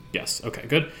 Yes, okay,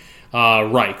 good.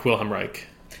 Wilhelm Reich.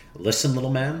 Listen,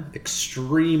 Little Man,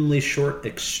 extremely short,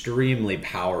 extremely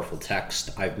powerful text.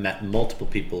 I've met multiple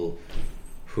people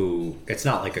who, it's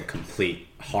not like a complete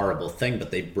horrible thing,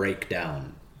 but they break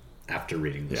down after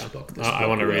reading this book. I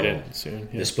want to read it soon.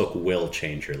 Yeah. This book will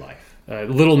change your life.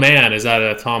 Little Man, is that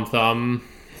a Tom Thumb?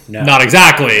 No. Not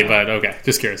exactly, but okay,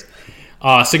 just curious.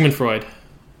 Sigmund Freud.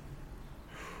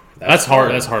 That's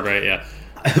hard. That's hard, right? Yeah.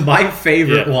 My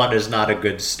favorite one is not a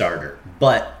good starter,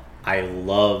 but I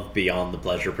love Beyond the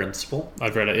Pleasure Principle.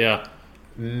 I've read it, yeah.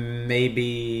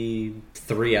 Maybe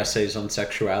 3 essays on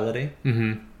sexuality.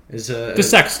 Mm-hmm. The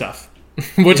sex stuff,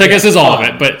 which I guess is fun. all of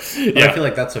it, but I feel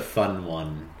like that's a fun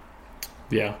one.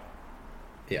 Yeah.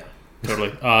 Yeah.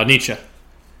 Totally. Nietzsche.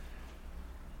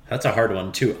 That's a hard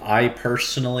one, too. I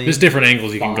personally... There's different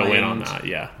angles you can go in on that,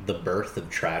 yeah. The Birth of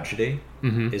Tragedy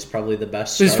is probably the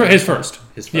best. His first.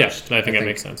 His first. Yeah, I think that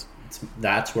makes sense.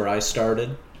 That's where I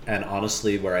started, and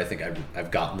honestly, where I think I've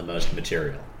gotten the most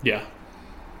material. Yeah.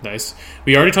 Nice.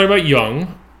 We already talked about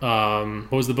Jung.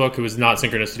 What was the book? It was not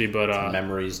Synchronicity, but...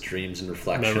 Memories, Dreams, and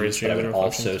Reflections. But I would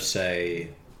also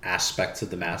say aspects of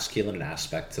the masculine and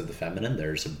aspects of the feminine.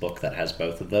 There's a book that has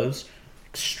both of those.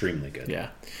 Extremely good. Yeah.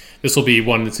 This will be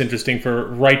one that's interesting for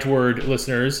rightward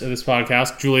listeners of this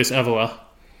podcast. Julius Evola.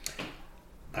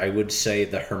 I would say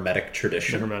the Hermetic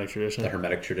Tradition. The Hermetic Tradition. The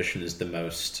Hermetic Tradition is the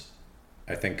most...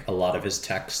 I think a lot of his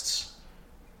texts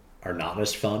are not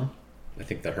as fun. I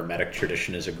think the Hermetic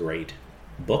Tradition is a great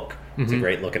book. It's a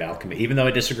great look at alchemy. Even though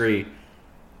I disagree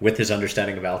with his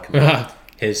understanding of alchemy,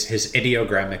 his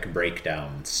ideogrammic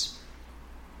breakdowns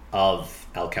of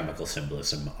alchemical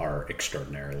symbolism are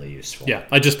extraordinarily useful. Yeah,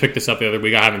 I just picked this up the other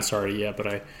week. I haven't started yet,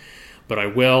 but I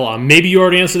will. Maybe you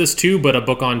already answered this too, but a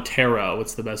book on tarot.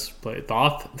 What's the best play?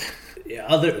 Thoth? Yeah,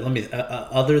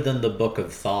 other than the Book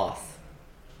of Thoth,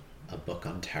 a book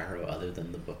on tarot other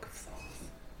than the Book of Thoth.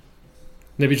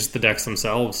 Maybe just the decks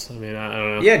themselves. I mean, I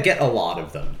don't know. Yeah, get a lot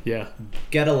of them. Yeah.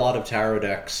 Get a lot of tarot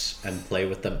decks and play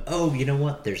with them. Oh, you know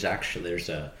what? There's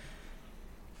a...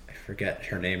 I forget,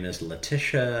 her name is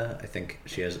Letitia. I think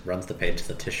she runs the page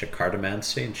Letitia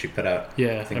Cartomancy, and she put out,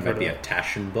 I think it might be a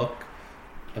Taschen book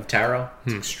of tarot.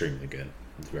 It's extremely good.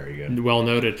 It's very good. Well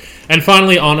noted. And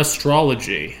finally, on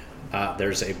astrology.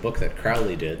 There's a book that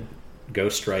Crowley did,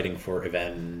 Ghostwriting for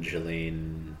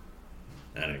Evangeline...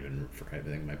 I think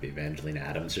it might be Evangeline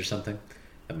Adams or something.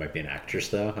 That might be an actress,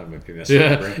 though. I might be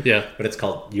misremembering. Yeah. But it's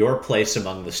called Your Place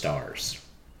Among the Stars.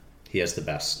 He has the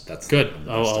best. That's good.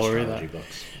 I'll read that.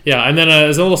 Books. Yeah, and then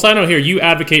as a little side note here, you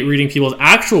advocate reading people's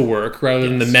actual work rather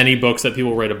than the many books that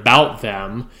people write about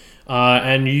them.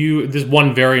 And there's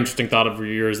one very interesting thought of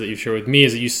yours that you share with me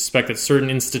is that you suspect that certain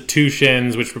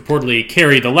institutions, which purportedly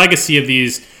carry the legacy of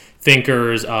these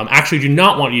thinkers, actually do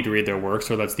not want you to read their works.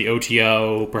 So that's the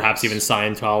OTO, perhaps even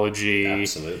Scientology,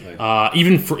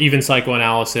 absolutely, even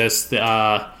psychoanalysis.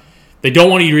 They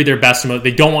don't want you to read their best.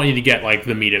 They don't want you to get like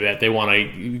the meat of it. They want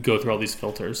to go through all these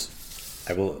filters.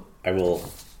 I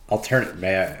will alternate.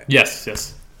 May I?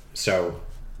 Yes. So,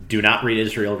 do not read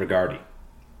Israel Regardie.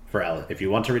 If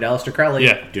you want to read Aleister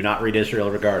Crowley, do not read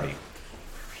Israel Regardie.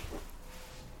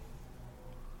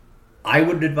 I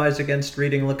would advise against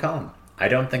reading Lacan. I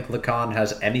don't think Lacan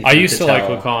has anything. I used to like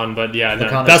Lacan, but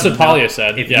that's what Talia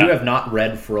said. If you have not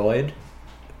read Freud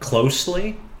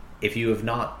closely, if you have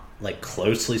not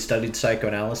closely studied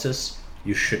psychoanalysis,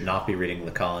 you should not be reading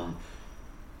Lacan.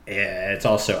 It's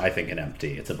also, I think,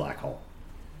 it's a black hole.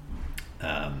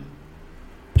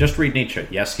 Just read Nietzsche.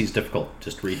 Yes, he's difficult.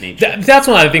 Just read Nietzsche. That's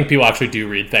what I think people actually do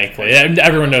read, thankfully.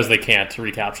 Everyone knows they can't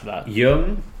recapture that.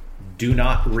 Jung, do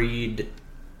not read...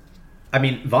 I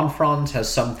mean, von Franz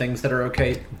has some things that are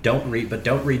okay. Don't read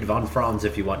von Franz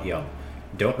if you want Jung.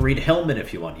 Don't read Hillman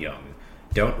if you want Jung.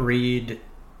 Don't read...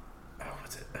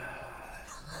 what's it?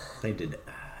 They did...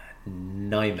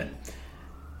 Neumann.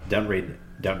 Don't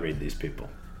read these people.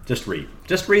 Just read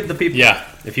the people. Yeah.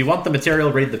 If you want the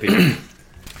material, read the people.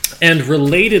 And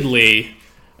relatedly,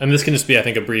 and this can just be, I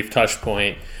think, a brief touch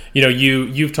point.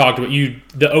 You've talked about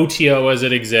the OTO as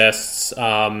it exists,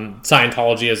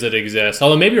 Scientology as it exists.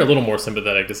 Although maybe you're a little more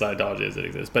sympathetic to Scientology as it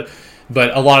exists,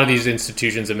 but a lot of these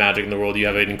institutions of magic in the world, you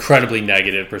have an incredibly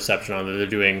negative perception on that they're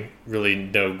doing really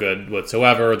no good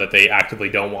whatsoever. That they actively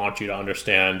don't want you to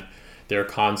understand their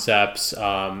concepts.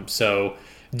 So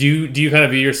do you kind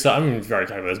of view yourself? I mean, we've already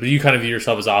talked about this, but do you kind of view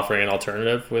yourself as offering an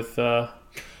alternative with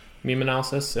meme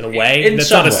analysis in a way? That's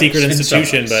not a secret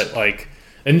institution, but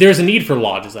And there's a need for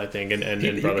lodges, I think, and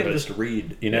You brotherhood. can just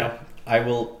read. I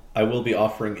will be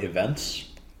offering events.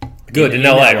 Good in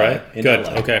LA, right? In Good.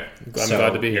 LA. Okay, I'm glad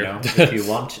to be here.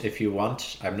 If you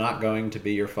want, I'm not going to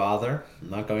be your father. I'm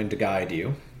not going to guide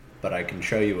you, but I can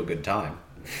show you a good time.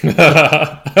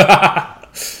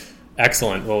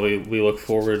 Excellent. Well, we look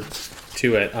forward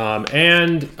to it.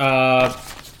 And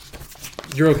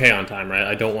you're okay on time, right?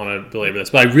 I don't want to belabor this,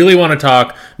 but I really want to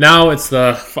talk. Now I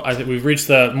think we've reached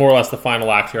more or less the final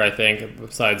act here, I think,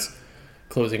 besides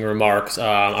closing remarks.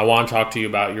 I want to talk to you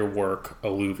about your work,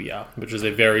 Alluvia, which is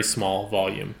a very small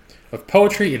volume of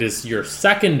poetry. It is your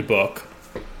second book.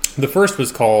 The first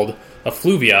was called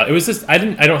Effluvia. It was just, I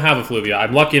don't have Effluvia.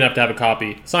 I'm lucky enough to have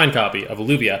a signed copy of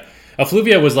Alluvia.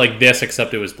 Effluvia was like this,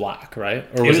 except it was black, right?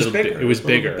 Or was it bigger. It was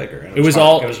bigger. It was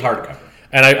hardcover.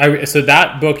 And so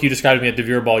that book you described to me at the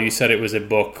Beer Ball, you said it was a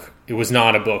book. It was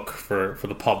not a book for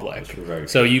the public.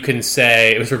 So you can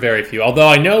say it was for very few. Although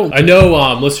I know,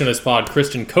 listening to this pod,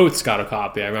 Kristen Coates got a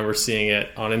copy. I remember seeing it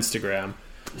on Instagram.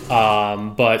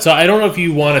 But so I don't know if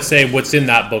you want to say what's in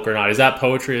that book or not. Is that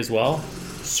poetry as well?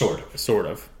 Sort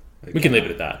of. We can leave it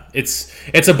at that.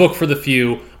 It's a book for the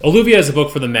few. Alluvia is a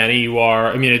book for the many.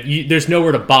 There's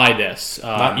nowhere to buy this.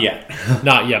 Not yet.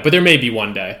 Not yet, but there may be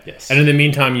one day. Yes. And in the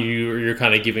meantime, you're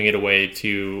kind of giving it away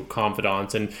to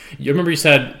confidants. And you remember you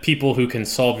said people who can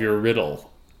solve your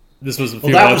riddle. This was a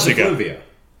few months ago.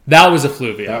 That was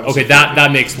Effluvia. Okay,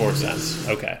 that makes more sense.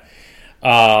 Okay.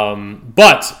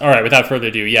 But all right, without further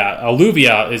ado,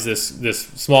 Alluvia is this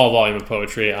small volume of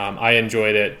poetry. I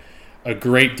enjoyed it a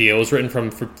great deal. It was written from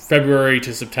February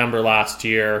to September last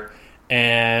year,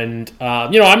 and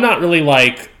I'm not really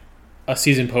like a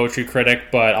seasoned poetry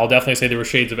critic, but I'll definitely say there were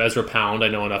shades of Ezra Pound. I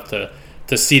know enough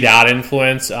to see that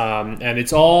influence, and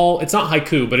it's not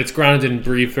haiku, but it's grounded in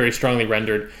brief, very strongly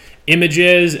rendered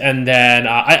images. And then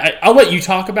I'll let you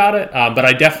talk about it, but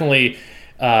I definitely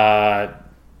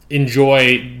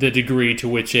enjoy the degree to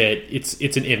which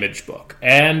it's an image book,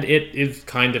 and it is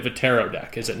kind of a tarot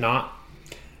deck, is it not?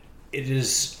 It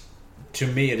is, to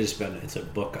me, it's a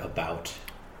book about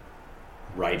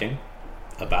writing,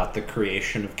 about the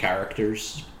creation of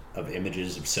characters, of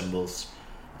images, of symbols.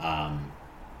 In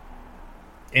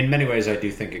many ways, I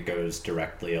do think it goes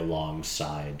directly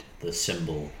alongside the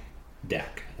symbol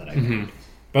deck that I made,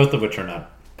 both of which are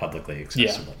not publicly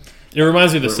accessible. Yeah. It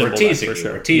reminds me of the symbol deck, for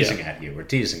sure. We're teasing at you. We're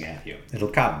teasing at you. It'll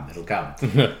come.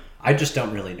 I just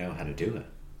don't really know how to do it.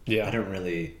 Yeah. I don't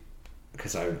really...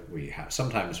 Because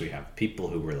sometimes we have people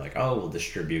who were like, oh, we'll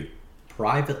distribute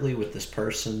privately with this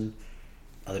person.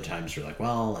 Other times we're like,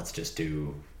 well, let's just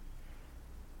do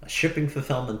a shipping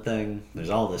fulfillment thing. There's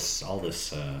all this.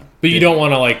 But you don't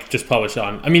want to like just publish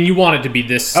on. I mean, you want it to be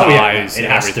this size. It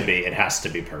has to be. It has to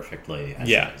be perfectly.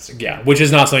 Which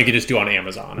is not something you could just do on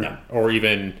Amazon, or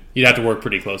even you'd have to work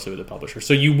pretty closely with the publisher.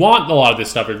 So you want a lot of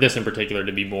this stuff, or this in particular,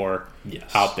 to be more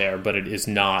out there, but it is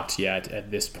not yet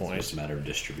at this point. It's just a matter of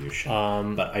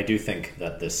distribution. But I do think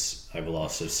that this. I will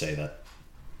also say that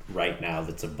right now,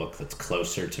 that's a book that's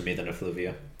closer to me than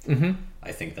Effluvia.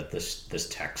 I think that this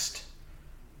text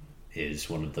is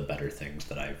one of the better things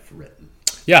that I've written.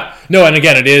 Yeah. No, and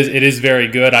again, it is very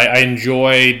good. I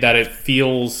enjoy that it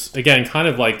feels, again, kind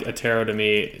of like a tarot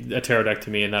deck to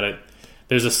me, in that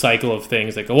there's a cycle of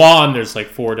things that go on. There's like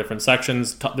 4 different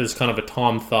sections. There's kind of a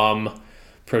Tom Thumb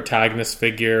protagonist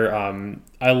figure.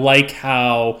 I like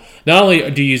how not only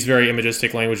do you use very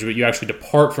imagistic language, but you actually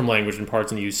depart from language in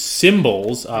parts and use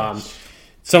symbols.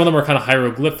 Some of them are kind of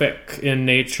hieroglyphic in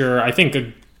nature. I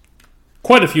think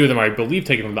quite a few of them, I believe,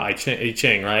 taken from the I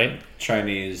Ching, right?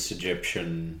 Chinese,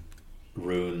 Egyptian,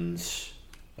 runes,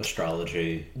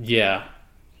 astrology. Yeah.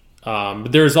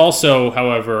 But there's also,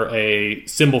 however, a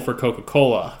symbol for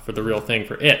Coca-Cola, for the real thing,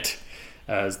 for it,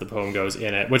 as the poem goes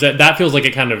in it. Which that feels like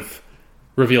it kind of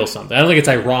reveals something. I don't think it's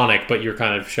ironic, but you're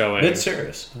kind of showing... It's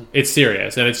serious. It's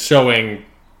serious, and it's showing...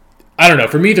 I don't know,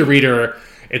 for me, the reader...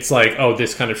 It's like, oh,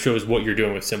 this kind of shows what you're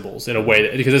doing with symbols in a way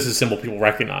that, because this is a symbol people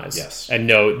recognize and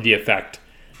know the effect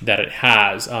that it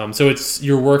has. So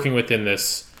you're working within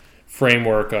this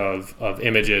framework of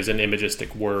images and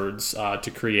imagistic words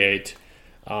to create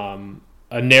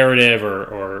a narrative,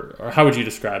 or how would you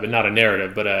describe it? Not a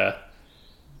narrative, but a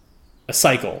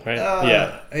cycle,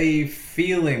 right? A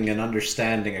feeling, an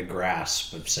understanding, a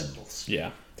grasp of symbols.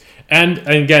 Yeah. And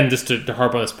again, just to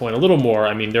harp on this point a little more,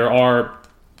 I mean,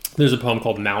 there's a poem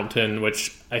called Mountain,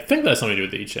 which I think that's something to do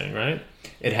with the I Ching, right?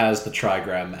 It has the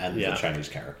trigram and the Chinese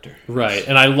character. Right,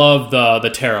 and I love the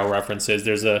tarot references.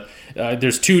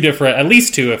 There's 2 different, at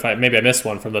least 2, maybe I missed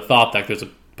one, from the Thought Deck. There's a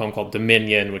poem called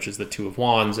Dominion, which is the 2 of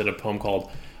Wands, and a poem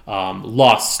called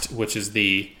Lust, which is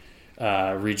the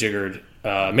rejiggered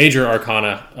major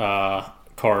arcana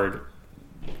card,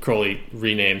 Crowley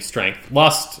renamed Strength.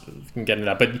 Lost, we can get into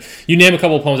that. But you name a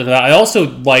couple of poems after that. I also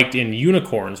liked in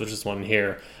Unicorns, which is one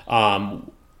here,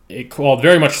 it called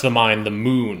very much to the mind the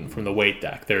moon from the weight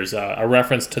deck. There's a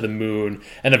reference to the moon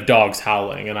and of dogs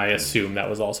howling, and I assume that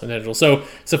was also intentional. So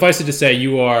suffice it to say,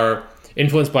 you are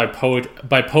influenced by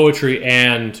poetry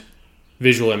and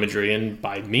visual imagery, and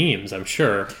by memes, I'm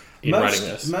sure, in writing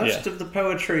this. Most of the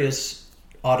poetry is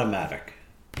automatic.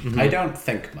 Mm-hmm. I don't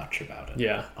think much about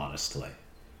it, honestly.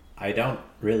 I don't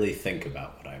really think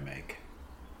about what I make.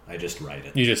 I just write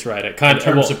it. You just write it. In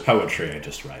terms of poetry, I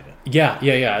just write it. Yeah.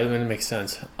 I mean, it makes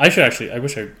sense. I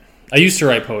used to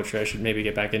write poetry. I should maybe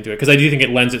get back into it, because I do think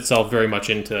it lends itself very much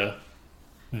into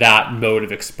that mode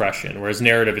of expression, whereas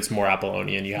narrative, it's more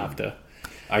Apollonian. You have to...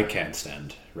 I can't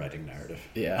stand writing narrative.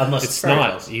 Yeah, unless it's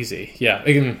not easy. Yeah,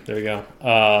 there you go.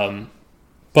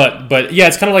 But yeah,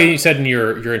 it's kind of like you said in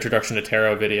your introduction to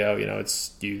tarot video.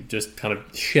 It's you just kind of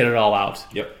shit it all out.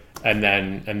 Yep. And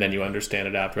then you understand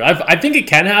it after. I think it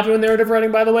can happen with narrative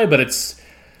writing, by the way, but it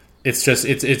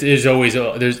is always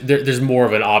there's more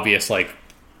of an obvious like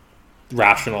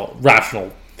rational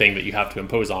thing that you have to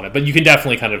impose on it. But you can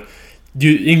definitely kind of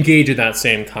engage in that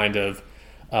same kind of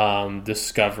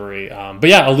discovery. But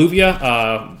yeah,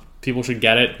 Alluvia, people should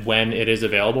get it when it is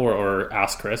available, or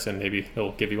ask Chris and maybe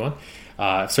he'll give you one.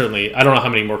 Certainly, I don't know how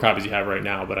many more copies you have right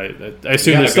now, but I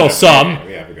assume there's still some.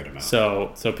 We have a good amount.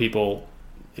 So people,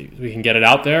 we can get it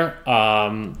out there.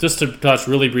 Just to touch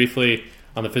really briefly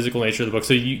on the physical nature of the book.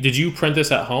 So did you print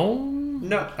this at home?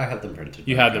 No, I had them printed.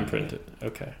 You had them printed.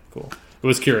 Okay, cool. I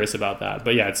was curious about that.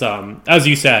 But yeah, it's as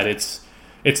you said,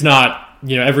 it's not,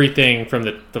 everything from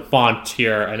the font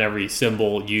here and every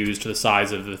symbol used to the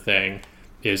size of the thing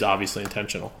is obviously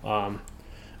intentional.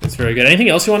 It's very good. Anything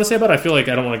else you want to say about it? I feel like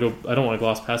I don't want to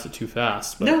gloss past it too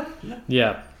fast. But no.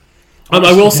 Yeah.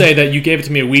 I will say that you gave it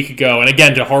to me a week ago, and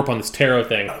again, to harp on this tarot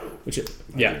thing, which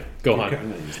go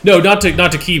on. No, not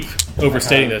to keep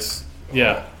overstating this.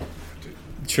 Yeah.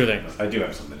 Sure thing. I do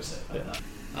have something to say about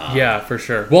that. Yeah, for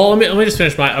sure. Well, let me just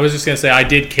finish I was just going to say, I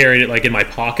did carry it like in my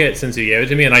pocket since you gave it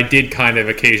to me, and I did kind of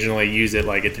occasionally use it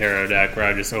like a tarot deck where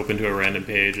I just open to a random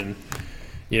page and,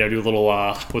 do a little,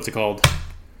 what's it called?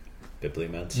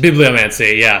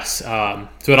 Bibliomancy, yes. So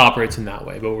it operates in that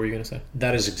way. But what were you going to say?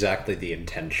 That is exactly the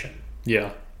intention.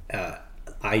 Yeah.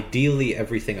 Ideally,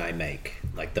 everything I make,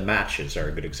 like the matches are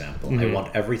a good example. Mm-hmm. I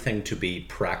want everything to be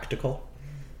practical,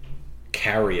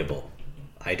 carryable.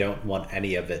 I don't want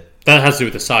any of it. That has to do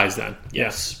with the size then.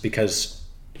 Yes, because,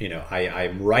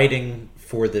 I'm writing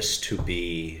for this to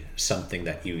be something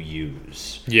that you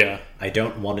use. Yeah. I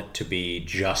don't want it to be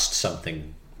just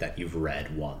something that you've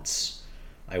read once.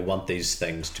 I want these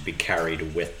things to be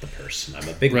carried with the person. I'm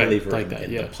a big believer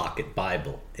in the pocket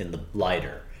Bible, in the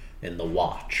lighter, in the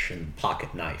watch, in the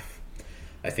pocket knife.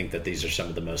 I think that these are some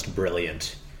of the most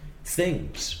brilliant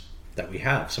things that we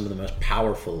have, some of the most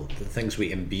powerful, the things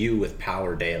we imbue with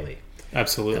power daily.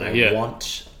 Absolutely. And I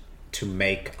want to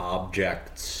make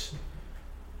objects,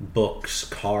 books,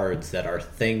 cards that are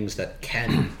things that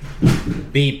can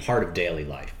be part of daily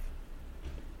life,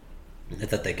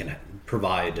 that they can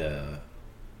provide a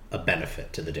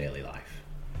benefit to the daily life.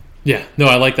 Yeah, no,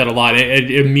 I like that a lot.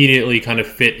 It immediately kind of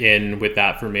fit in with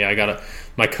that for me. I got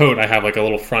my coat, I have like a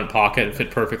little front pocket, it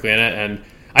fit perfectly in it, and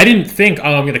I didn't think,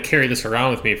 I'm going to carry this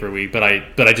around with me for a week, but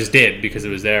I just did because it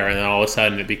was there, and then all of a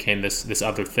sudden it became this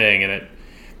other thing, and it,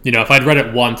 if I'd read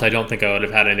it once, I don't think I would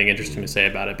have had anything interesting to say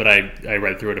about it, but I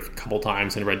read through it a couple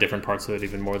times and read different parts of it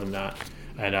even more than that,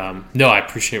 and no, I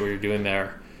appreciate what you're doing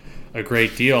there a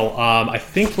great deal. I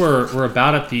think we're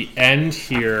about at the end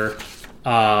here.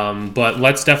 But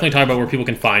let's definitely talk about where people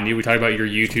can find you. We talked about your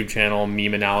YouTube channel,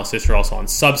 Meme Analysis. You're also on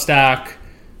Substack.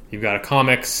 You've got a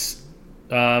comics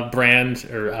brand,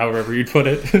 or however you'd put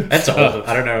it. That's all.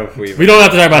 I don't know if we don't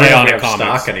have to talk about Aeonic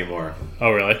comics stock anymore.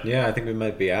 Oh, really? Yeah, I think we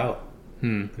might be out. We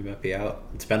might be out.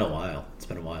 It's been a while.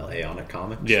 Aeonic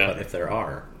comics. Yeah. But if there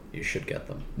are, you should get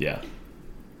them. Yeah.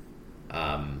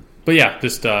 But yeah,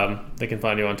 just they can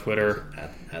find you on Twitter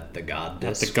at the God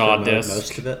Disc. At the God Disc.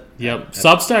 Most of it. Yep.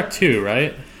 Substack too,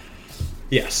 right?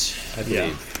 Yes, I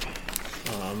believe.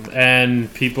 Yeah.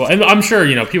 And people, and I'm sure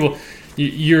people.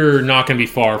 You're not going to be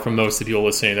far from most of the people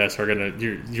listening to this. Are going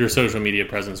to your social media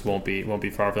presence won't be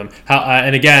far from them. How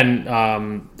and again,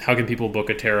 how can people book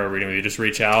a tarot reading with you? Just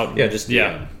reach out. Yeah, just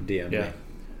DM me.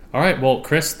 All right. Well,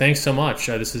 Chris, thanks so much.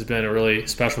 This has been a really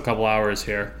special couple hours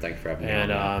here. Thanks for having me.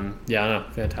 And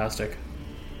fantastic.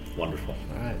 Wonderful.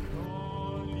 All right.